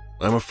level.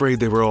 I'm afraid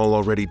they were all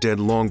already dead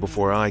long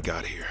before I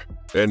got here.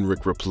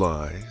 Enric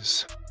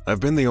replies,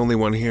 I've been the only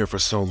one here for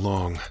so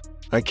long.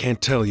 I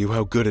can't tell you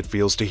how good it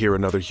feels to hear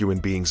another human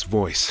being's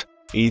voice,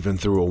 even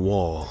through a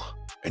wall.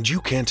 And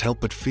you can't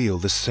help but feel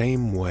the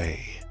same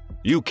way.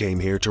 You came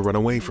here to run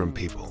away from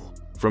people,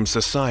 from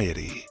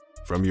society,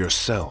 from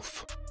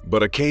yourself.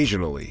 But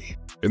occasionally,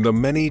 in the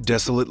many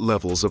desolate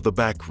levels of the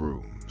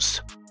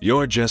Backrooms,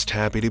 you're just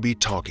happy to be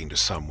talking to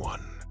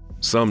someone.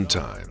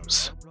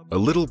 Sometimes, a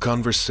little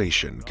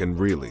conversation can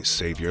really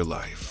save your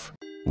life.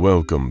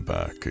 Welcome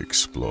back,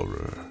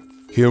 Explorer.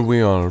 Here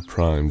we are,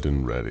 primed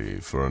and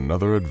ready for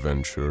another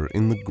adventure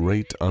in the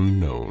great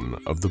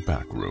unknown of the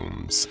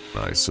Backrooms.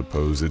 I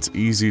suppose it's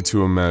easy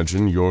to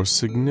imagine you're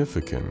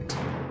significant.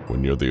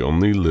 when you're the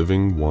only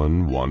living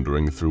one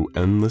wandering through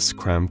endless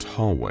cramped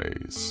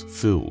hallways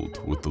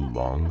filled with the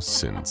long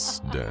since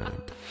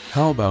dead.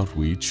 How about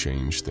we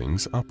change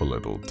things up a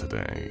little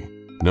today?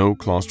 No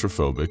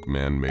claustrophobic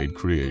man-made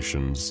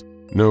creations,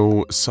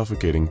 no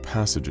suffocating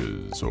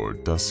passages or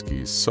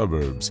dusky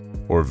suburbs,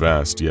 or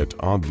vast yet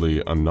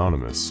oddly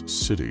anonymous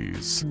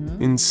cities.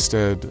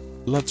 Instead,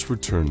 let's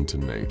return to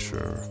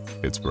nature.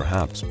 It's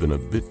perhaps been a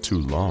bit too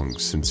long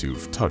since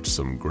you've touched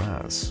some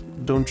grass,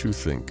 don't you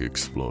think,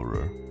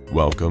 explorer?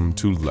 Welcome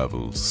to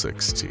level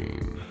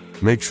 16.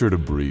 Make sure to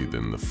breathe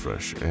in the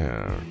fresh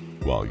air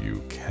while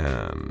you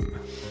can.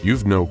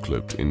 You've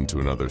no-clipped into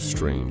another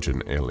strange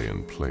and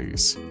alien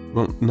place.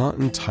 Well, not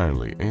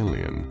entirely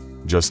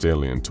alien, just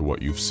alien to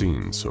what you've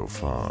seen so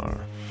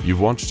far.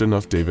 You've watched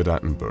enough David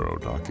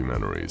Attenborough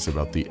documentaries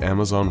about the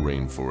Amazon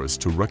rainforest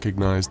to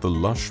recognize the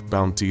lush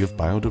bounty of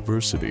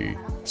biodiversity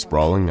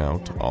sprawling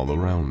out all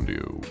around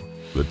you.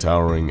 The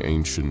towering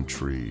ancient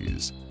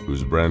trees,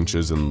 whose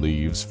branches and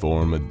leaves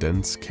form a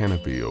dense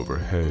canopy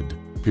overhead,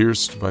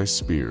 pierced by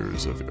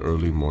spears of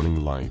early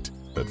morning light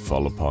that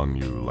fall upon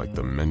you like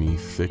the many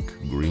thick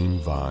green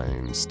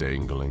vines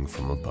dangling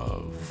from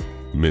above.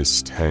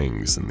 Mist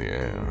hangs in the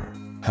air.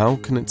 How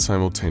can it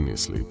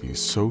simultaneously be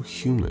so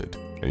humid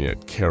and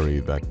yet carry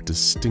that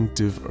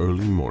distinctive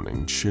early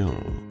morning chill?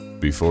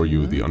 Before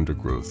you, the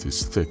undergrowth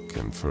is thick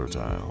and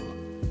fertile.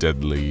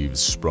 Dead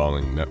leaves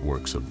sprawling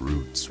networks of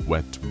roots,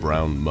 wet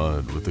brown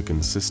mud with the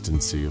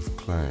consistency of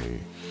clay.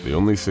 The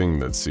only thing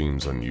that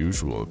seems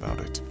unusual about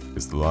it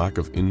is the lack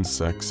of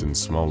insects and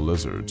small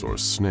lizards or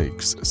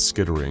snakes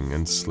skittering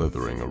and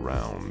slithering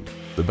around.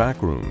 The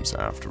Backrooms,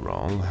 after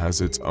all,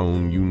 has its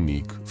own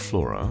unique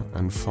flora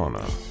and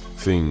fauna.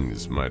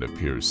 Things might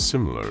appear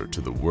similar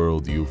to the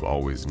world you've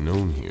always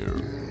known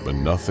here, but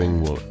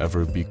nothing will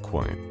ever be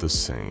quite the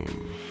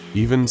same.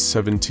 Even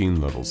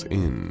 17 levels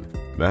in,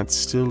 that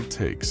still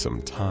takes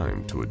some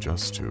time to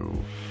adjust to.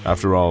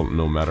 After all,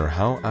 no matter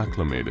how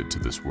acclimated to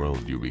this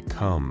world you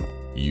become,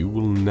 you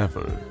will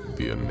never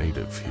be a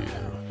native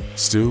here.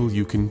 Still,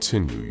 you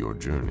continue your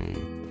journey,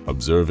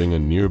 observing a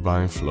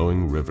nearby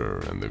flowing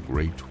river and the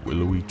great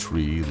willowy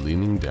tree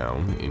leaning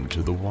down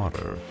into the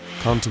water,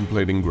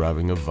 contemplating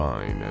grabbing a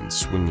vine and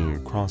swinging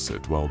across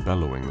it while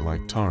bellowing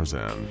like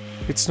Tarzan.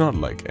 It's not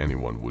like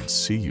anyone would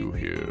see you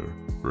here,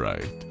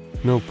 right?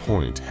 No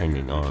point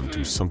hanging on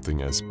to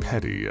something as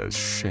petty as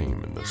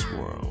shame in this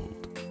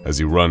world. As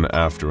you run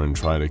after and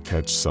try to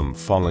catch some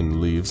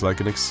falling leaves like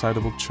an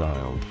excitable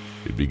child,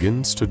 it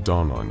begins to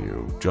dawn on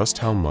you just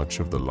how much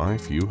of the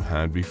life you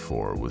had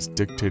before was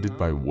dictated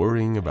by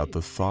worrying about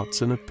the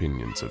thoughts and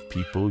opinions of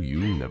people you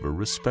never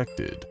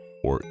respected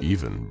or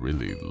even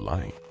really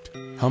liked.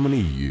 How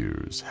many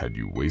years had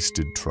you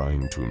wasted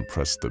trying to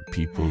impress the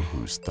people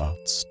whose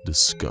thoughts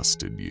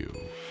disgusted you?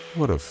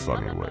 What a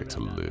funny way to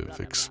live,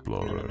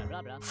 explorer.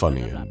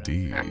 Funny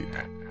indeed.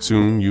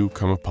 Soon you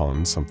come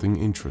upon something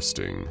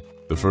interesting.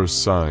 The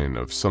first sign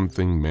of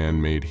something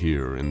man-made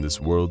here in this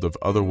world of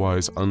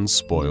otherwise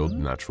unspoiled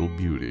natural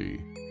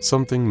beauty.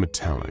 Something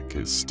metallic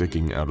is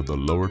sticking out of the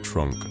lower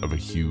trunk of a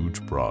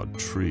huge, broad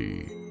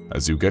tree.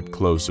 As you get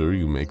closer,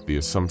 you make the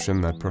assumption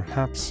that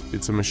perhaps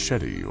it's a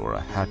machete or a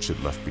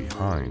hatchet left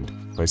behind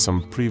by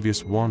some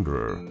previous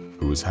wanderer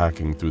who was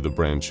hacking through the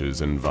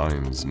branches and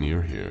vines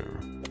near here.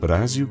 But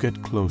as you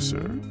get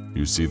closer,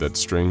 you see that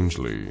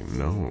strangely,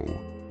 no,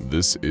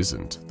 this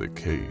isn't the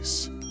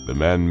case. The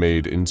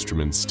man-made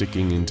instrument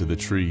sticking into the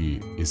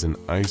tree is an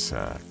ice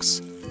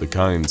axe, the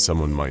kind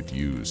someone might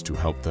use to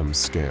help them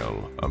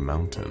scale a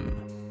mountain.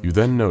 You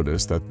then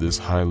notice that this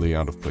highly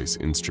out-of-place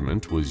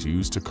instrument was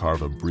used to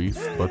carve a brief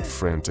but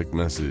frantic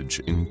message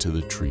into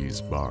the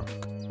tree's bark.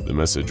 The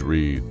message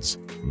reads,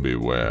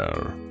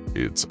 "Beware,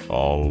 it's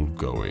all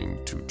going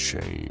to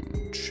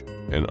change."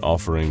 An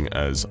offering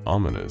as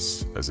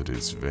ominous as it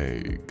is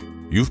vague.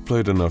 You've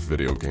played enough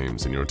video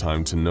games in your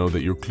time to know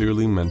that you're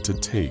clearly meant to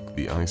take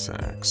the ice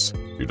axe.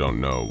 You don't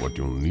know what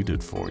you'll need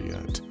it for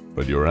yet,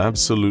 but you're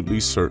absolutely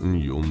certain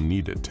you'll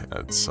need it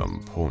at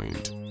some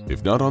point.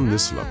 If not on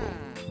this level,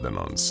 then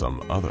on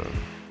some other.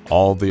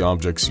 All the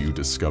objects you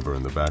discover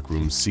in the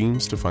backroom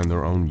seems to find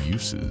their own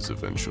uses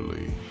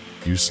eventually.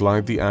 You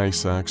slide the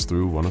ice axe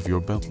through one of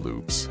your belt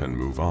loops and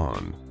move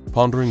on,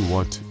 pondering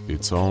what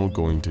 "it's all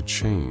going to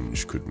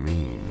change" could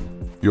mean.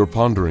 Your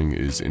pondering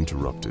is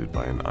interrupted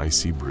by an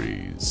icy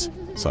breeze.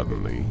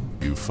 Suddenly,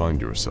 you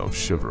find yourself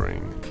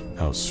shivering.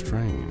 How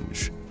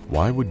strange.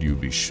 Why would you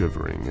be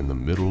shivering in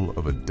the middle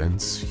of a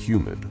dense,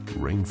 humid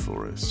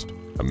rainforest?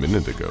 A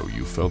minute ago,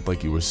 you felt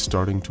like you were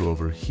starting to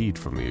overheat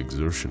from the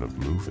exertion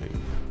of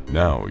moving.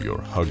 Now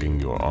you're hugging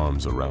your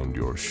arms around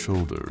your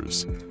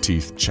shoulders,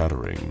 teeth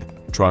chattering,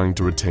 trying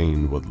to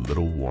retain what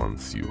little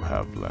warmth you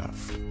have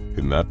left.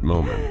 In that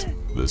moment,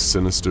 the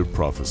sinister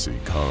prophecy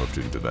carved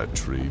into that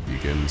tree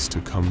begins to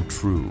come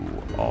true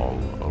all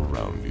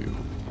around you.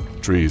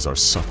 Trees are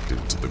sucked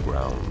into the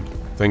ground.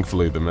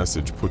 Thankfully, the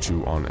message put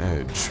you on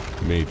edge,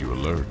 made you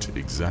alert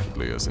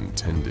exactly as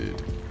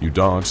intended. You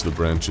dodge the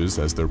branches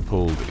as they're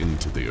pulled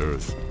into the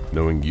earth,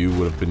 knowing you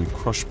would have been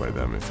crushed by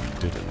them if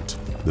you didn't.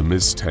 The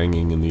mist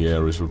hanging in the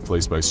air is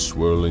replaced by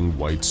swirling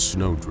white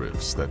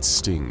snowdrifts that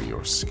sting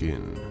your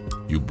skin.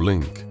 You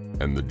blink,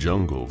 and the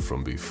jungle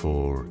from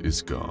before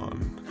is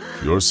gone.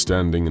 You're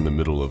standing in the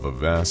middle of a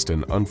vast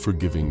and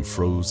unforgiving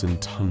frozen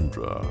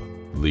tundra,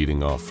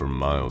 leading off for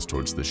miles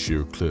towards the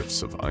sheer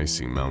cliffs of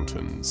icy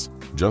mountains.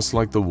 Just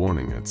like the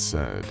warning had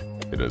said,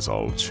 it has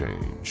all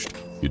changed.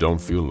 You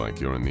don't feel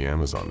like you're in the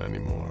Amazon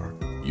anymore.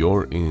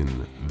 You're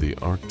in the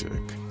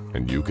Arctic,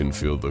 and you can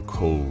feel the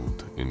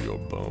cold in your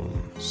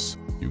bones.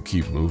 You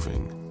keep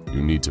moving.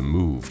 You need to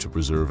move to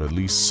preserve at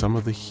least some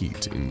of the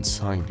heat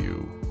inside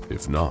you.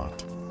 If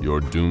not,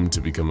 you're doomed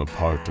to become a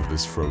part of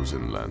this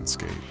frozen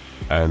landscape.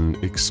 An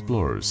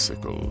explorer's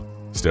sickle,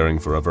 staring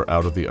forever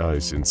out of the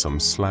ice in some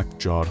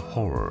slack-jawed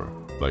horror,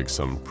 like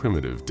some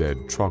primitive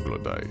dead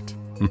troglodyte.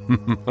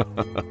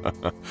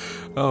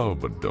 Oh,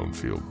 but don't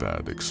feel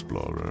bad,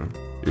 explorer.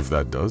 If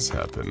that does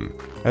happen,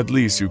 at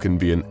least you can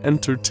be an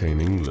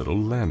entertaining little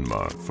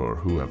landmark for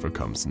whoever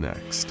comes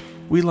next.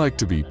 We like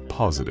to be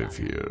positive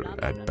here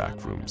at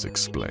Backrooms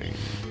Explained.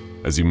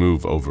 As you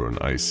move over an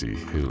icy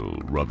hill,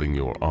 rubbing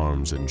your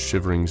arms and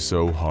shivering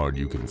so hard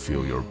you can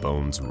feel your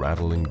bones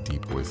rattling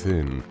deep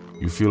within,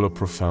 you feel a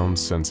profound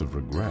sense of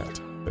regret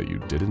that you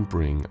didn't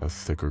bring a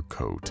thicker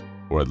coat,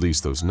 or at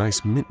least those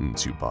nice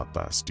mittens you bought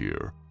last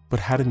year, but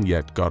hadn't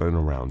yet gotten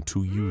around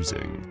to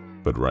using.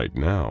 But right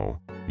now,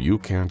 you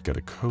can't get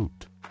a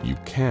coat. You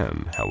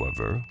can,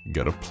 however,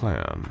 get a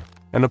plan.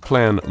 And a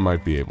plan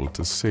might be able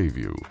to save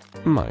you.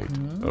 Might,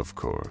 of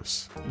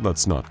course.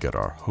 Let's not get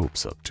our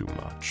hopes up too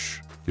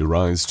much. Your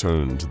eyes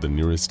turn to the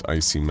nearest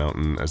icy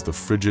mountain as the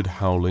frigid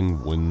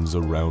howling winds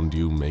around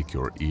you make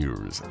your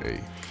ears ache.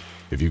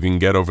 If you can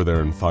get over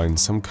there and find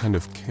some kind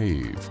of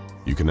cave,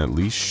 you can at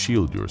least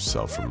shield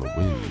yourself from the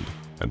wind,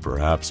 and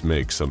perhaps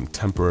make some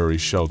temporary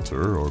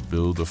shelter or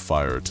build a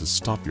fire to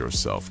stop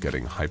yourself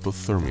getting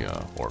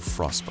hypothermia or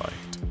frostbite.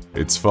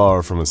 It's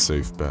far from a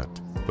safe bet,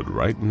 but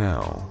right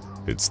now,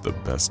 it's the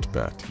best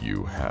bet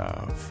you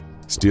have.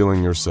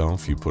 Steeling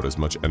yourself, you put as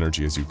much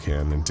energy as you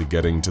can into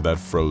getting to that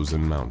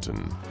frozen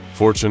mountain.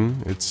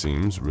 Fortune, it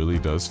seems, really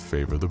does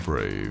favor the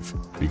brave,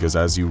 because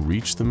as you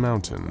reach the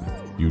mountain,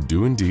 you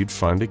do indeed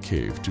find a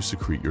cave to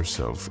secrete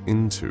yourself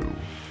into.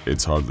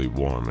 It's hardly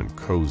warm and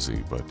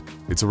cozy, but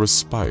it's a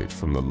respite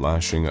from the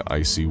lashing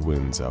icy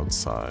winds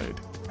outside,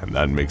 and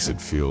that makes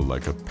it feel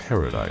like a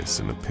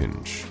paradise in a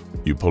pinch.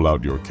 You pull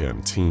out your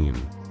canteen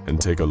and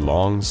take a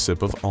long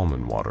sip of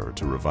almond water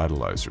to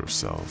revitalize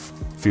yourself,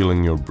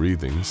 feeling your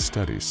breathing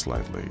steady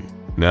slightly.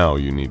 Now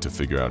you need to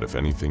figure out if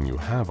anything you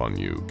have on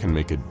you can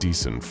make a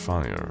decent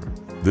fire.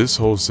 This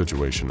whole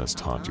situation has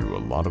taught you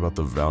a lot about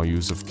the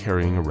values of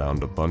carrying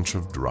around a bunch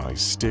of dry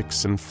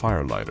sticks and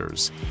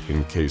firelighters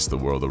in case the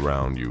world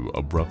around you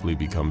abruptly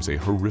becomes a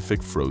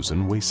horrific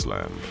frozen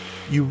wasteland.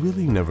 You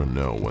really never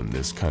know when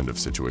this kind of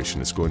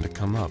situation is going to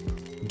come up,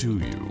 do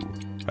you?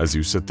 As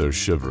you sit there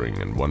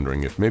shivering and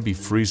wondering if maybe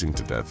freezing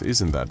to death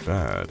isn't that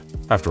bad.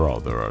 After all,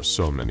 there are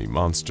so many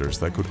monsters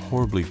that could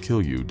horribly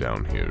kill you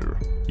down here.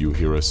 You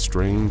hear a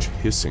strange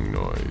hissing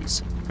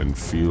noise and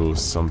feel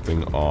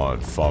something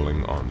odd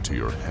falling onto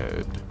your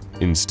head.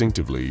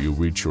 Instinctively, you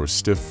reach your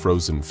stiff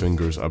frozen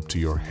fingers up to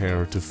your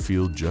hair to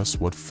feel just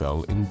what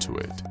fell into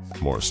it.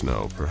 More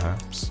snow,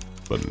 perhaps?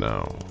 But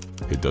no,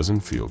 it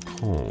doesn't feel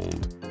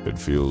cold. It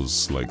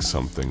feels like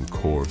something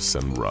coarse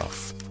and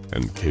rough,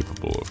 and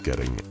capable of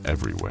getting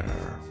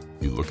everywhere.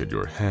 You look at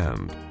your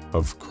hand.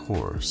 Of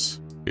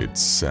course,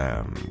 it's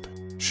sand.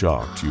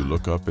 Shocked, you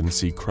look up and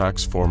see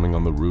cracks forming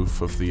on the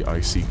roof of the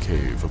icy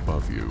cave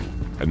above you,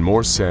 and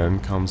more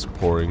sand comes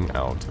pouring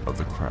out of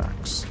the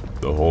cracks.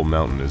 The whole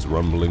mountain is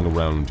rumbling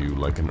around you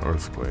like an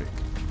earthquake.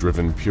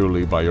 Driven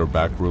purely by your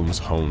backroom's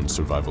honed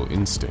survival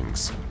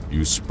instincts,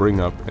 you spring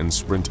up and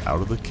sprint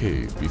out of the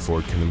cave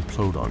before it can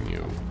implode on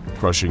you,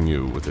 crushing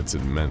you with its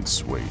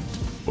immense weight.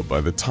 But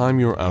by the time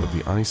you're out of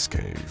the ice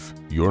cave,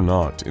 you're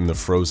not in the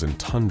frozen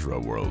tundra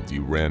world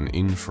you ran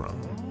in from.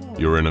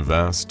 You're in a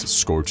vast,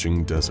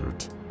 scorching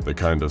desert, the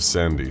kind of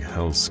sandy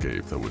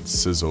hellscape that would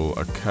sizzle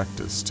a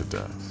cactus to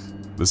death.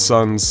 The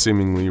sun,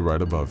 seemingly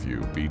right above you,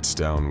 beats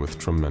down with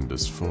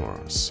tremendous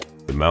force.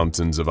 The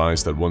mountains of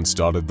ice that once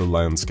dotted the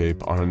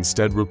landscape are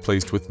instead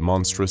replaced with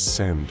monstrous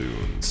sand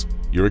dunes.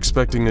 You're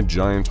expecting a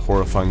giant,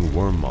 horrifying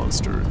worm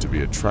monster to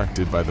be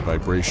attracted by the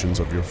vibrations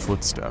of your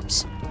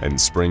footsteps and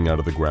spring out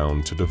of the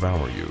ground to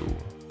devour you.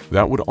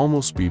 That would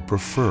almost be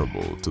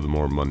preferable to the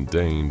more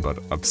mundane but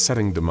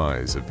upsetting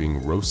demise of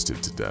being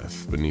roasted to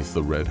death beneath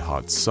the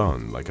red-hot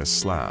sun like a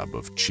slab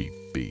of cheap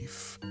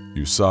beef.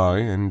 You sigh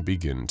and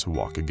begin to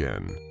walk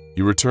again.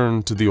 You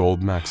return to the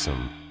old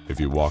maxim: if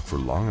you walk for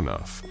long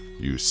enough,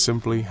 you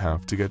simply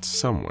have to get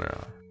somewhere,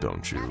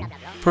 don't you?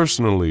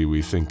 Personally,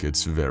 we think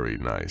it's very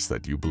nice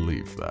that you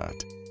believe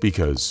that,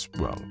 because,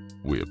 well,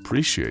 we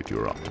appreciate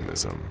your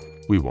optimism.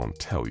 We won't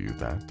tell you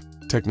that.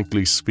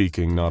 Technically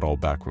speaking, not all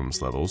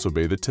Backrooms levels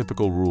obey the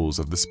typical rules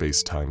of the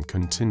space-time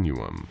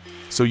continuum,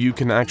 so you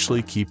can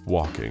actually keep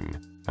walking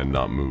and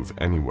not move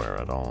anywhere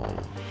at all.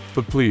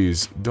 But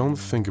please, don't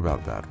think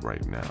about that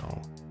right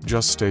now.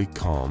 Just stay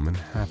calm and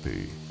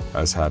happy.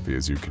 as happy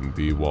as you can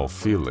be while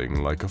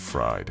feeling like a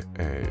fried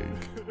egg.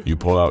 You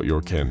pull out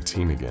your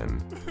canteen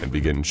again and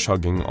begin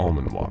chugging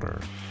almond water,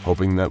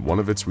 hoping that one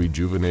of its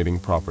rejuvenating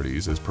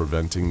properties is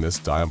preventing this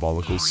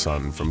diabolical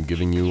sun from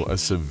giving you a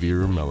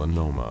severe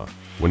melanoma.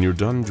 When you're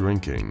done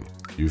drinking,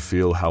 you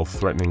feel how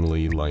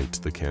threateningly light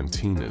the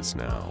canteen is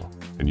now,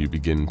 and you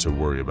begin to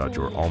worry about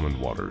your almond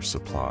water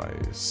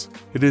supplies.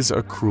 It is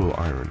a cruel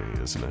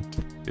irony, isn't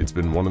it? It's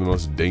been one of the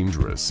most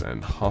dangerous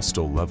and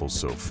hostile levels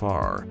so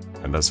far,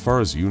 and as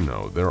far as you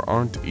know, there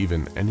aren't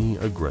even any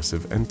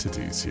aggressive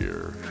entities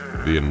here.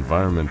 The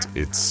environment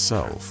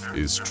itself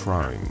is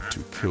trying to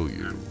kill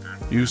you.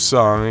 You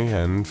sigh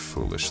and,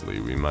 foolishly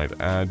we might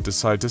add,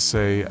 decide to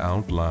say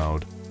out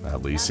loud,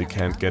 "At least it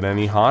can't get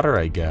any hotter,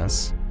 I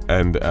guess."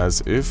 And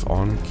as if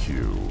on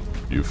cue,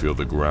 you feel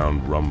the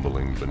ground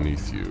rumbling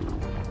beneath you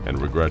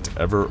and regret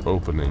ever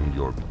opening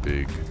your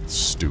big,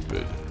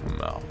 stupid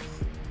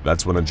mouth.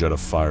 That's when a jet of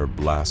fire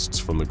blasts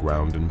from the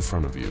ground in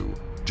front of you,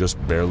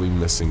 just barely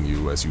missing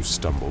you as you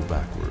stumble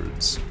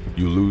backwards.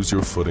 You lose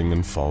your footing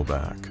and fall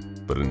back,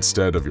 but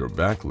instead of your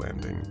back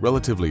landing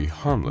relatively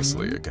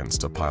harmlessly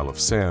against a pile of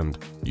sand,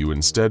 you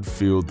instead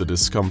feel the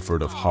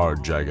discomfort of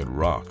hard, jagged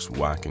rocks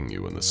whacking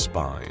you in the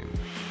spine.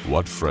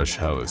 What fresh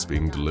hell is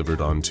being delivered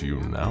onto you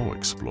now,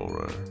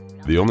 explorer?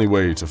 The only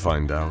way to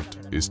find out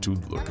is to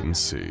look and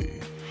see.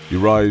 You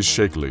rise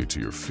shakily to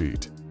your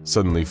feet,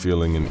 suddenly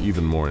feeling an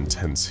even more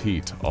intense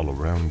heat all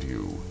around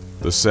you.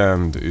 The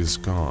sand is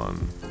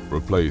gone,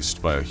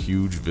 replaced by a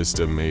huge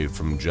vista made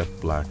from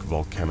jet-black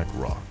volcanic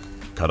rock,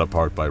 cut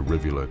apart by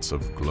rivulets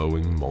of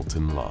glowing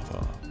molten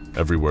lava.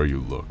 Everywhere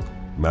you look,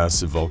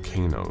 massive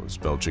volcanoes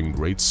belching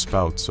great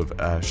spouts of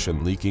ash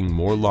and leaking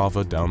more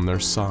lava down their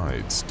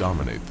sides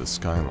dominate the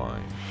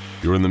skyline.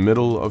 You're in the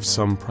middle of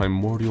some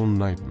primordial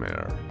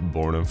nightmare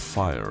born of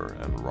fire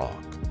and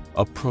rock,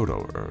 a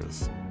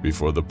proto-Earth,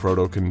 before the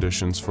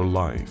proto-conditions for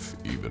life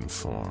even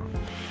formed.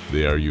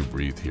 The air you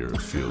breathe here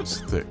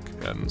feels thick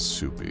and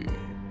soupy.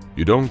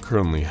 You don't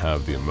currently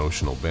have the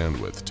emotional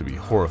bandwidth to be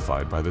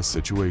horrified by this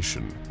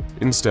situation.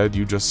 Instead,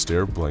 you just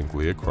stare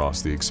blankly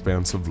across the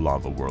expanse of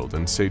lava world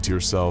and say to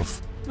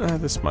yourself,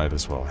 this might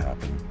as well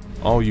happen.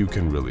 All you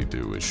can really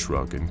do is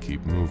shrug and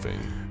keep moving.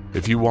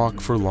 If you walk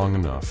for long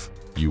enough,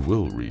 you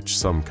will reach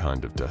some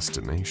kind of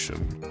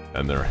destination,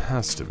 and there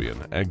has to be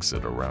an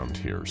exit around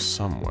here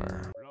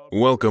somewhere.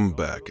 Welcome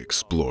back,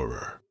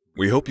 explorer.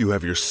 We hope you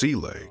have your sea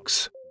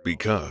legs,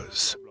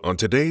 because on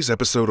today's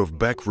episode of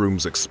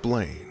Backrooms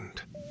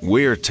Explained,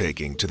 we're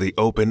taking to the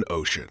open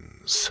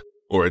oceans,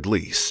 or at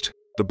least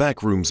the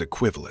Backrooms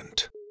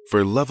equivalent,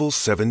 for level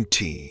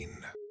 17.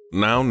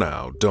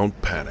 Now,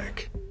 don't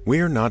panic.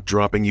 We're not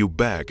dropping you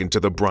back into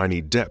the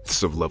briny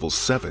depths of level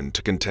 7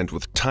 to contend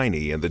with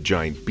Tiny and the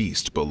giant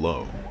beast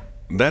below.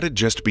 That'd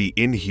just be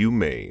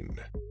inhumane,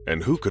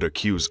 and who could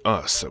accuse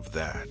us of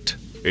that?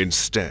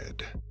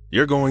 Instead,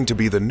 you're going to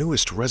be the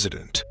newest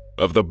resident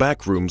of the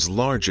Backroom's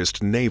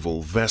largest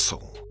naval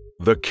vessel,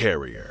 the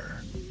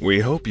Carrier. We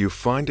hope you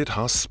find it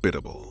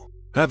hospitable,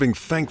 having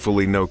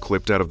thankfully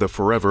no-clipped out of the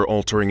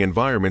forever-altering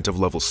environment of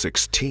level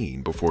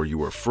 16 before you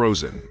were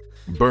frozen,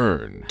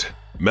 burned,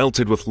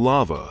 melted with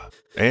lava,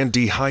 and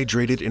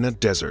dehydrated in a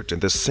desert in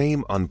the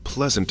same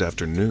unpleasant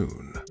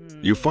afternoon.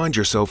 You find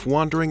yourself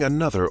wandering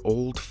another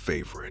old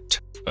favorite,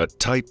 a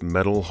tight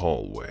metal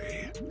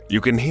hallway.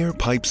 You can hear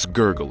pipes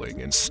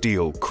gurgling and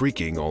steel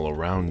creaking all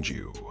around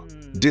you.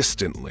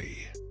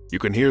 Distantly, you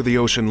can hear the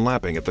ocean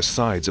lapping at the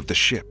sides of the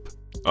ship,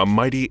 a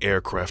mighty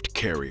aircraft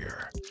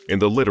carrier in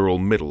the literal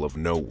middle of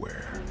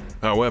nowhere.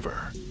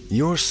 However,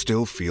 you're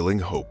still feeling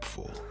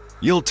hopeful.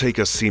 You'll take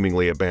a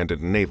seemingly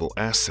abandoned naval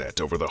asset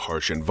over the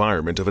harsh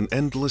environment of an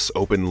endless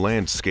open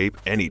landscape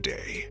any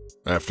day.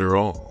 After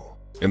all,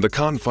 in the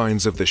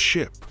confines of the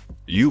ship,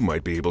 you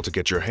might be able to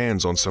get your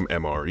hands on some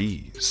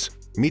MREs,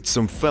 meet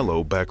some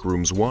fellow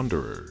Backrooms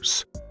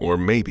wanderers, or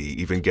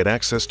maybe even get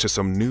access to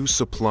some new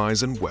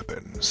supplies and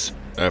weapons.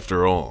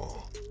 After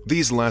all,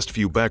 these last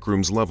few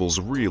Backrooms levels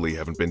really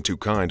haven't been too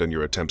kind on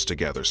your attempts to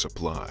gather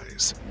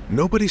supplies.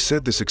 Nobody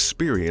said this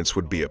experience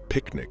would be a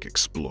picnic,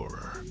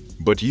 explorer.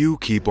 But you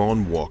keep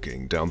on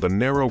walking down the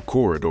narrow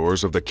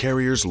corridors of the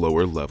Carrier's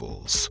lower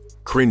levels,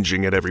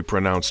 cringing at every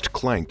pronounced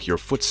clank your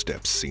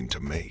footsteps seem to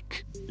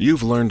make.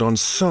 You've learned on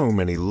so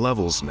many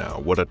levels now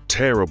what a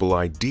terrible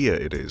idea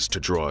it is to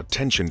draw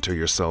attention to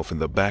yourself in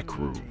the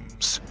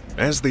Backrooms.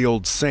 As the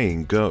old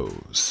saying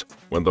goes,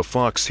 when the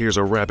fox hears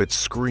a rabbit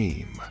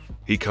scream,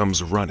 he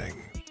comes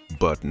running,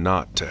 but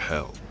not to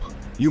help.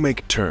 You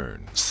make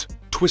turns,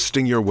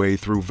 twisting your way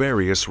through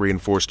various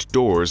reinforced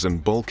doors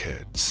and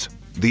bulkheads.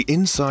 The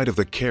inside of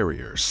the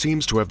Carrier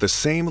seems to have the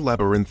same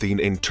labyrinthine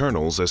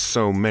internals as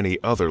so many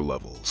other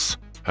levels.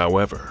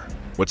 However,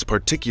 what's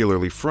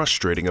particularly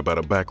frustrating about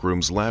a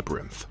Backrooms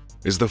labyrinth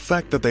is the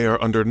fact that they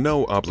are under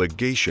no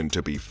obligation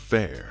to be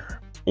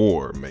fair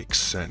or make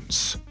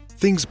sense.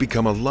 Things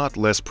become a lot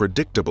less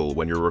predictable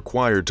when you're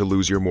required to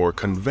lose your more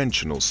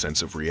conventional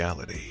sense of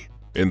reality.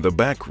 In the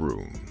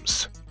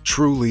Backrooms,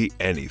 truly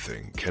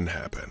anything can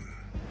happen.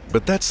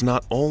 But that's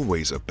not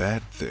always a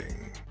bad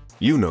thing.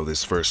 You know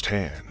this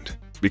firsthand.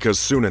 because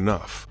soon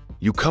enough,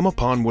 you come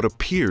upon what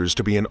appears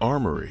to be an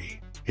armory,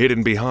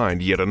 hidden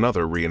behind yet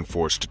another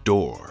reinforced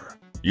door.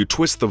 You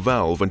twist the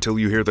valve until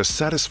you hear the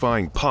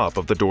satisfying pop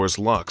of the door's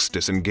locks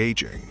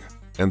disengaging,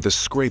 and the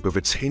scrape of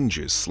its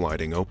hinges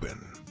sliding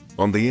open.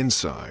 On the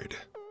inside,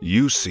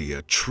 you see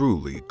a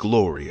truly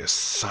glorious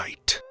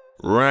sight.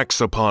 Racks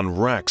upon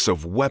racks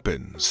of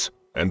weapons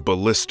and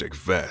ballistic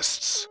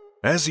vests.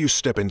 As you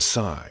step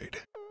inside,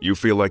 you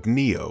feel like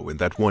Neo in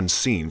that one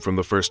scene from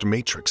the first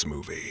Matrix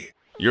movie.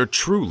 You're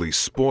truly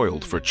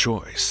spoiled for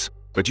choice,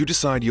 but you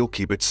decide you'll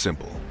keep it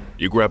simple.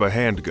 You grab a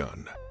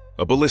handgun,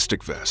 a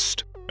ballistic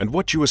vest, and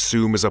what you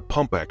assume is a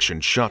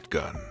pump-action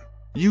shotgun.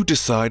 You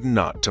decide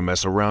not to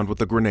mess around with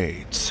the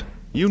grenades.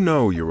 You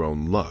know your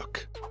own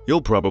luck.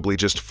 You'll probably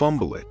just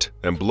fumble it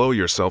and blow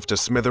yourself to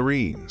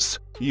smithereens,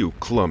 you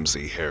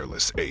clumsy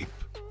hairless ape.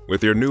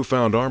 With your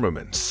newfound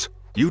armaments,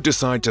 you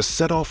decide to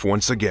set off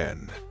once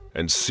again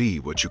and see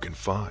what you can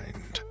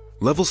find.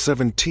 Level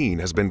 17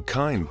 has been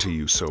kind to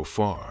you so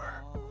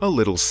far, a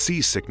little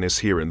seasickness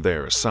here and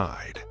there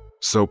aside,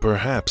 so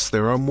perhaps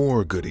there are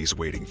more goodies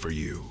waiting for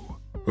you.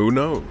 Who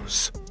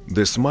knows?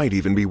 This might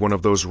even be one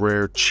of those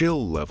rare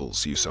chill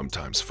levels you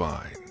sometimes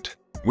find,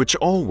 which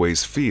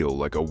always feel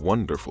like a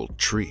wonderful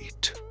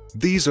treat.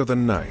 These are the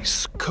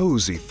nice,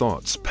 cozy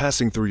thoughts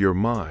passing through your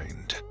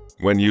mind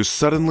when you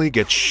suddenly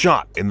get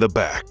shot in the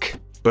back.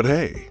 But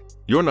hey,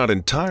 you're not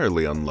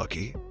entirely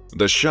unlucky.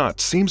 The shot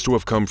seems to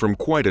have come from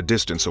quite a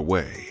distance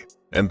away,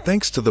 and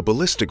thanks to the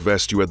ballistic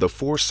vest you had the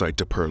foresight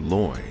to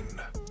purloin,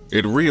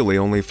 it really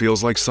only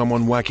feels like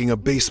someone whacking a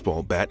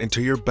baseball bat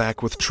into your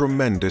back with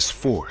tremendous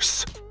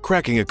force,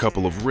 cracking a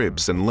couple of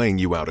ribs and laying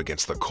you out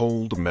against the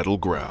cold metal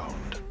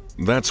ground.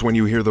 That's when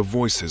you hear the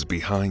voices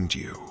behind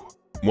you.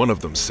 One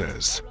of them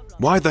says,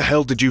 "Why the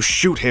hell did you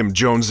shoot him,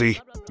 Jonesy?"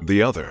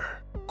 The other,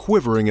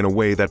 quivering in a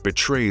way that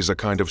betrays a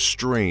kind of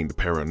strained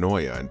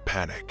paranoia and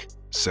panic,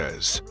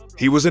 says,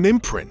 "He was an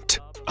imprint.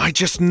 I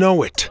just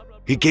know it.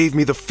 He gave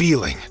me the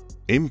feeling."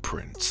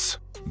 Imprints.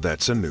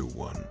 That's a new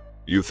one,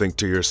 you think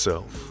to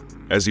yourself,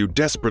 as you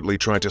desperately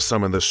try to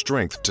summon the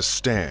strength to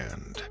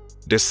stand.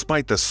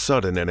 Despite the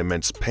sudden and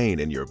immense pain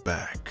in your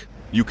back,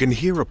 you can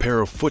hear a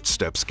pair of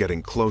footsteps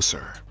getting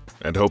closer,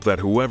 and hope that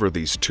whoever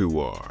these two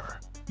are,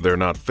 they're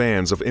not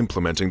fans of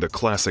implementing the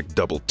classic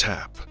double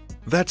tap.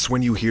 That's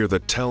when you hear the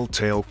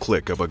telltale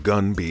click of a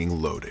gun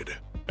being loaded,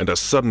 and a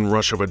sudden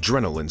rush of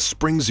adrenaline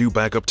springs you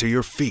back up to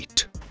your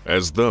feet,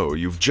 as though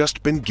you've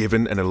just been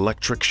given an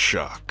electric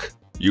shock.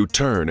 You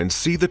turn and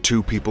see the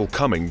two people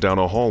coming down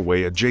a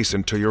hallway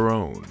adjacent to your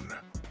own,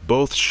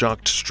 both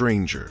shocked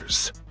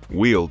strangers,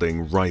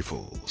 wielding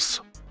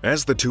rifles.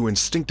 As the two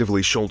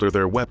instinctively shoulder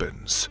their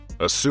weapons,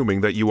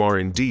 assuming that you are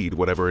indeed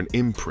whatever an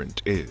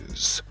imprint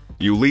is,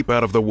 you leap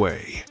out of the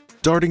way,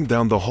 darting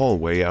down the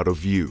hallway out of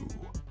view.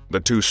 The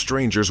two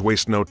strangers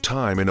waste no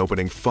time in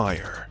opening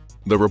fire.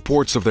 The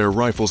reports of their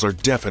rifles are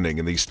deafening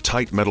in these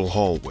tight metal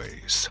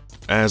hallways,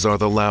 as are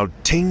the loud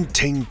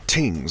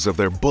ting-ting-tings of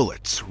their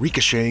bullets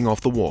ricocheting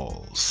off the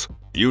walls.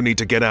 You need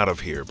to get out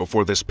of here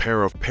before this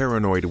pair of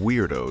paranoid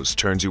weirdos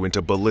turns you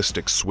into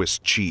ballistic Swiss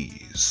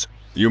cheese.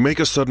 You make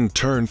a sudden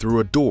turn through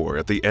a door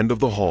at the end of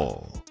the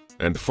hall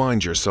and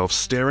find yourself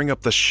staring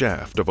up the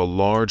shaft of a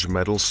large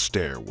metal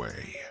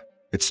stairway.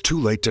 It's too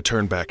late to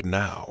turn back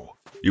now.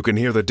 You can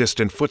hear the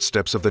distant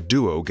footsteps of the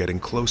duo getting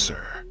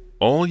closer.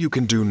 All you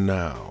can do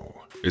now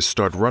is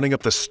start running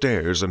up the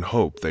stairs and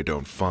hope they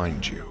don't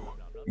find you.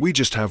 We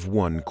just have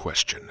one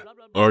question.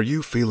 Are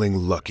you feeling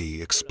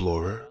lucky,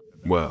 Explorer?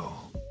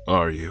 Well,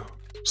 are you?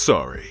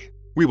 Sorry,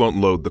 we won't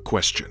load the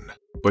question,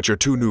 but your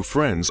two new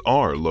friends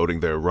are loading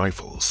their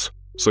rifles.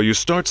 So you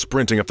start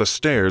sprinting up the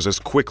stairs as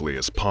quickly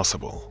as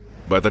possible.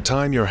 By the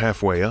time you're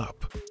halfway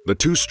up, the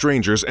two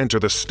strangers enter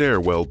the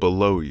stairwell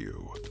below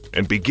you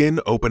and begin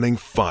opening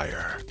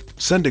fire,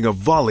 sending a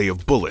volley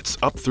of bullets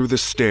up through the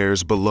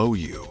stairs below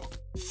you.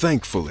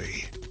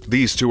 Thankfully,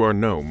 these two are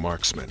no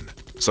marksmen,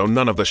 so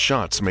none of the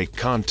shots make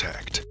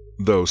contact,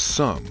 though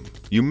some,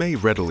 you may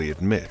readily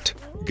admit,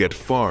 get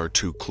far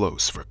too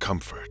close for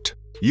comfort.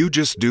 You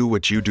just do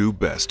what you do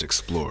best,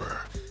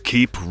 Explorer.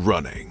 Keep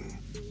running.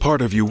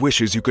 Part of you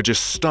wishes you could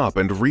just stop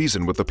and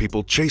reason with the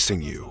people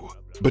chasing you,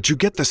 but you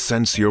get the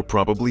sense you're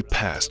probably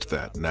past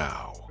that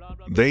now.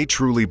 They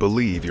truly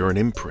believe you're an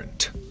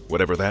imprint,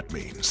 whatever that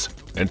means,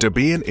 and to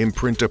be an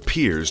imprint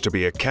appears to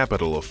be a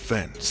capital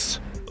offense.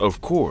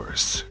 Of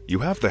course, you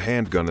have the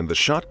handgun and the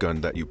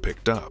shotgun that you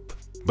picked up,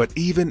 but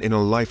even in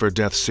a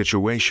life-or-death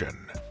situation,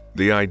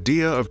 the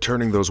idea of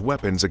turning those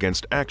weapons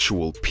against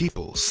actual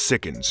people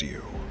sickens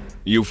you.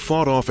 You've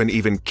fought off and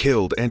even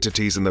killed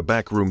entities in the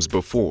Backrooms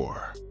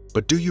before,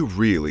 but do you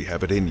really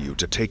have it in you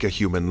to take a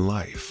human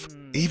life,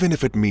 even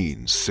if it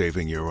means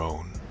saving your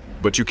own?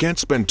 But you can't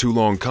spend too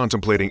long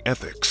contemplating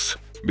ethics,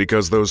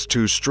 because those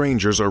two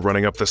strangers are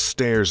running up the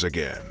stairs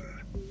again.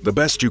 The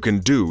best you can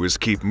do is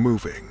keep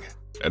moving,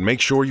 and make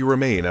sure you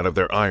remain out of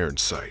their iron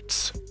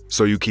sights.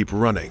 So you keep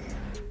running,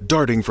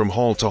 darting from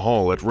hall to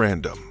hall at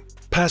random,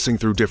 passing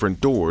through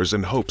different doors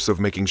in hopes of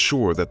making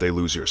sure that they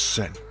lose your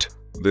scent.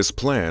 This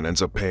plan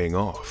ends up paying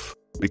off,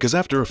 because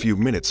after a few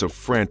minutes of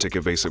frantic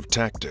evasive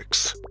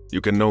tactics,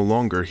 you can no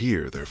longer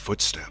hear their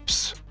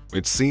footsteps.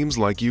 It seems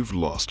like you've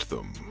lost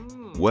them.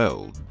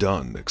 Well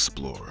done,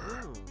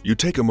 explorer. You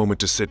take a moment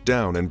to sit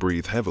down and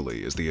breathe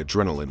heavily as the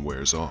adrenaline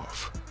wears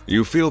off.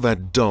 You feel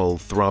that dull,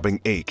 throbbing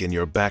ache in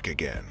your back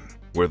again,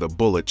 where the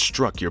bullet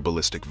struck your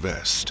ballistic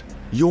vest.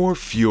 You're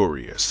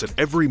furious at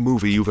every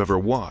movie you've ever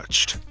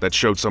watched that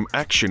showed some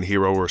action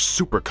hero or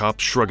super cop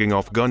shrugging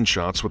off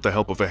gunshots with the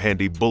help of a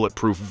handy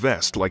bulletproof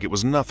vest like it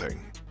was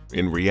nothing.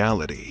 In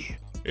reality,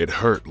 it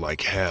hurt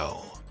like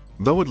hell.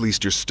 Though at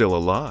least you're still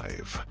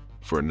alive,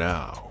 for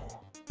now.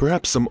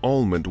 Perhaps some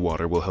almond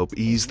water will help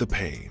ease the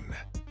pain,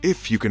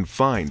 if you can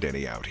find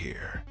any out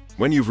here.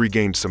 When you've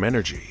regained some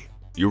energy,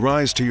 you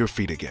rise to your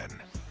feet again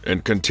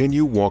and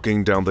continue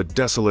walking down the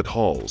desolate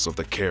halls of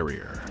the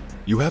carrier.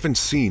 You haven't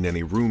seen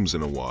any rooms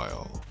in a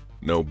while.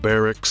 No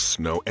barracks,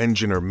 no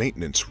engine or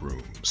maintenance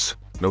rooms,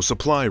 no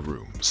supply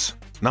rooms,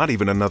 not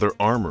even another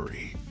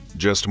armory.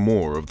 Just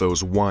more of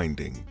those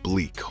winding,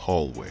 bleak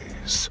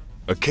hallways.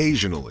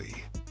 Occasionally,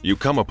 you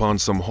come upon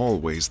some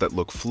hallways that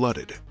look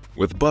flooded,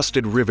 with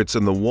busted rivets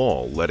in the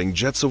wall letting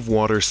jets of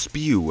water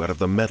spew out of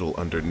the metal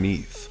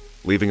underneath,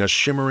 leaving a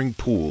shimmering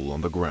pool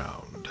on the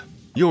ground.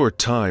 Your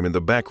time in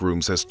the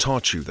backrooms has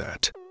taught you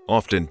that,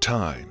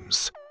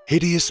 oftentimes,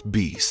 hideous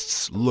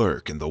beasts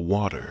lurk in the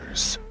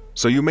waters.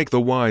 So you make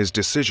the wise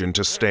decision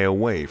to stay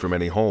away from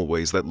any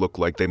hallways that look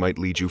like they might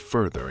lead you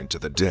further into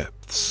the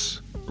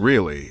depths.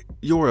 Really,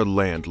 you're a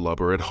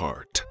landlubber at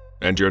heart,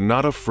 and you're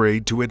not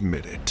afraid to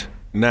admit it.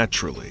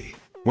 Naturally,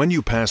 when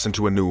you pass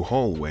into a new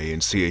hallway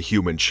and see a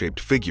human-shaped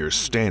figure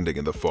standing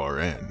in the far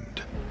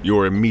end,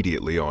 you're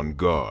immediately on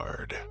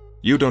guard.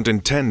 You don't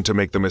intend to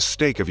make the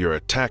mistake of your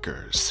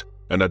attackers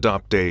and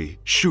adopt a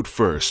shoot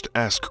first,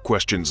 ask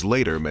questions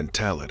later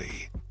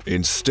mentality.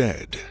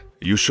 Instead,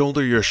 you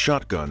shoulder your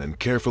shotgun and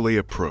carefully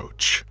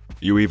approach.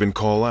 You even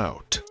call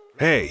out,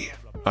 "Hey,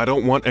 I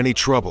don't want any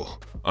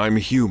trouble. I'm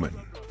human,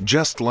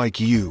 just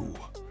like you.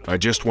 I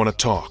just want to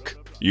talk."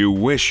 You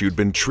wish you'd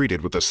been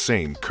treated with the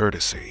same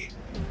courtesy.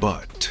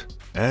 But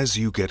as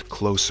you get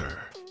closer,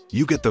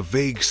 you get the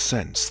vague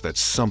sense that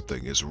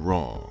something is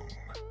wrong.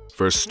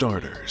 For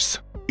starters,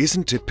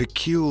 isn't it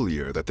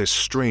peculiar that this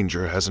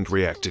stranger hasn't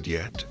reacted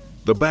yet?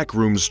 The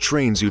Backrooms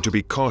trains you to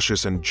be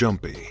cautious and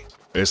jumpy,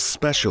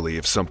 especially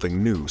if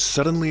something new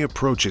suddenly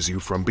approaches you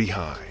from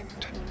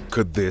behind.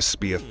 Could this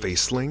be a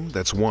faceling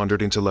that's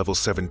wandered into level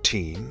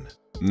 17?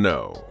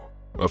 No,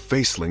 a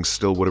faceling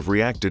still would have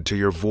reacted to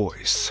your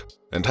voice.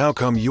 And how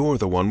come you're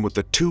the one with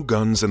the 2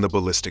 guns and the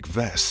ballistic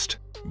vest,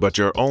 but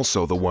you're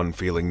also the one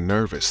feeling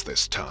nervous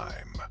this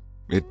time?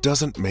 It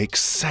doesn't make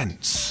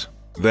sense.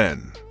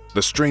 Then,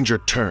 the stranger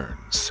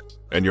turns,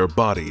 and your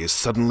body is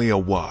suddenly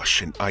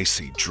awash in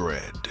icy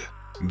dread.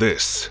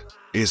 This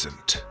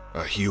isn't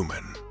a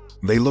human.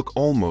 They look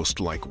almost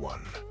like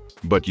one,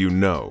 but you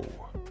know,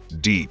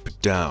 deep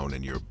down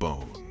in your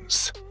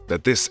bones,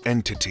 that this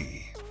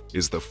entity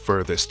is the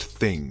furthest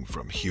thing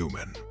from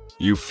human.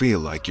 You feel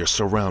like you're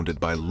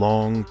surrounded by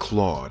long,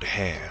 clawed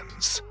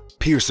hands,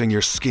 piercing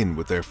your skin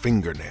with their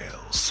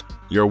fingernails.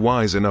 You're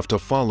wise enough to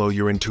follow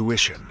your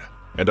intuition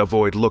and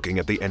avoid looking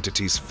at the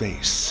entity's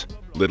face.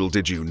 Little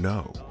did you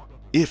know,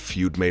 if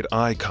you'd made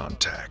eye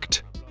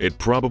contact, it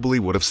probably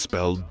would have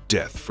spelled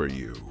death for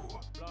you.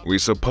 We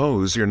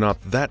suppose you're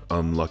not that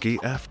unlucky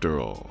after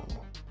all.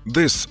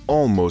 This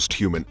almost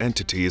human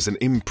entity is an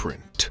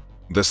imprint,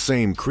 the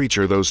same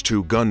creature those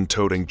 2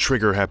 gun-toting,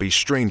 trigger-happy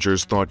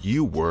strangers thought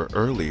you were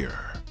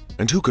earlier.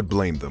 And who could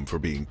blame them for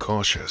being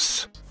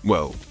cautious?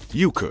 Well,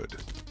 you could,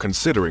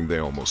 considering they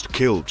almost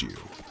killed you.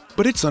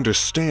 But it's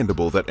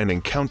understandable that an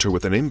encounter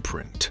with an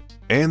imprint,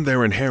 and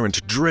their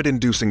inherent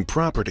dread-inducing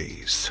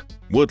properties,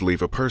 would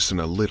leave a person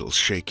a little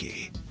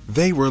shaky.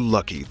 They were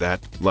lucky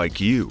that, like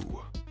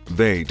you,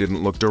 they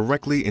didn't look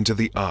directly into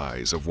the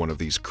eyes of one of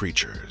these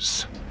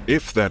creatures.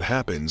 If that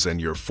happens and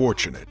you're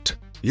fortunate,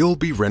 you'll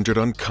be rendered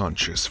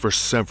unconscious for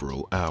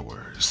several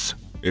hours.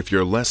 If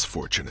you're less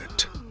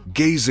fortunate,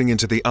 gazing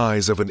into the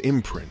eyes of an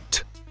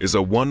imprint is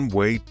a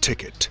one-way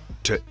ticket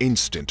to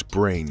instant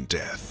brain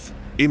death.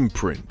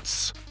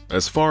 Imprints,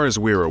 as far as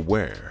we're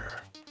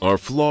aware, are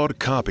flawed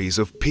copies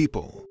of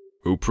people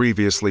who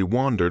previously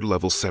wandered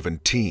level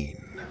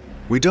 17.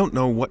 We don't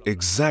know what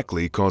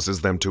exactly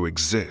causes them to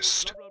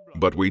exist,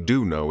 but we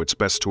do know it's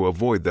best to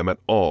avoid them at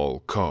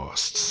all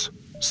costs.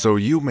 So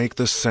you make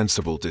the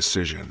sensible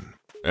decision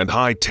and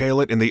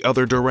hightail it in the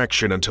other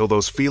direction until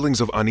those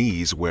feelings of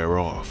unease wear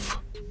off.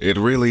 It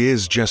really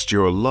is just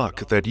your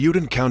luck that you'd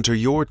encounter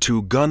your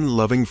 2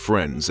 gun-loving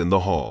friends in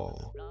the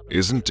hall,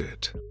 isn't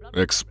it,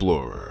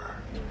 explorer?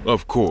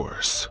 Of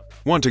course,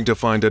 wanting to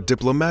find a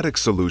diplomatic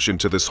solution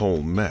to this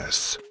whole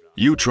mess,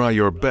 you try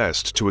your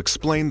best to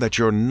explain that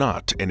you're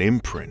not an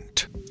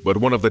imprint, but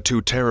one of the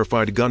 2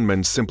 terrified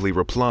gunmen simply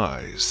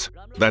replies,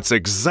 "That's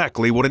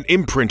exactly what an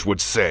imprint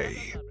would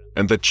say,"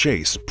 and the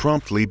chase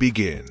promptly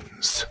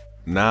begins.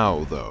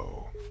 Now,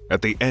 though,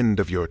 at the end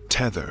of your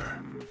tether,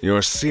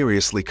 you're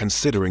seriously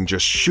considering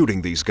just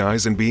shooting these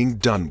guys and being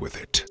done with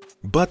it.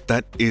 But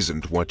that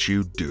isn't what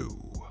you do.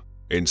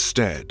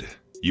 Instead,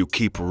 you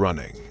keep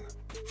running.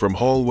 From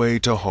hallway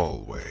to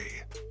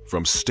hallway,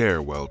 from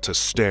stairwell to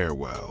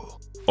stairwell,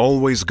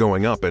 always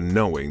going up and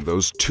knowing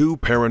those two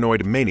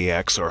paranoid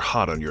maniacs are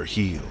hot on your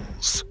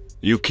heels.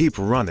 You keep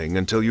running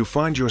until you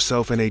find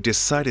yourself in a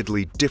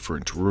decidedly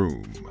different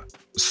room.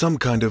 Some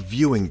kind of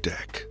viewing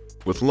deck,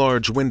 with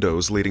large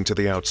windows leading to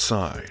the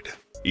outside,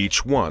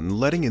 each one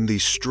letting in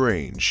these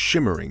strange,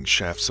 shimmering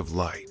shafts of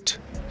light.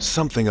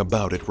 Something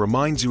about it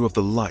reminds you of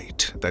the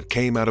light that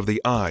came out of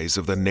the eyes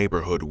of the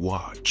neighborhood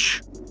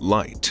watch.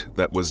 Light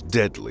that was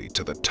deadly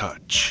to the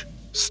touch.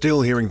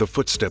 Still hearing the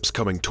footsteps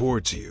coming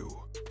towards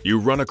you, you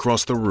run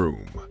across the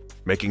room,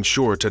 making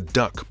sure to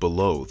duck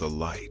below the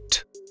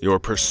light. Your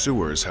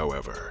pursuers,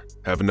 however,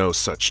 have no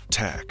such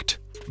tact.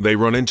 They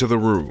run into the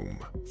room,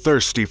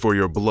 thirsty for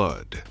your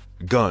blood,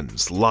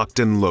 guns locked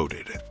and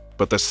loaded.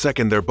 But the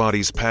second their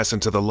bodies pass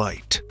into the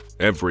light,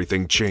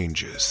 everything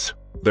changes.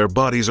 Their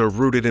bodies are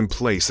rooted in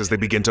place as they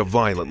begin to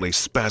violently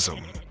spasm,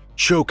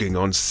 choking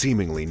on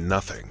seemingly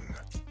nothing,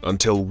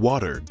 until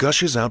water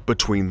gushes out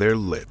between their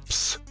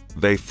lips.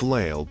 They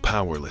flail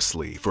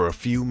powerlessly for a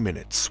few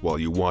minutes while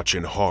you watch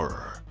in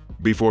horror,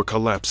 before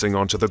collapsing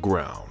onto the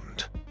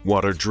ground,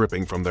 water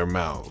dripping from their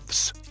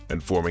mouths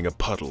and forming a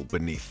puddle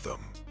beneath them.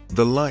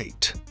 The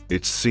light,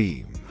 it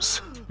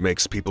seems,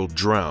 makes people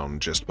drown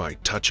just by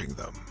touching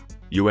them.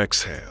 You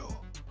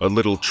exhale, a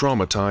little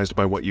traumatized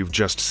by what you've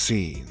just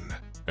seen,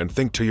 and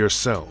think to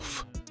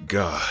yourself,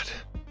 God,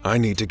 I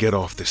need to get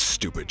off this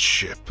stupid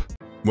ship.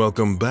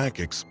 Welcome back,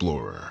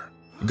 Explorer.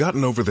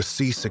 Gotten over the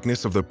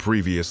seasickness of the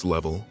previous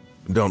level?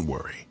 Don't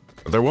worry,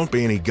 there won't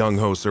be any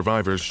gung-ho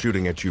survivors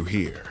shooting at you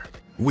here.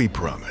 We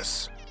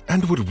promise.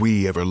 And would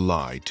we ever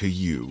lie to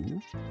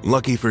you?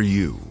 Lucky for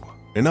you,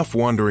 enough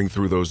wandering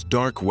through those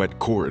dark, wet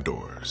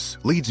corridors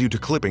leads you to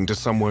clipping to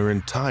somewhere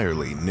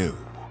entirely new.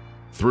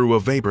 Through a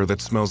vapor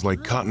that smells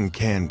like cotton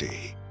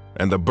candy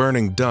and the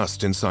burning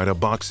dust inside a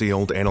boxy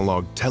old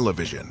analog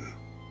television.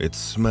 It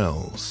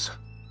smells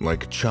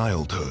like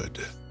childhood.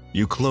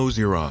 You close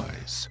your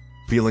eyes,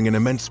 feeling an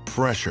immense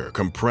pressure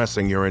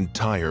compressing your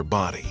entire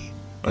body,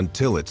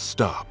 until it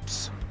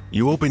stops.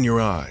 You open your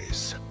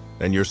eyes,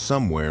 and you're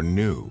somewhere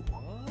new.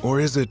 Or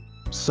is it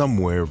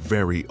somewhere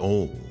very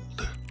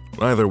old?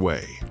 Either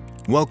way,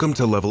 welcome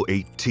to level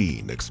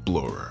 18,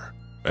 Explorer,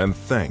 and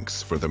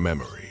thanks for the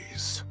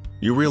memories.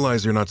 You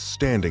realize you're not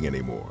standing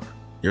anymore.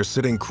 You're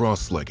sitting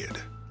cross-legged,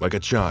 like a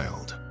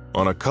child,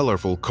 on a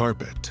colorful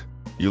carpet.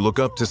 You look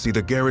up to see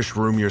the garish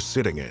room you're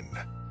sitting in,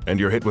 and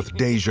you're hit with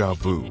déjà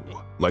vu,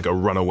 like a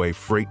runaway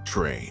freight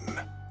train.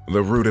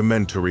 The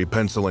rudimentary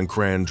pencil and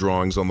crayon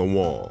drawings on the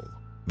wall,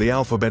 the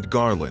alphabet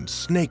garland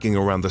snaking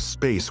around the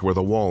space where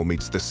the wall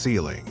meets the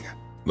ceiling,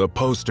 the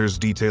posters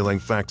detailing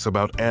facts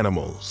about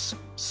animals,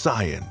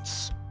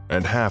 science,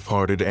 and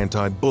half-hearted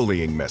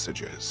anti-bullying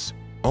messages.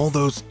 All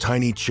those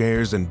tiny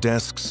chairs and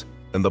desks,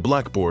 and the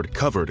blackboard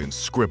covered in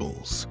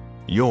scribbles.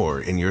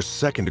 You're in your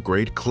second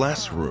grade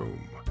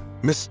classroom.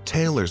 Miss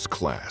Taylor's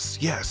class,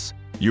 yes.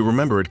 You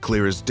remember it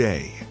clear as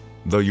day,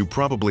 though you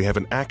probably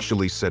haven't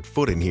actually set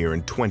foot in here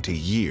in 20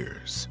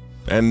 years.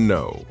 And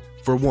no,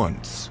 for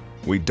once,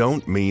 we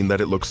don't mean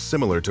that it looks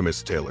similar to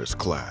Miss Taylor's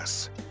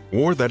class,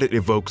 or that it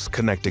evokes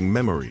connecting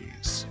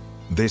memories.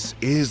 This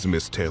is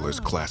Miss Taylor's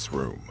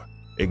classroom,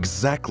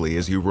 exactly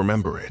as you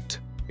remember it.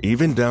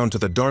 Even down to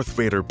the Darth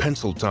Vader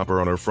pencil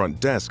topper on her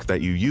front desk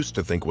that you used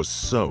to think was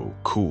so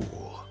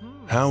cool.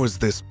 How is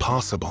this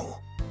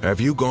possible? Have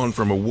you gone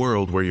from a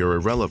world where you're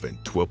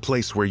irrelevant to a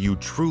place where you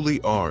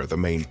truly are the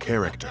main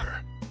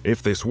character?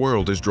 If this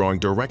world is drawing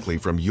directly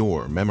from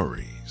your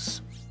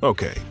memories.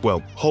 Okay,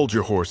 well, hold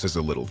your horses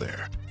a little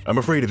there. I'm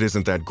afraid it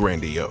isn't that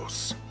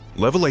grandiose.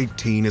 Level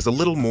 18 is a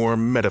little more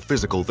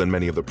metaphysical than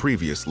many of the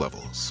previous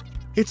levels.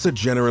 It's a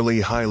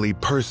generally highly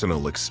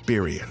personal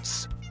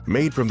experience,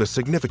 made from the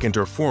significant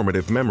or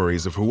formative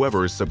memories of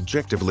whoever is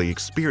subjectively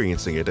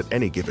experiencing it at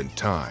any given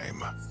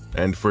time.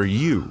 And for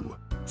you,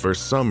 for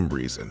some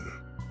reason,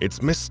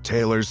 it's Miss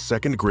Taylor's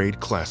second grade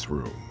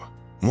classroom.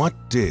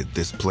 What did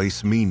this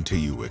place mean to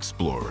you,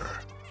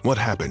 Explorer? What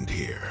happened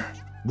here?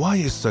 Why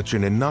is such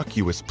an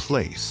innocuous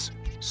place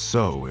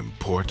so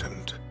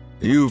important?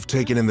 You've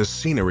taken in the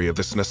scenery of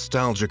this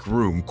nostalgic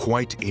room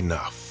quite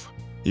enough.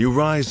 You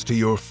rise to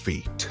your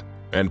feet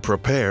and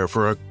prepare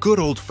for a good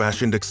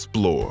old-fashioned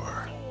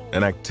explore,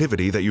 an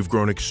activity that you've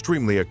grown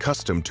extremely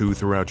accustomed to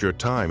throughout your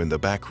time in the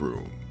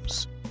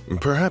Backrooms.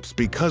 Perhaps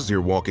because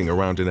you're walking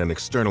around in an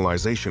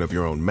externalization of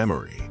your own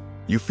memory,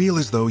 you feel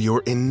as though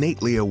you're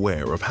innately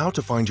aware of how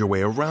to find your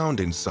way around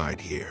inside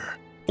here.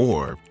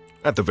 Or,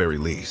 at the very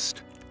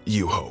least,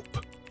 you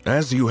hope.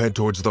 As you head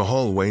towards the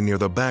hallway near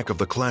the back of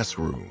the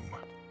classroom,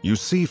 you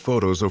see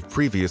photos of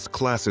previous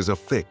classes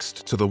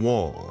affixed to the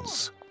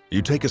walls.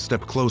 You take a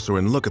step closer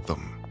and look at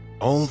them.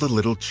 All the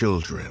little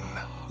children,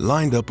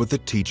 lined up with the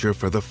teacher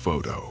for the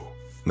photo.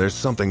 There's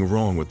something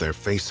wrong with their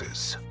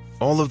faces.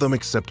 All of them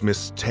except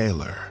Miss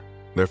Taylor.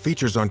 Their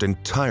features aren't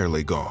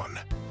entirely gone,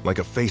 like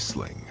a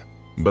faceling,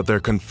 but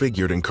they're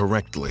configured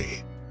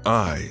incorrectly.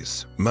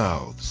 Eyes,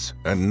 mouths,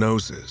 and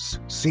noses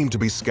seem to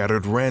be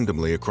scattered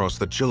randomly across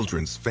the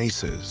children's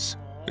faces.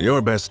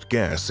 Your best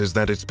guess is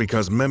that it's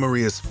because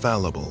memory is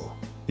fallible.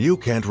 You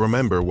can't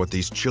remember what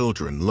these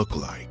children look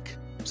like,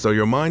 so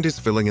your mind is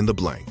filling in the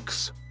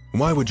blanks.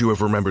 Why would you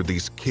have remembered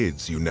these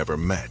kids you never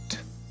met?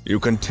 You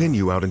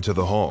continue out into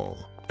the hall,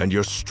 and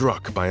you're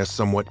struck by a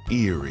somewhat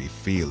eerie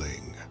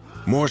feeling.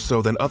 More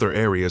so than other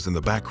areas in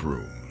the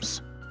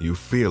Backrooms. You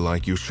feel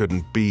like you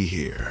shouldn't be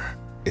here.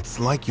 It's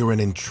like you're an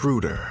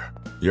intruder.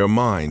 Your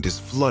mind is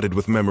flooded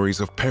with memories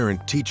of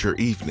parent-teacher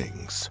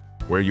evenings,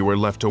 where you were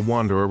left to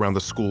wander around the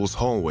school's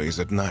hallways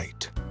at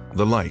night,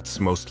 the lights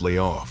mostly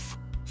off,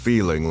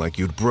 feeling like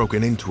you'd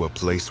broken into a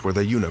place where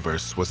the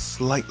universe was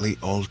slightly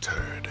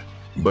altered.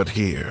 But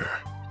here,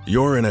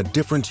 you're in a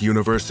different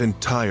universe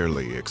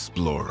entirely,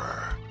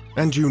 Explorer,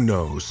 and you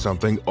know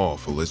something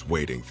awful is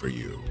waiting for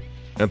you.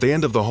 At the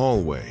end of the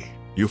hallway,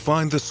 you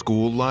find the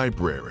school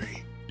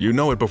library. You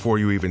know it before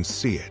you even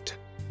see it,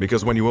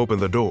 because when you open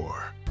the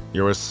door,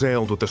 you're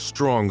assailed with the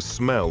strong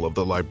smell of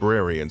the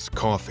librarian's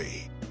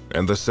coffee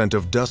and the scent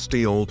of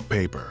dusty old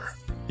paper.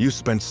 You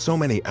spent so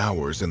many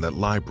hours in that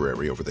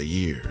library over the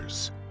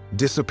years,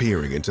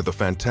 disappearing into the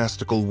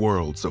fantastical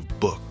worlds of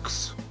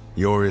books.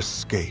 Your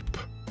escape,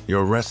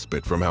 your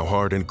respite from how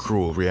hard and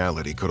cruel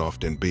reality could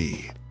often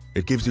be.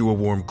 It gives you a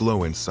warm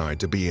glow inside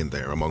to be in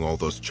there among all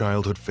those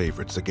childhood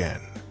favorites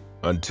again.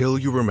 Until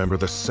you remember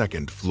the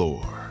second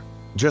floor.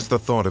 Just the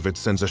thought of it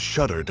sends a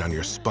shudder down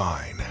your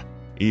spine,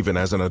 even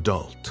as an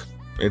adult.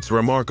 It's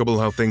remarkable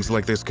how things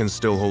like this can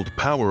still hold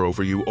power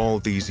over you all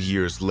these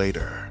years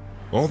later.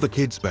 All the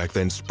kids back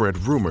then spread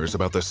rumors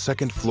about the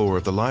second floor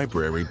of the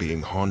library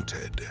being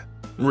haunted.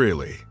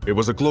 Really, it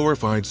was a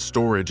glorified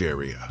storage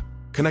area,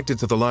 connected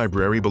to the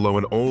library below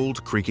an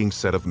old, creaking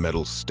set of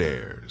metal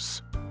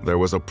stairs. There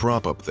was a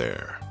prop up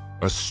there,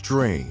 a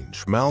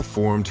strange,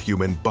 malformed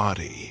human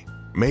body,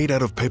 made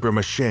out of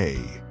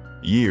papier-mâché,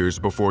 years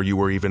before you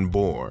were even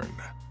born.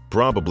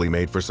 Probably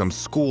made for some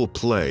school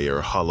play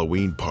or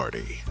Halloween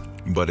party,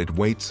 but it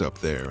waits up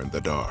there in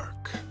the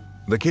dark.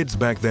 The kids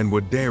back then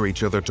would dare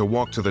each other to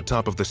walk to the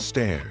top of the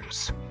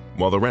stairs,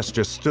 while the rest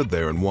just stood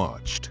there and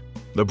watched.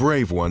 The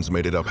brave ones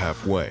made it up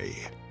halfway,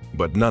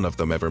 but none of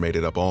them ever made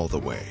it up all the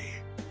way.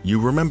 You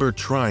remember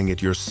trying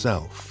it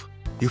yourself.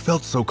 You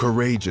felt so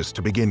courageous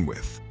to begin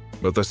with,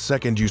 but the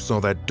second you saw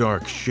that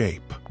dark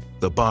shape,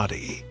 the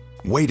body,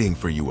 waiting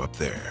for you up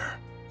there,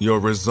 your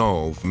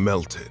resolve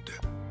melted.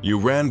 You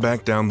ran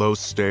back down those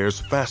stairs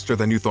faster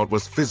than you thought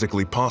was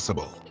physically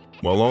possible,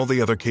 while all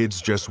the other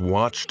kids just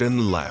watched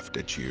and laughed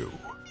at you.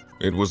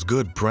 It was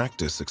good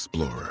practice,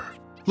 Explorer.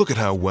 Look at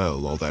how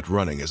well all that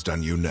running has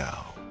done you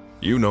now.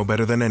 You know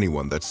better than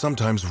anyone that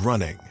sometimes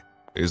running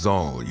is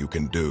all you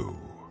can do.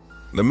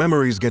 The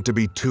memories get to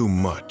be too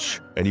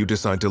much, and you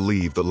decide to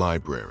leave the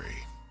library.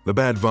 The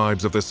bad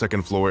vibes of the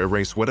second floor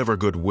erase whatever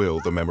goodwill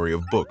the memory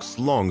of books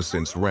long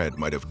since read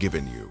might have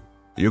given you.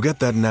 You get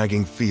that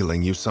nagging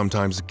feeling you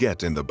sometimes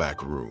get in the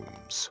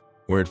Backrooms,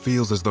 where it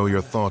feels as though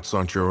your thoughts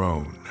aren't your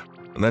own,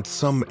 and that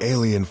some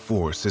alien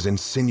force is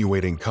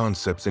insinuating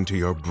concepts into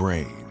your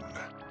brain.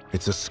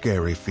 It's a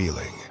scary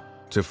feeling,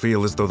 to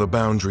feel as though the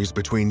boundaries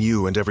between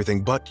you and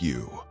everything but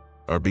you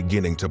are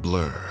beginning to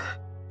blur.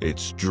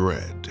 It's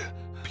dread,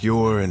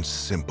 pure and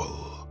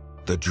simple,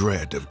 the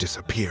dread of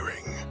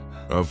disappearing,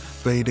 of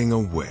fading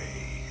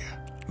away.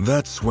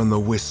 That's when the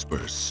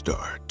whispers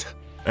start.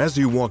 As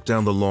you walk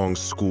down the long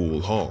school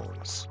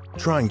halls,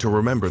 trying to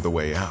remember the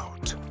way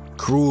out,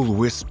 cruel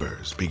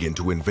whispers begin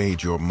to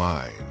invade your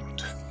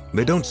mind.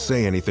 They don't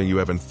say anything you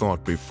haven't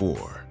thought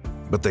before,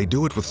 but they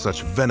do it with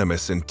such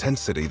venomous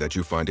intensity that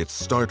you find it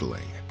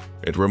startling.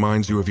 It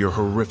reminds you of your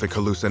horrific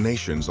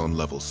hallucinations on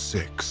level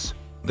 6.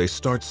 They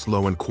start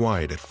slow and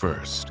quiet at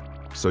first,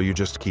 so you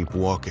just keep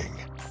walking.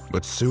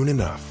 But soon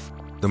enough,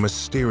 the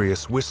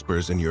mysterious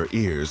whispers in your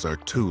ears are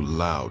too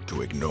loud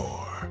to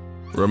ignore.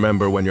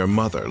 Remember when your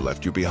mother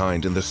left you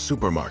behind in the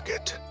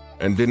supermarket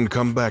and didn't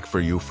come back for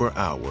you for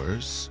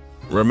hours?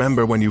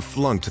 Remember when you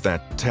flunked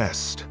that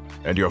test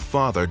and your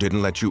father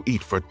didn't let you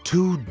eat for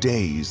 2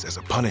 days as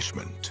a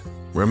punishment?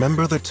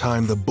 Remember the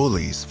time the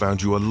bullies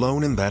found you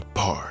alone in that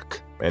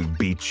park and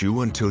beat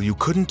you until you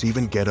couldn't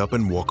even get up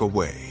and walk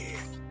away?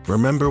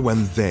 Remember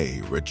when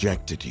they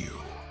rejected you?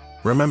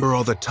 Remember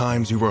all the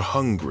times you were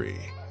hungry,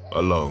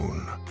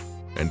 alone,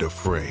 and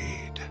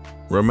afraid?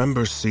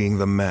 Remember seeing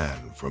the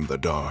man from the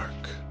dark?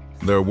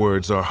 Their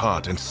words are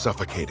hot and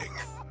suffocating,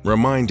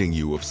 reminding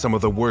you of some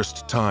of the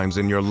worst times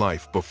in your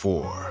life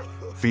before,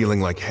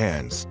 feeling like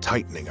hands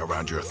tightening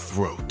around your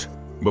throat.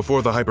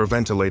 Before the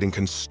hyperventilating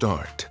can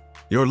start,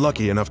 you're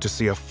lucky enough to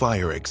see a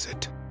fire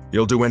exit.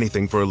 You'll do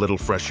anything for a little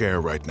fresh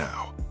air right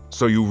now,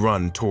 so you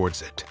run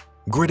towards it,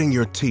 gritting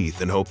your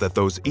teeth and hope that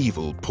those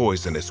evil,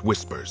 poisonous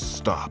whispers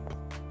stop.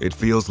 It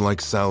feels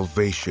like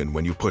salvation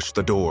when you push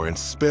the door and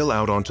spill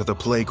out onto the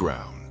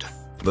playground,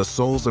 the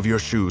soles of your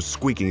shoes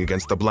squeaking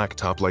against the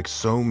blacktop like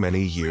so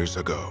many years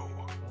ago.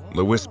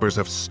 The whispers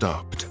have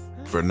stopped,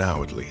 for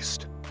now at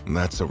least.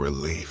 That's a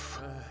relief.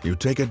 You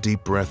take a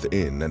deep breath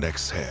in and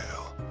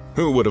exhale.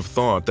 Who would have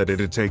thought that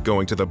it'd take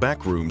going to the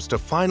Backrooms to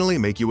finally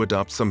make you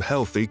adopt some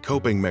healthy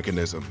coping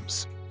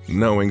mechanisms?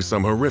 knowing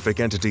some horrific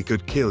entity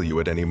could kill you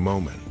at any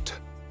moment.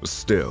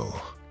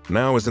 Still,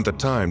 now isn't the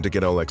time to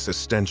get all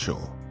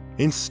existential.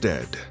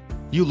 Instead,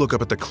 you look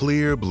up at the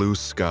clear blue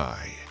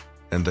sky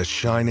and the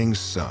shining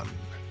sun.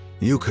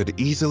 You could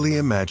easily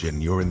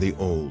imagine you're in the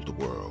old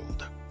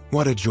world.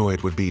 What a joy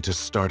it would be to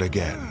start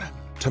again,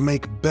 to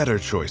make better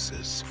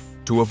choices,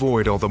 to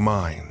avoid all the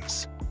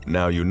mines.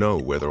 Now you know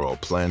where they're all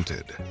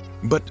planted.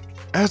 But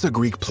as a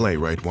Greek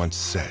playwright once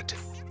said,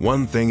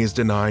 one thing is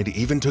denied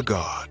even to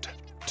God,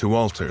 to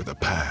alter the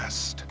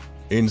past.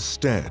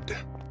 Instead,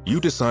 you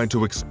decide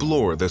to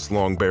explore this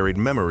long-buried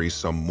memory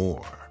some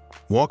more,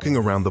 walking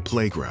around the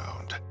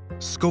playground,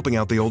 scoping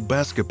out the old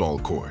basketball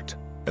court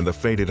and the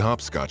faded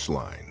hopscotch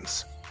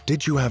lines.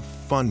 Did you have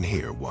fun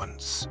here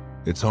once?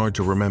 It's hard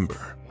to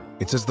remember.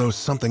 It's as though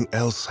something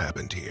else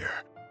happened here.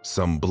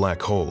 Some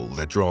black hole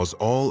that draws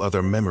all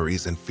other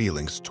memories and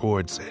feelings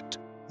towards it.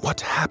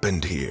 What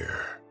happened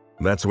here?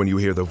 That's when you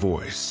hear the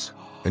voice,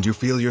 and you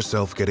feel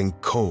yourself getting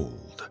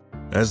cold,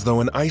 as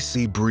though an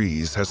icy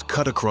breeze has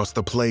cut across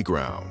the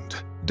playground,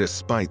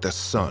 despite the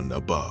sun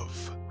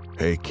above.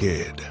 Hey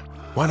kid,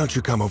 why don't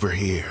you come over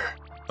here?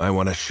 I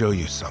want to show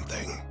you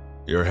something.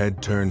 Your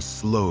head turns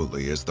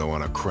slowly as though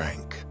on a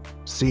crank,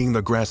 seeing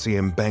the grassy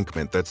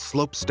embankment that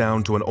slopes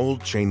down to an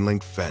old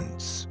chain-link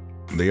fence,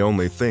 the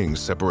only thing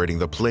separating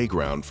the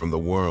playground from the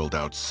world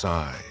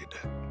outside.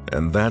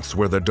 And that's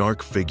where the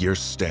dark figure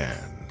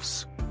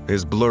stands,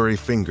 his blurry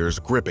fingers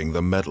gripping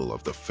the metal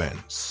of the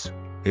fence.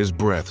 His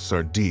breaths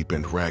are deep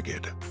and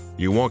ragged.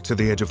 You walk to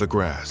the edge of the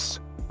grass,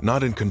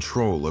 not in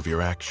control of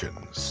your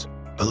actions.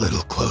 A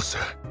little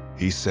closer,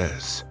 he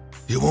says.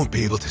 You won't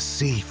be able to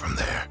see from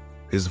there.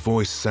 His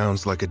voice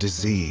sounds like a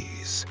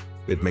disease.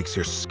 It makes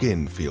your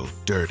skin feel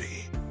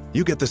dirty.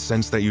 You get the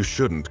sense that you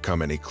shouldn't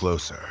come any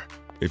closer.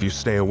 If you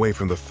stay away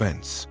from the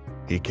fence,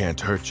 he can't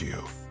hurt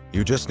you.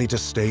 You just need to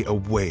stay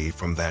away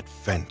from that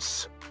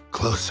fence.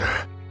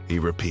 Closer, he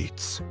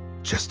repeats.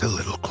 Just a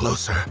little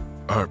closer.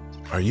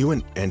 Are you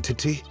an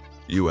entity?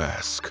 You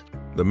ask.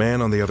 The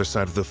man on the other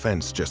side of the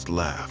fence just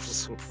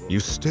laughs. You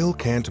still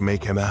can't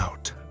make him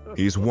out.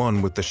 He's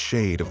one with the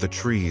shade of the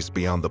trees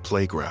beyond the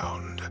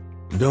playground.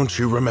 Don't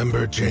you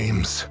remember,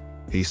 James?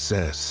 He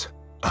says.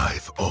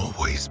 I've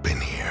always been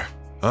here.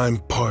 I'm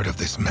part of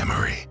this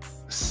memory.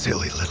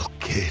 Silly little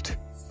kid.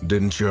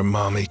 Didn't your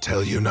mommy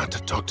tell you not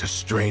to talk to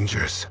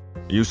strangers?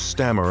 You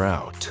stammer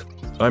out.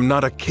 I'm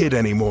not a kid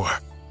anymore.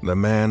 The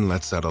man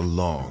lets out a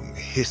long,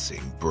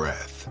 hissing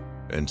breath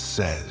and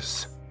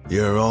says,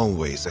 You're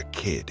always a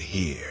kid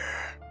here.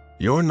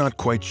 You're not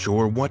quite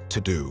sure what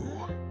to do.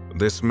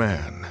 This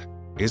man,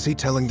 is he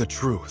telling the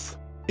truth?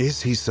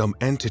 Is he some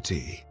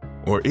entity?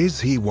 Or is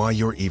he why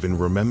you're even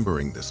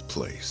remembering this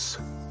place?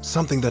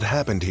 Something that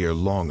happened here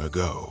long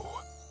ago.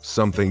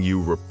 Something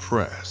you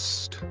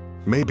repressed.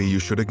 Maybe you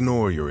should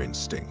ignore your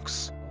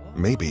instincts.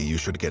 Maybe you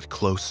should get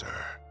closer.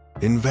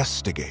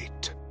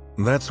 Investigate.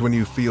 That's when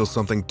you feel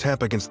something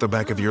tap against the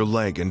back of your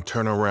leg and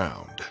turn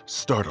around,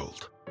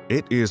 startled.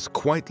 It is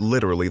quite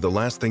literally the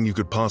last thing you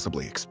could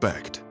possibly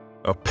expect.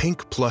 A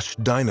pink plush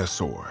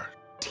dinosaur,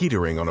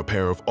 teetering on a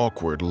pair of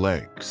awkward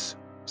legs,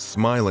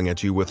 smiling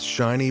at you with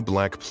shiny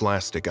black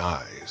plastic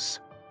eyes.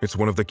 It's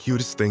one of the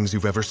cutest things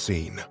you've ever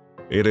seen.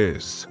 It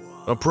is,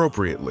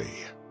 appropriately,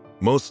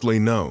 mostly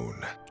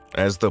known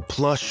as the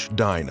plush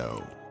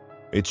dino.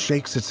 It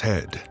shakes its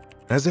head,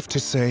 as if to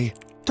say,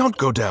 Don't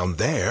go down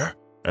there.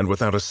 And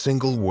without a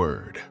single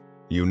word,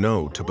 you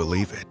know to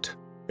believe it.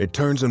 It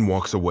turns and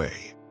walks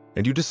away,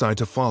 and you decide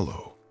to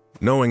follow,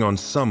 knowing on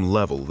some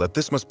level that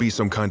this must be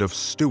some kind of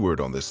steward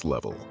on this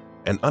level,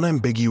 an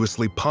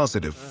unambiguously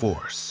positive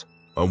force,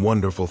 a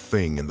wonderful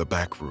thing in the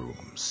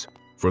Backrooms,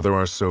 for there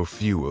are so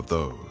few of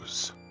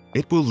those.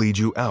 It will lead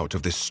you out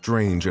of this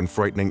strange and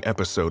frightening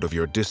episode of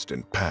your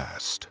distant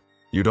past.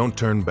 You don't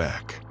turn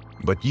back,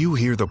 but you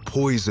hear the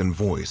poison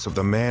voice of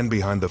the man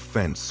behind the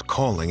fence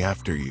calling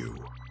after you.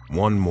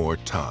 One more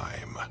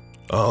time.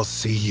 I'll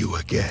see you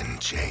again,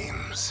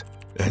 James.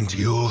 And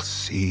you'll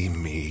see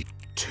me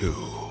too.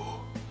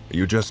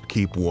 You just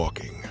keep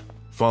walking,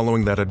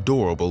 following that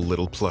adorable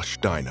little plush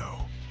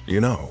dino. You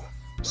know,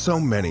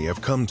 so many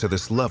have come to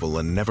this level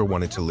and never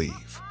wanted to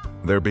leave.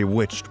 They're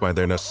bewitched by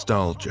their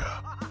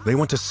nostalgia. They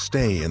want to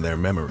stay in their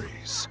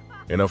memories,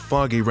 in a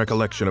foggy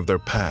recollection of their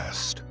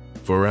past,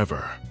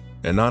 forever.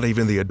 And not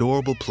even the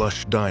adorable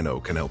plush dino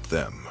can help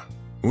them.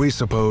 We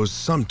suppose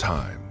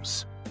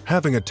sometimes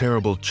having a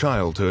terrible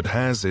childhood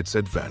has its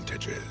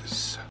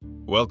advantages.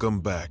 Welcome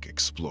back,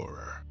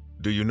 Explorer.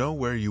 Do you know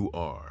where you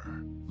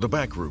are? The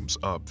Backrooms,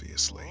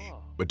 obviously.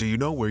 But do you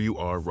know where you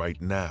are right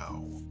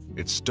now?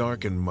 It's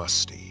dark and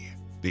musty.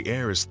 The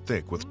air is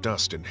thick with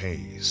dust and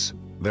haze.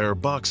 There are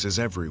boxes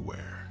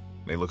everywhere.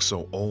 They look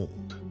so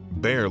old,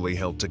 barely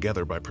held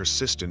together by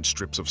persistent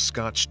strips of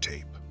Scotch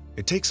tape.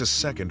 It takes a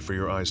second for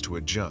your eyes to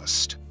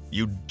adjust.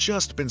 You'd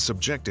just been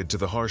subjected to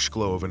the harsh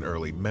glow of an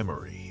early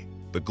memory.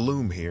 The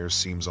gloom here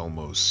seems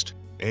almost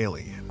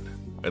alien.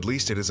 At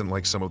least it isn't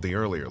like some of the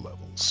earlier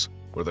levels,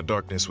 where the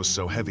darkness was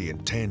so heavy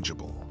and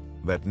tangible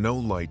that no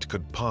light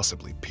could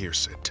possibly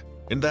pierce it.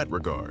 In that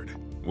regard,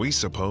 We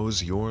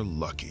suppose you're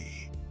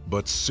lucky.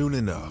 But soon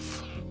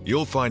enough,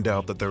 you'll find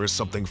out that there is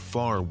something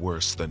far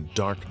worse than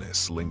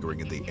darkness lingering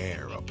in the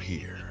air up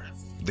here.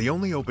 The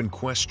only open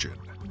question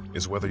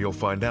is whether you'll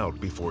find out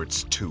before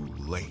it's too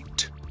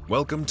late.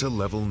 Welcome to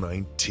level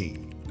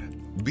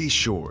 19. Be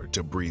sure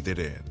to breathe it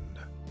in.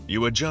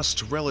 You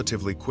adjust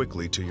relatively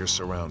quickly to your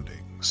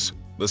surroundings.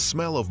 The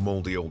smell of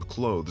moldy old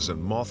clothes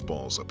and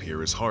mothballs up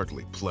here is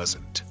hardly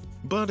pleasant,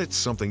 but it's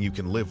something you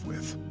can live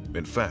with.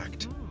 In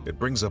fact, it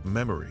brings up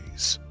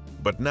memories.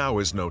 But now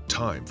is no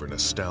time for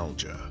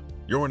nostalgia.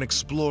 You're an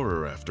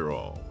explorer after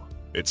all.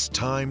 It's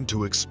time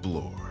to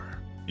explore.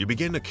 You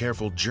begin a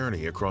careful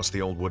journey across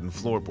the old wooden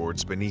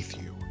floorboards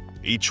beneath you,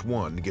 each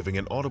one giving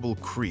an audible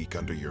creak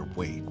under your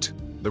weight.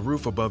 The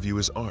roof above you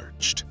is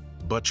arched,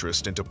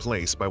 buttressed into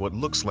place by what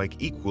looks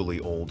like equally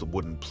old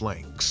wooden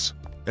planks.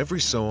 Every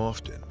so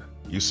often,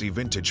 you see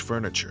vintage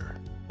furniture,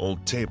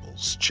 old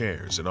tables,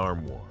 chairs, and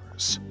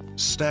armoires,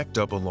 stacked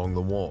up along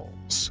the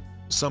walls,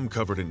 some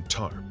covered in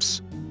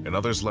tarps, and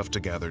others left to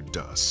gather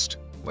dust,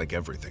 like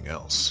everything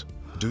else.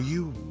 Do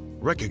you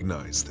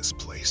recognize this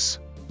place?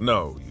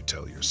 No, you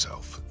tell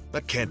yourself.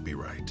 That can't be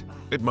right.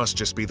 It must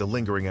just be the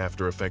lingering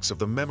after effects of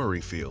the memory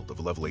field of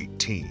level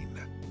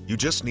 18. You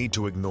just need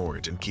to ignore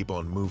it and keep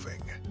on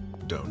moving,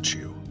 don't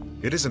you?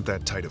 It isn't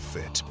that tight a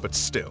fit, but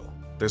still,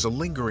 there's a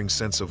lingering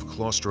sense of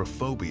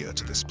claustrophobia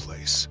to this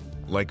place.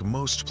 Like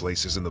most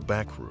places in the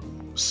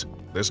Backrooms,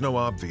 there's no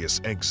obvious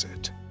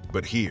exit,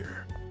 but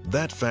here,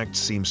 that fact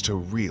seems to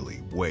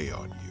really weigh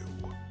on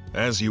you.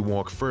 As you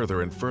walk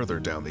further and further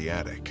down the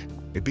attic,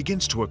 it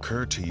begins to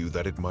occur to you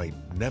that it might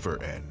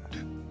never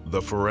end.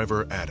 The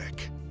forever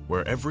attic,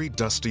 where every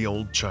dusty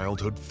old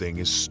childhood thing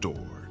is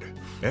stored,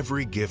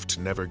 every gift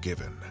never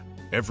given,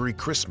 every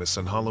Christmas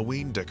and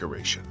Halloween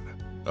decoration.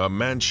 A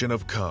mansion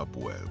of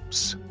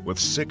cobwebs, with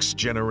 6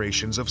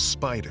 generations of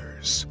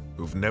spiders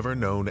who've never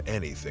known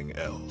anything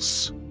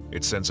else.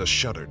 It sends a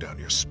shudder down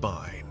your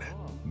spine.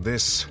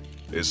 This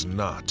is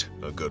not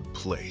a good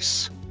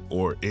place.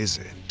 Or is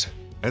it?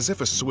 As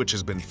if a switch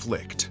has been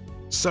flicked,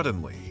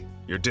 suddenly,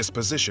 your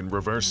disposition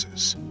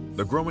reverses.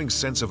 The growing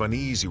sense of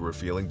unease you were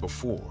feeling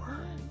before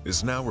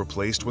is now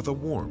replaced with a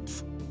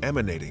warmth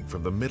emanating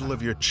from the middle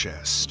of your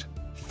chest,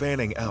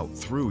 fanning out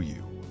through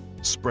you,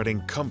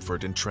 spreading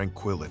comfort and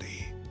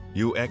tranquility.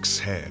 You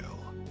exhale,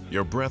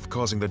 your breath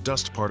causing the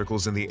dust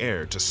particles in the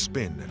air to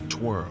spin and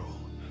twirl.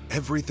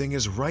 Everything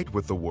is right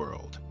with the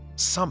world.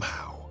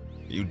 Somehow,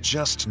 you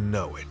just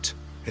know it.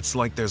 It's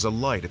like there's a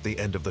light at the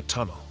end of the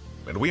tunnel.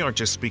 And we aren't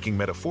just speaking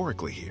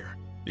metaphorically here.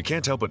 You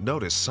can't help but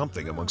notice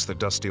something amongst the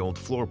dusty old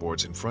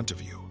floorboards in front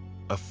of you.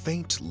 A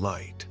faint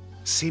light,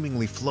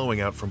 seemingly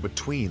flowing out from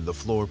between the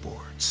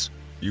floorboards.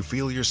 You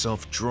feel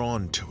yourself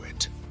drawn to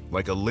it,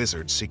 like a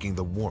lizard seeking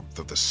the warmth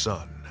of the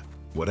sun.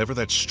 Whatever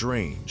that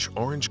strange,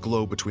 orange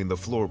glow between the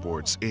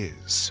floorboards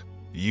is,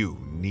 you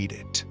need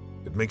it.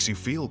 It makes you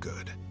feel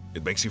good.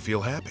 It makes you feel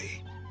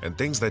happy. And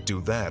things that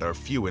do that are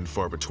few and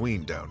far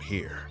between down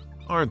here.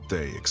 Aren't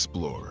they,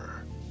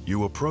 explorer?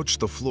 You approach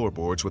the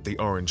floorboards with the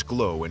orange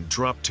glow and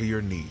drop to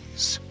your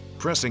knees,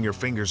 pressing your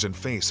fingers and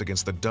face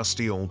against the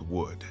dusty old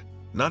wood,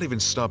 not even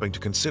stopping to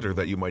consider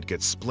that you might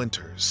get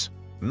splinters.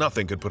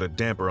 Nothing could put a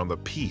damper on the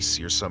peace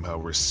you're somehow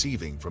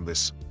receiving from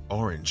this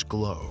orange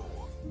glow.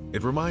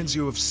 It reminds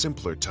you of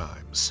simpler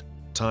times,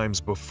 times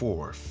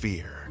before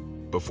fear,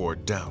 before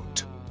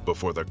doubt,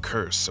 before the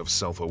curse of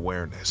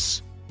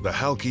self-awareness. The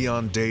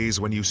halcyon days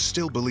when you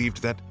still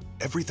believed that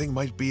everything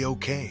might be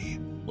okay,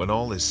 when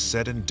all is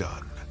said and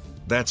done.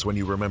 That's when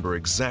you remember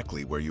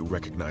exactly where you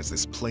recognize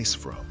this place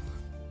from.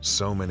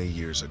 So many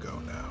years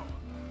ago now,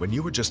 when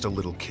you were just a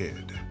little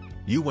kid,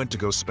 you went to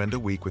go spend a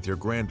week with your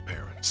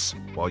grandparents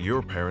while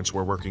your parents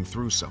were working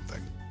through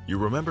something. You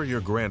remember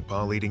your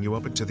grandpa leading you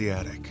up into the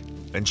attic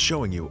and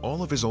showing you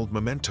all of his old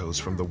mementos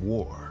from the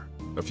war,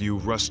 a few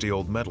rusty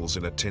old medals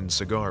in a tin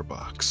cigar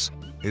box,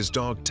 his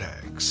dog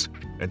tags,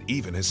 and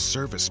even his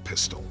service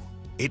pistol.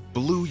 It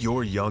blew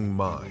your young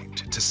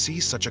mind to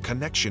see such a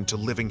connection to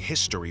living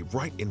history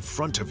right in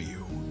front of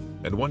you.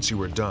 And once you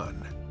were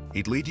done,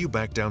 he'd lead you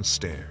back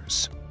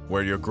downstairs,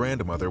 where your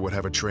grandmother would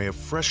have a tray of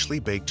freshly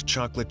baked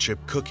chocolate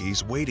chip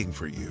cookies waiting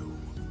for you.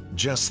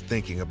 Just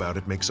thinking about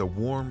it makes a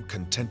warm,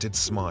 contented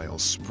smile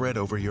spread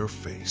over your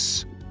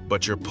face.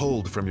 But you're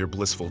pulled from your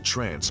blissful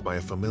trance by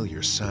a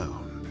familiar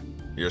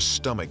sound, your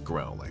stomach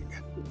growling.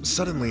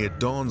 Suddenly it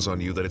dawns on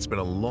you that it's been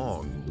a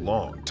long,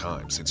 long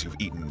time since you've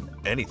eaten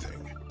anything.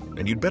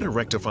 And you'd better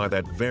rectify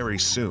that very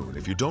soon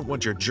if you don't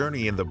want your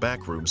journey in the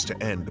Backrooms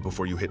to end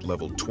before you hit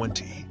level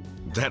 20.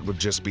 That would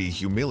just be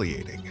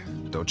humiliating,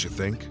 don't you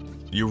think?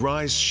 You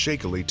rise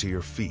shakily to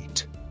your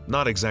feet,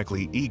 not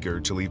exactly eager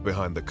to leave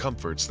behind the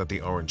comforts that the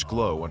orange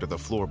glow under the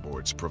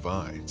floorboards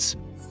provides.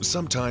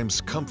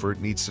 Sometimes comfort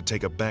needs to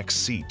take a back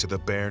seat to the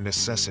bare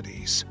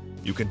necessities.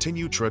 You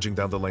continue trudging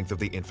down the length of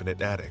the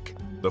infinite attic,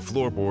 the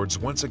floorboards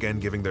once again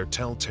giving their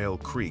telltale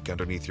creak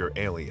underneath your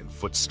alien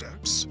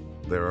footsteps.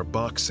 There are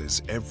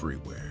boxes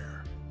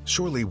everywhere.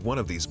 Surely one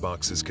of these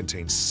boxes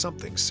contains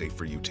something safe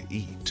for you to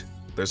eat.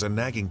 There's a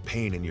nagging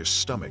pain in your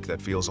stomach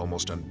that feels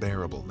almost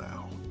unbearable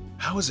now.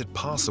 How is it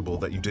possible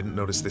that you didn't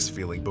notice this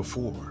feeling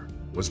before?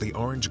 Was the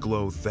orange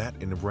glow that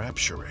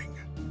enrapturing?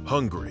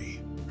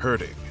 Hungry,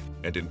 hurting,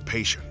 and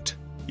impatient,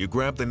 you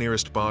grab the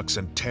nearest box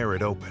and tear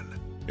it open.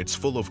 It's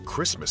full of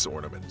Christmas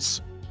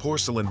ornaments,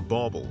 porcelain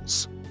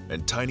baubles,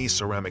 and tiny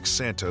ceramic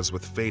Santas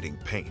with fading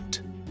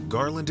paint,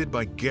 garlanded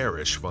by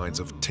garish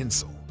vines of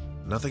tinsel.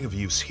 Nothing of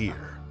use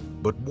here.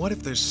 But what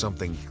if there's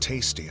something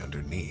tasty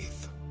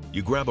underneath?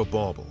 You grab a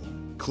bauble,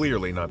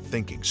 clearly not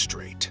thinking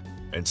straight,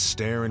 and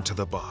stare into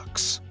the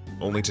box,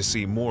 only to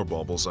see more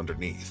baubles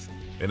underneath.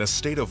 In a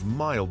state of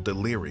mild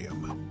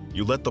delirium,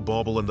 you let the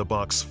bauble in the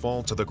box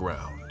fall to the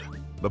ground.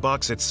 The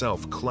box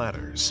itself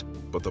clatters,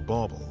 but the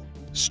bauble,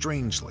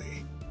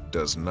 strangely,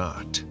 does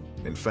not.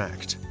 In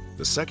fact,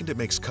 the second it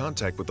makes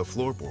contact with the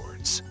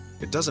floorboards,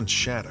 it doesn't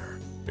shatter.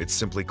 It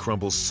simply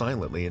crumbles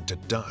silently into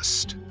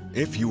dust.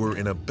 If you were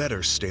in a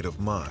better state of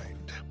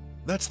mind,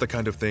 that's the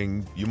kind of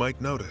thing you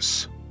might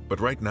notice. But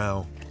right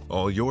now,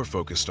 all you're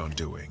focused on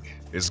doing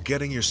is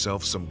getting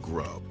yourself some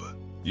grub.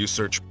 You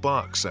search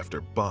box after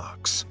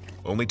box,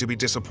 only to be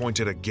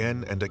disappointed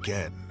again and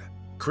again.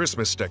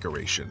 Christmas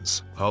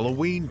decorations,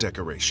 Halloween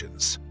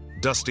decorations,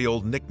 dusty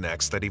old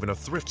knickknacks that even a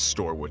thrift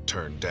store would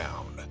turn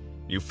down.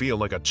 You feel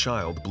like a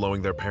child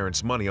blowing their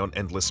parents' money on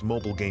endless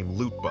mobile game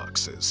loot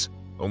boxes,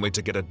 only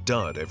to get a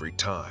dud every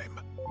time.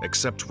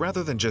 Except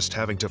rather than just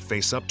having to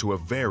face up to a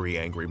very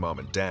angry mom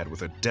and dad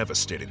with a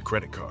devastated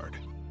credit card,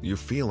 you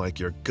feel like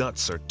your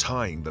guts are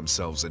tying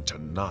themselves into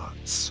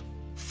knots.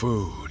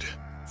 Food,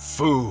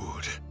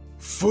 food,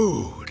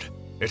 food.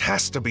 It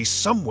has to be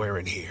somewhere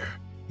in here.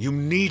 You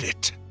need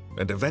it.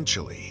 And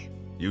eventually,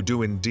 you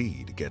do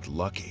indeed get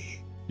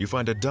lucky. You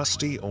find a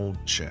dusty old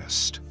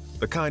chest,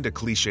 the kind a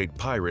cliched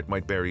pirate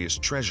might bury his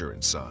treasure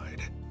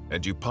inside,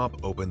 and you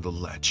pop open the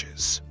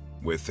latches.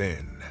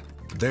 Within,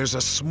 there's a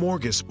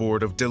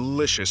smorgasbord of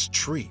delicious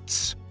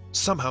treats,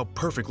 somehow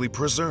perfectly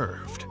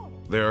preserved.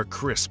 There are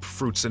crisp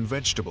fruits and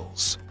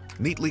vegetables,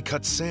 neatly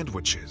cut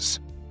sandwiches,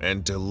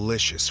 and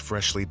delicious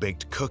freshly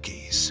baked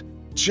cookies,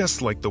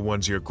 just like the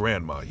ones your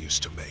grandma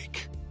used to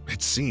make.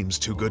 It seems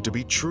too good to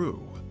be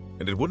true,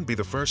 and it wouldn't be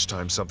the first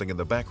time something in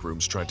the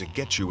Backrooms tried to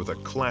get you with a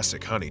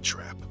classic honey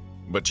trap.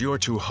 But you're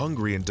too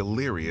hungry and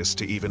delirious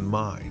to even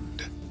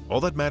mind. All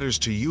that matters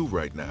to you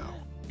right now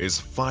is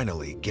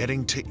finally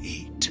getting to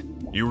eat.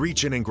 You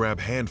reach in and grab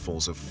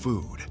handfuls of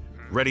food,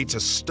 ready to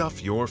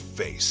stuff your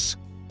face,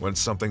 when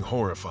something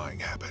horrifying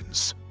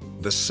happens.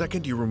 The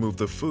second you remove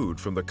the food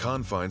from the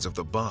confines of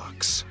the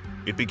box,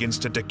 it begins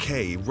to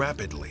decay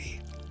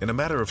rapidly. In a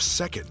matter of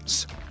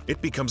seconds,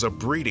 it becomes a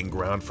breeding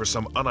ground for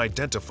some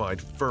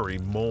unidentified furry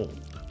mold.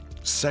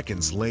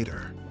 Seconds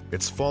later,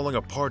 it's falling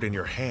apart in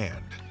your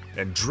hand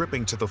and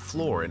dripping to the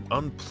floor in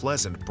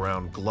unpleasant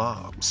brown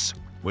globs,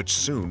 which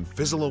soon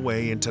fizzle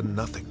away into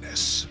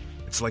nothingness.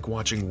 It's like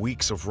watching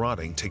weeks of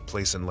rotting take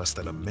place in less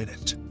than a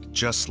minute,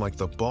 just like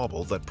the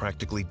bauble that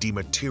practically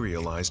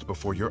dematerialized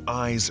before your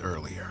eyes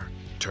earlier.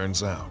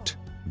 Turns out,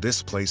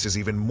 this place is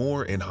even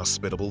more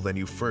inhospitable than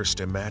you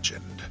first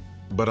imagined.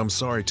 But I'm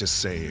sorry to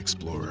say,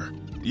 Explorer,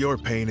 your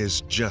pain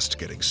is just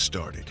getting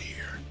started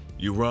here.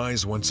 You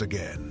rise once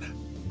again,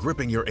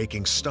 gripping your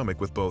aching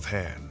stomach with both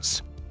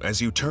hands,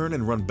 as you turn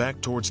and run back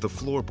towards the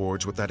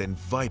floorboards with that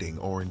inviting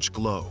orange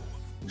glow.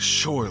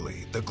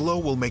 Surely, the glow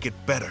will make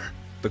it better.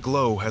 The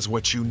glow has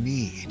what you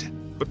need.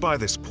 But by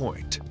this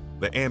point,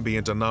 the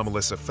ambient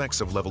anomalous effects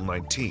of level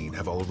 19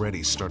 have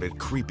already started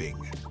creeping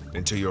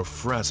into your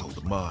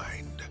frazzled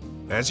mind.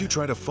 As you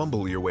try to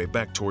fumble your way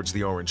back towards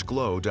the orange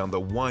glow down the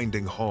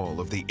winding hall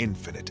of the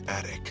infinite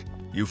attic,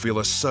 you feel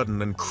a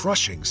sudden and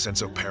crushing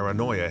sense of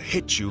paranoia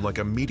hit you like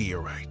a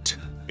meteorite.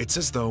 It's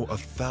as though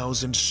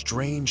 1,000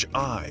 strange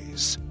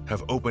eyes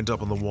have opened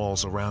up on the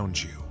walls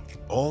around you,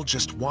 all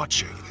just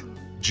watching,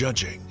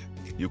 judging.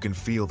 You can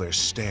feel their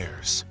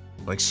stares,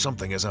 like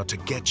something is out to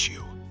get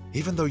you,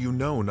 even though you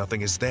know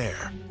nothing is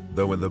there.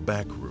 Though in the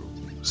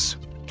Backrooms,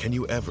 can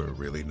you ever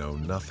really know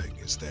nothing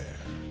is there?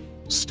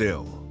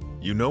 Still,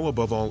 you know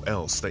above all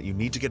else that you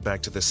need to get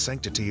back to the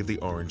sanctity of the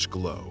orange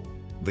glow,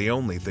 the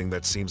only thing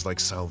that seems like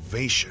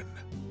salvation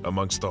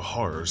amongst the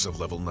horrors of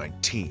level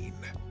 19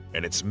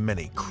 and its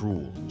many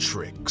cruel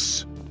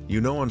tricks.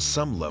 You know on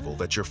some level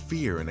that your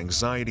fear and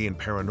anxiety and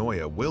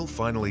paranoia will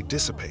finally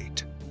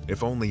dissipate,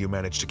 if only you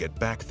manage to get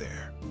back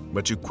there.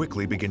 But you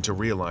quickly begin to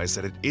realize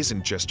that it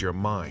isn't just your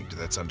mind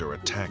that's under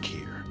attack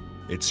here.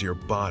 It's your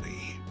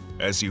body,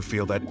 as you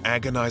feel that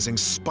agonizing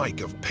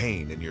spike of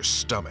pain in your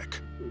stomach.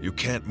 You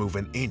can't move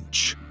an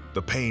inch.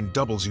 The pain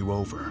doubles you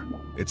over.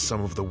 It's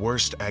some of the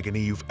worst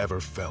agony you've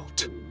ever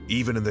felt,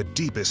 even in the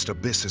deepest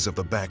abysses of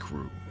the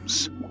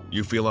Backrooms.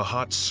 You feel a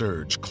hot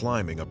surge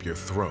climbing up your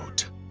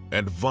throat,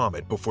 and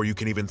vomit before you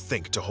can even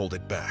think to hold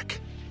it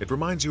back. It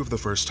reminds you of the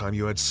first time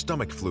you had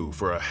stomach flu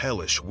for a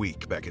hellish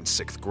week back in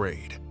 6th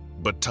grade,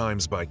 but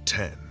times by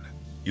 10.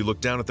 You look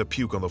down at the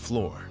puke on the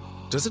floor.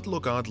 Does it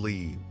look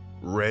oddly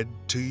red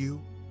to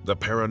you? The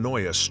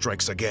paranoia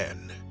strikes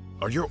again.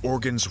 Are your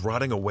organs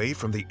rotting away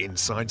from the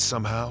inside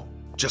somehow?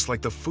 Just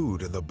like the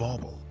food in the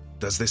bauble?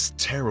 Does this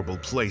terrible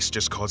place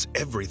just cause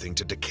everything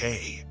to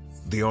decay?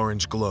 The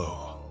orange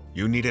glow,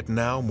 You need it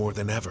now more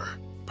than ever.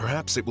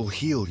 Perhaps it will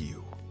heal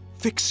you,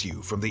 fix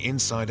you from the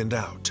inside and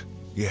out.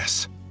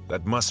 Yes,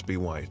 that must be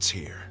why it's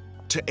here.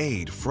 To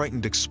aid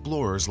frightened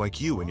explorers like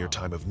you in your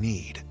time of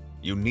need.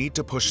 You need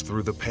to push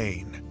through the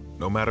pain,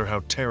 no matter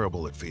how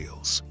terrible it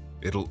feels.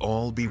 It'll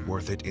all be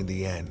worth it in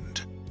the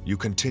end. You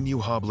continue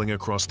hobbling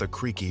across the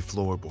creaky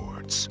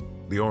floorboards.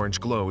 The orange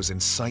glow is in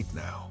sight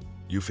now.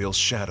 You feel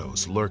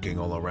shadows lurking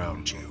all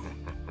around you,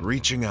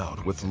 reaching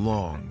out with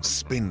long,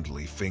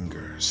 spindly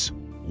fingers,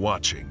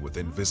 watching with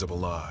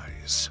invisible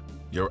eyes.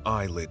 Your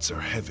eyelids are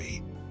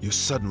heavy. You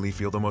suddenly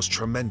feel the most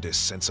tremendous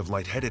sense of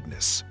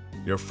lightheadedness.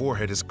 Your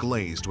forehead is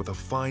glazed with a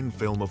fine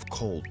film of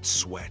cold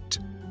sweat.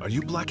 Are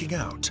you blacking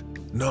out?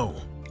 No,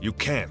 you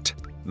can't.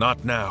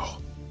 Not now.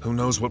 Who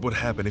knows what would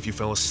happen if you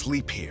fell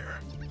asleep here?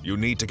 You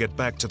need to get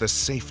back to the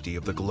safety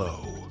of the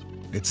glow.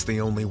 It's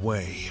the only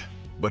way.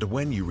 But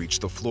when you reach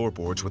the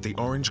floorboards with the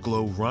orange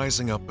glow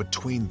rising up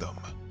between them,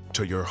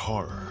 to your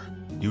horror,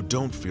 you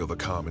don't feel the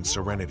calm and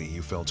serenity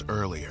you felt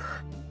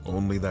earlier.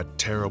 Only that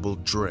terrible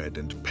dread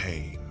and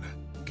pain,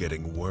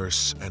 getting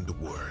worse and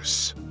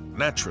worse.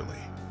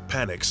 Naturally,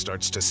 panic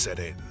starts to set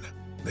in.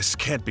 This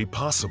can't be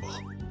possible.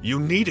 You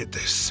needed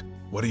this.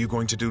 What are you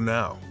going to do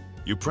now?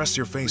 You press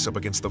your face up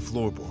against the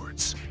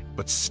floorboards,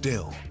 but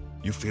still,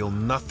 you feel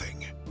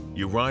nothing.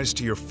 You rise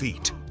to your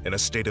feet in a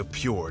state of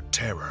pure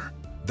terror.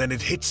 Then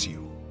it hits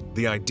you,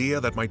 the idea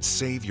that might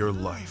save your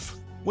life.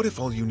 What if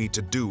all you need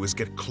to do is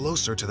get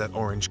closer to that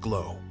orange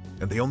glow?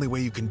 And the only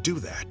way you can do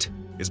that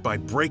is by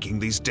breaking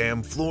these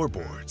damn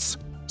floorboards.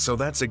 So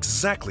that's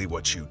exactly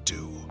what you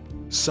do.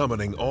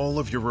 Summoning all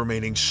of your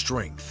remaining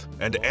strength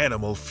and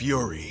animal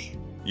fury,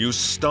 you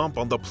stomp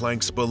on the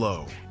planks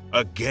below,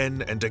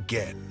 again and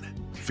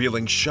again,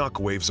 feeling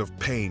shockwaves of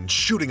pain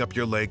shooting up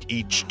your leg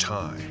each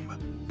time.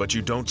 But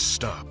you don't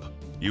stop.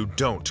 You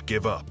don't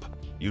give up.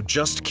 You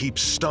just keep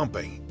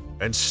stomping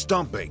and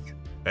stomping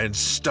and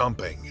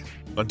stomping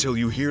until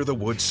you hear the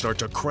wood start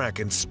to crack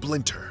and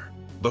splinter.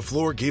 The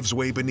floor gives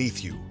way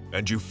beneath you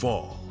and you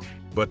fall,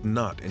 but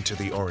not into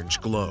the orange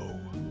glow.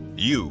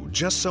 You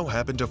just so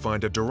happen to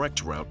find a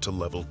direct route to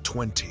level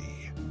 20,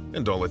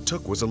 and all it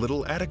took was a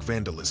little attic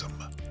vandalism.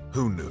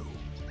 Who knew?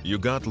 You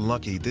got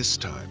lucky this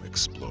time,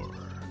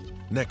 explorer.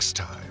 Next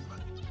time,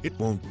 it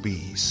won't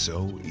be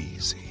so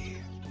easy.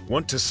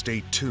 Want to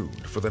stay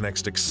tuned for the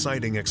next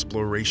exciting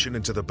exploration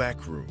into the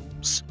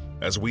Backrooms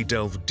as we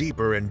delve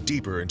deeper and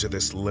deeper into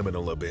this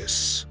liminal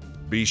abyss?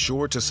 Be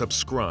sure to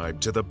subscribe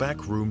to the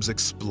Backrooms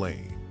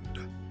Explained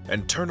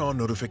and turn on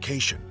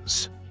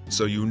notifications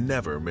so you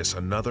never miss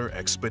another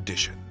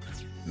expedition.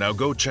 Now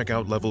go check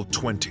out level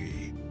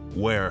 20,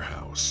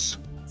 Warehouse,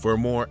 for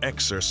more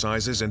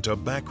exercises into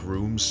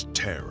Backrooms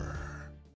terror.